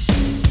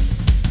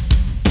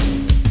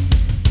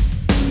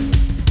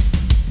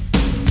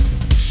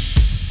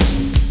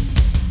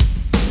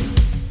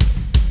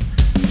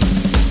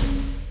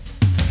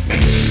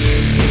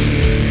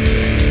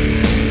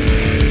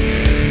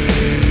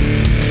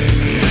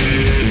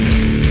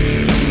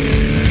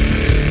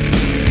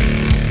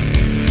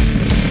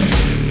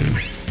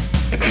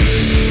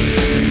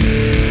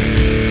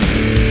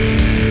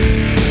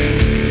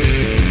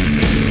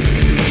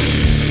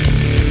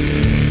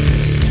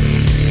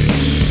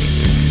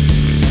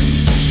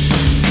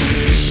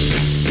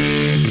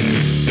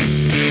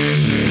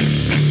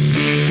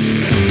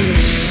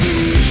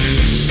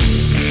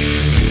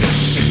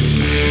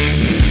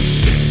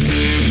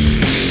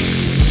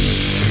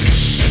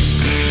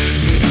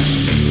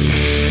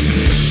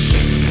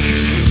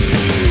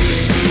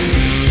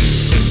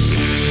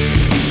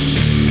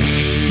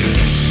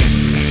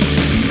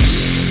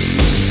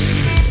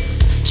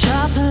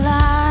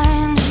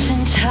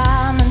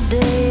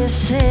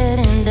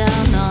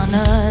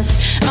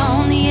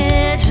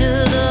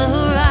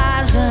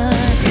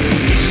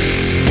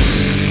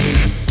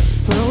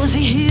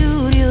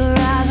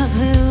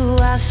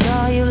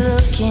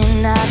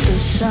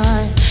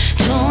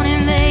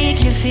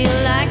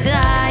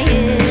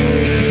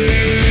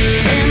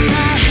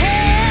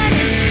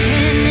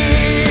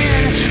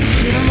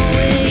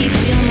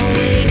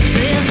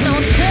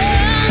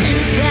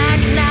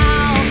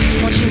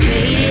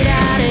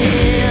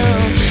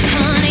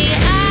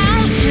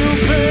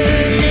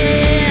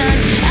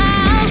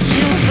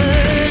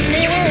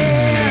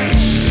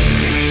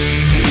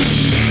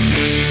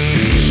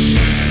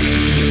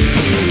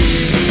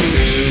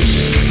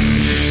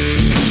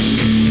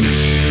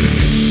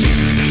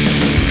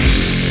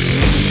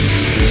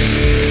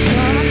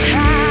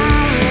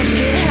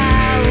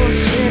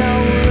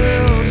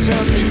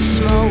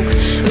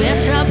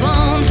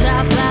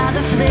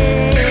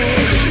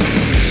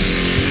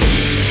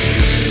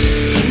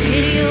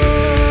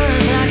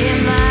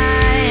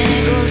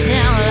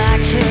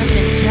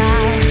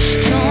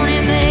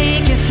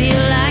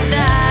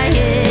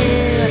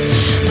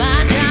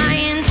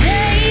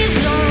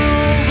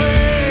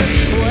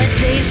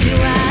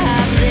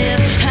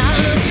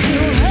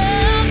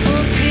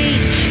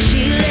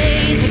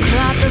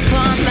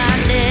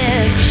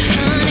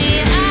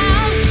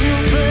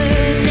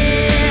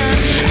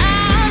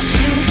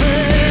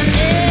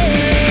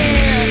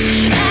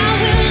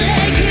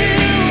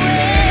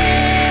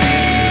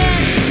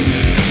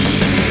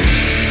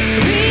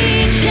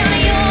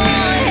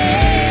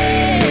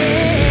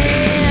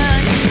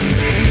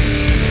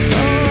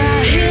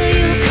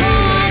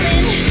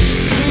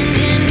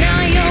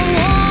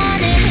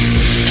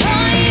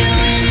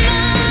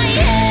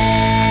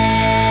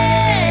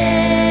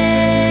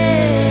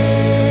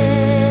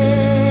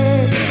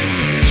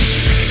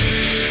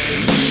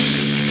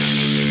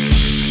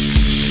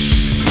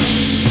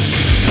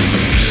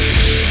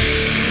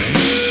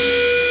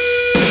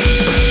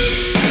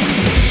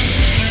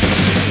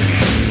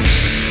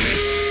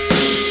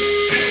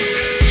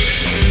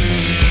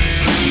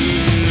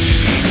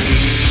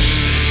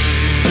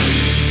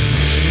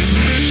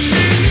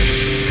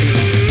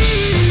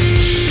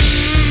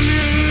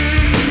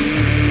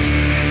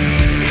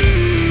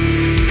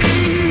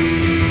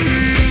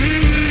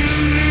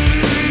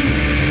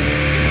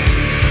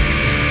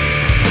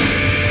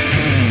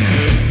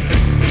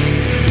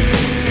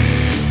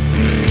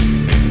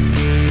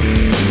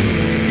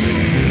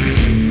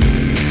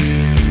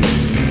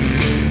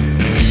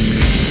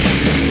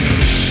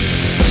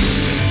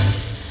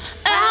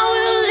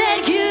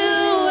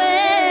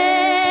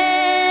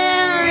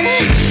 Reach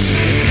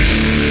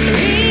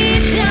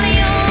out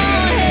your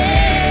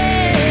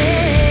hand.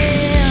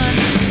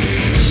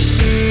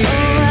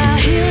 Oh, I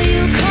hear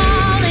you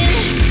calling,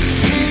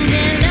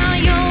 sending out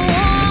your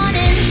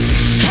warning.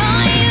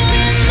 Are you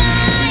in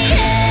my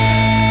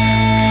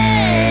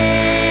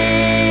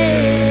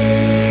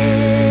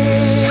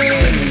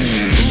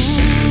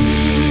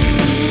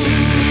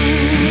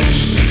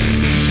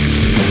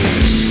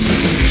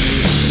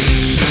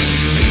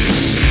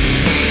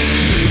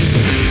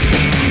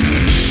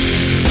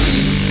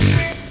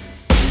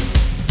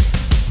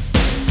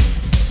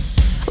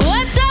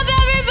What's up,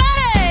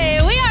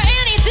 everybody? We are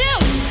Annie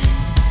Dukes.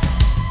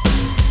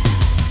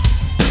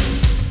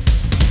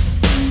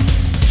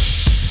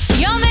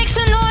 Y'all make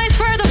some noise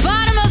for the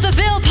Bottom of the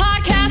Bill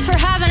podcast for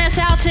having us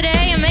out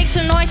today, and make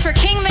some noise for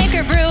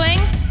Kingmaker Brewing.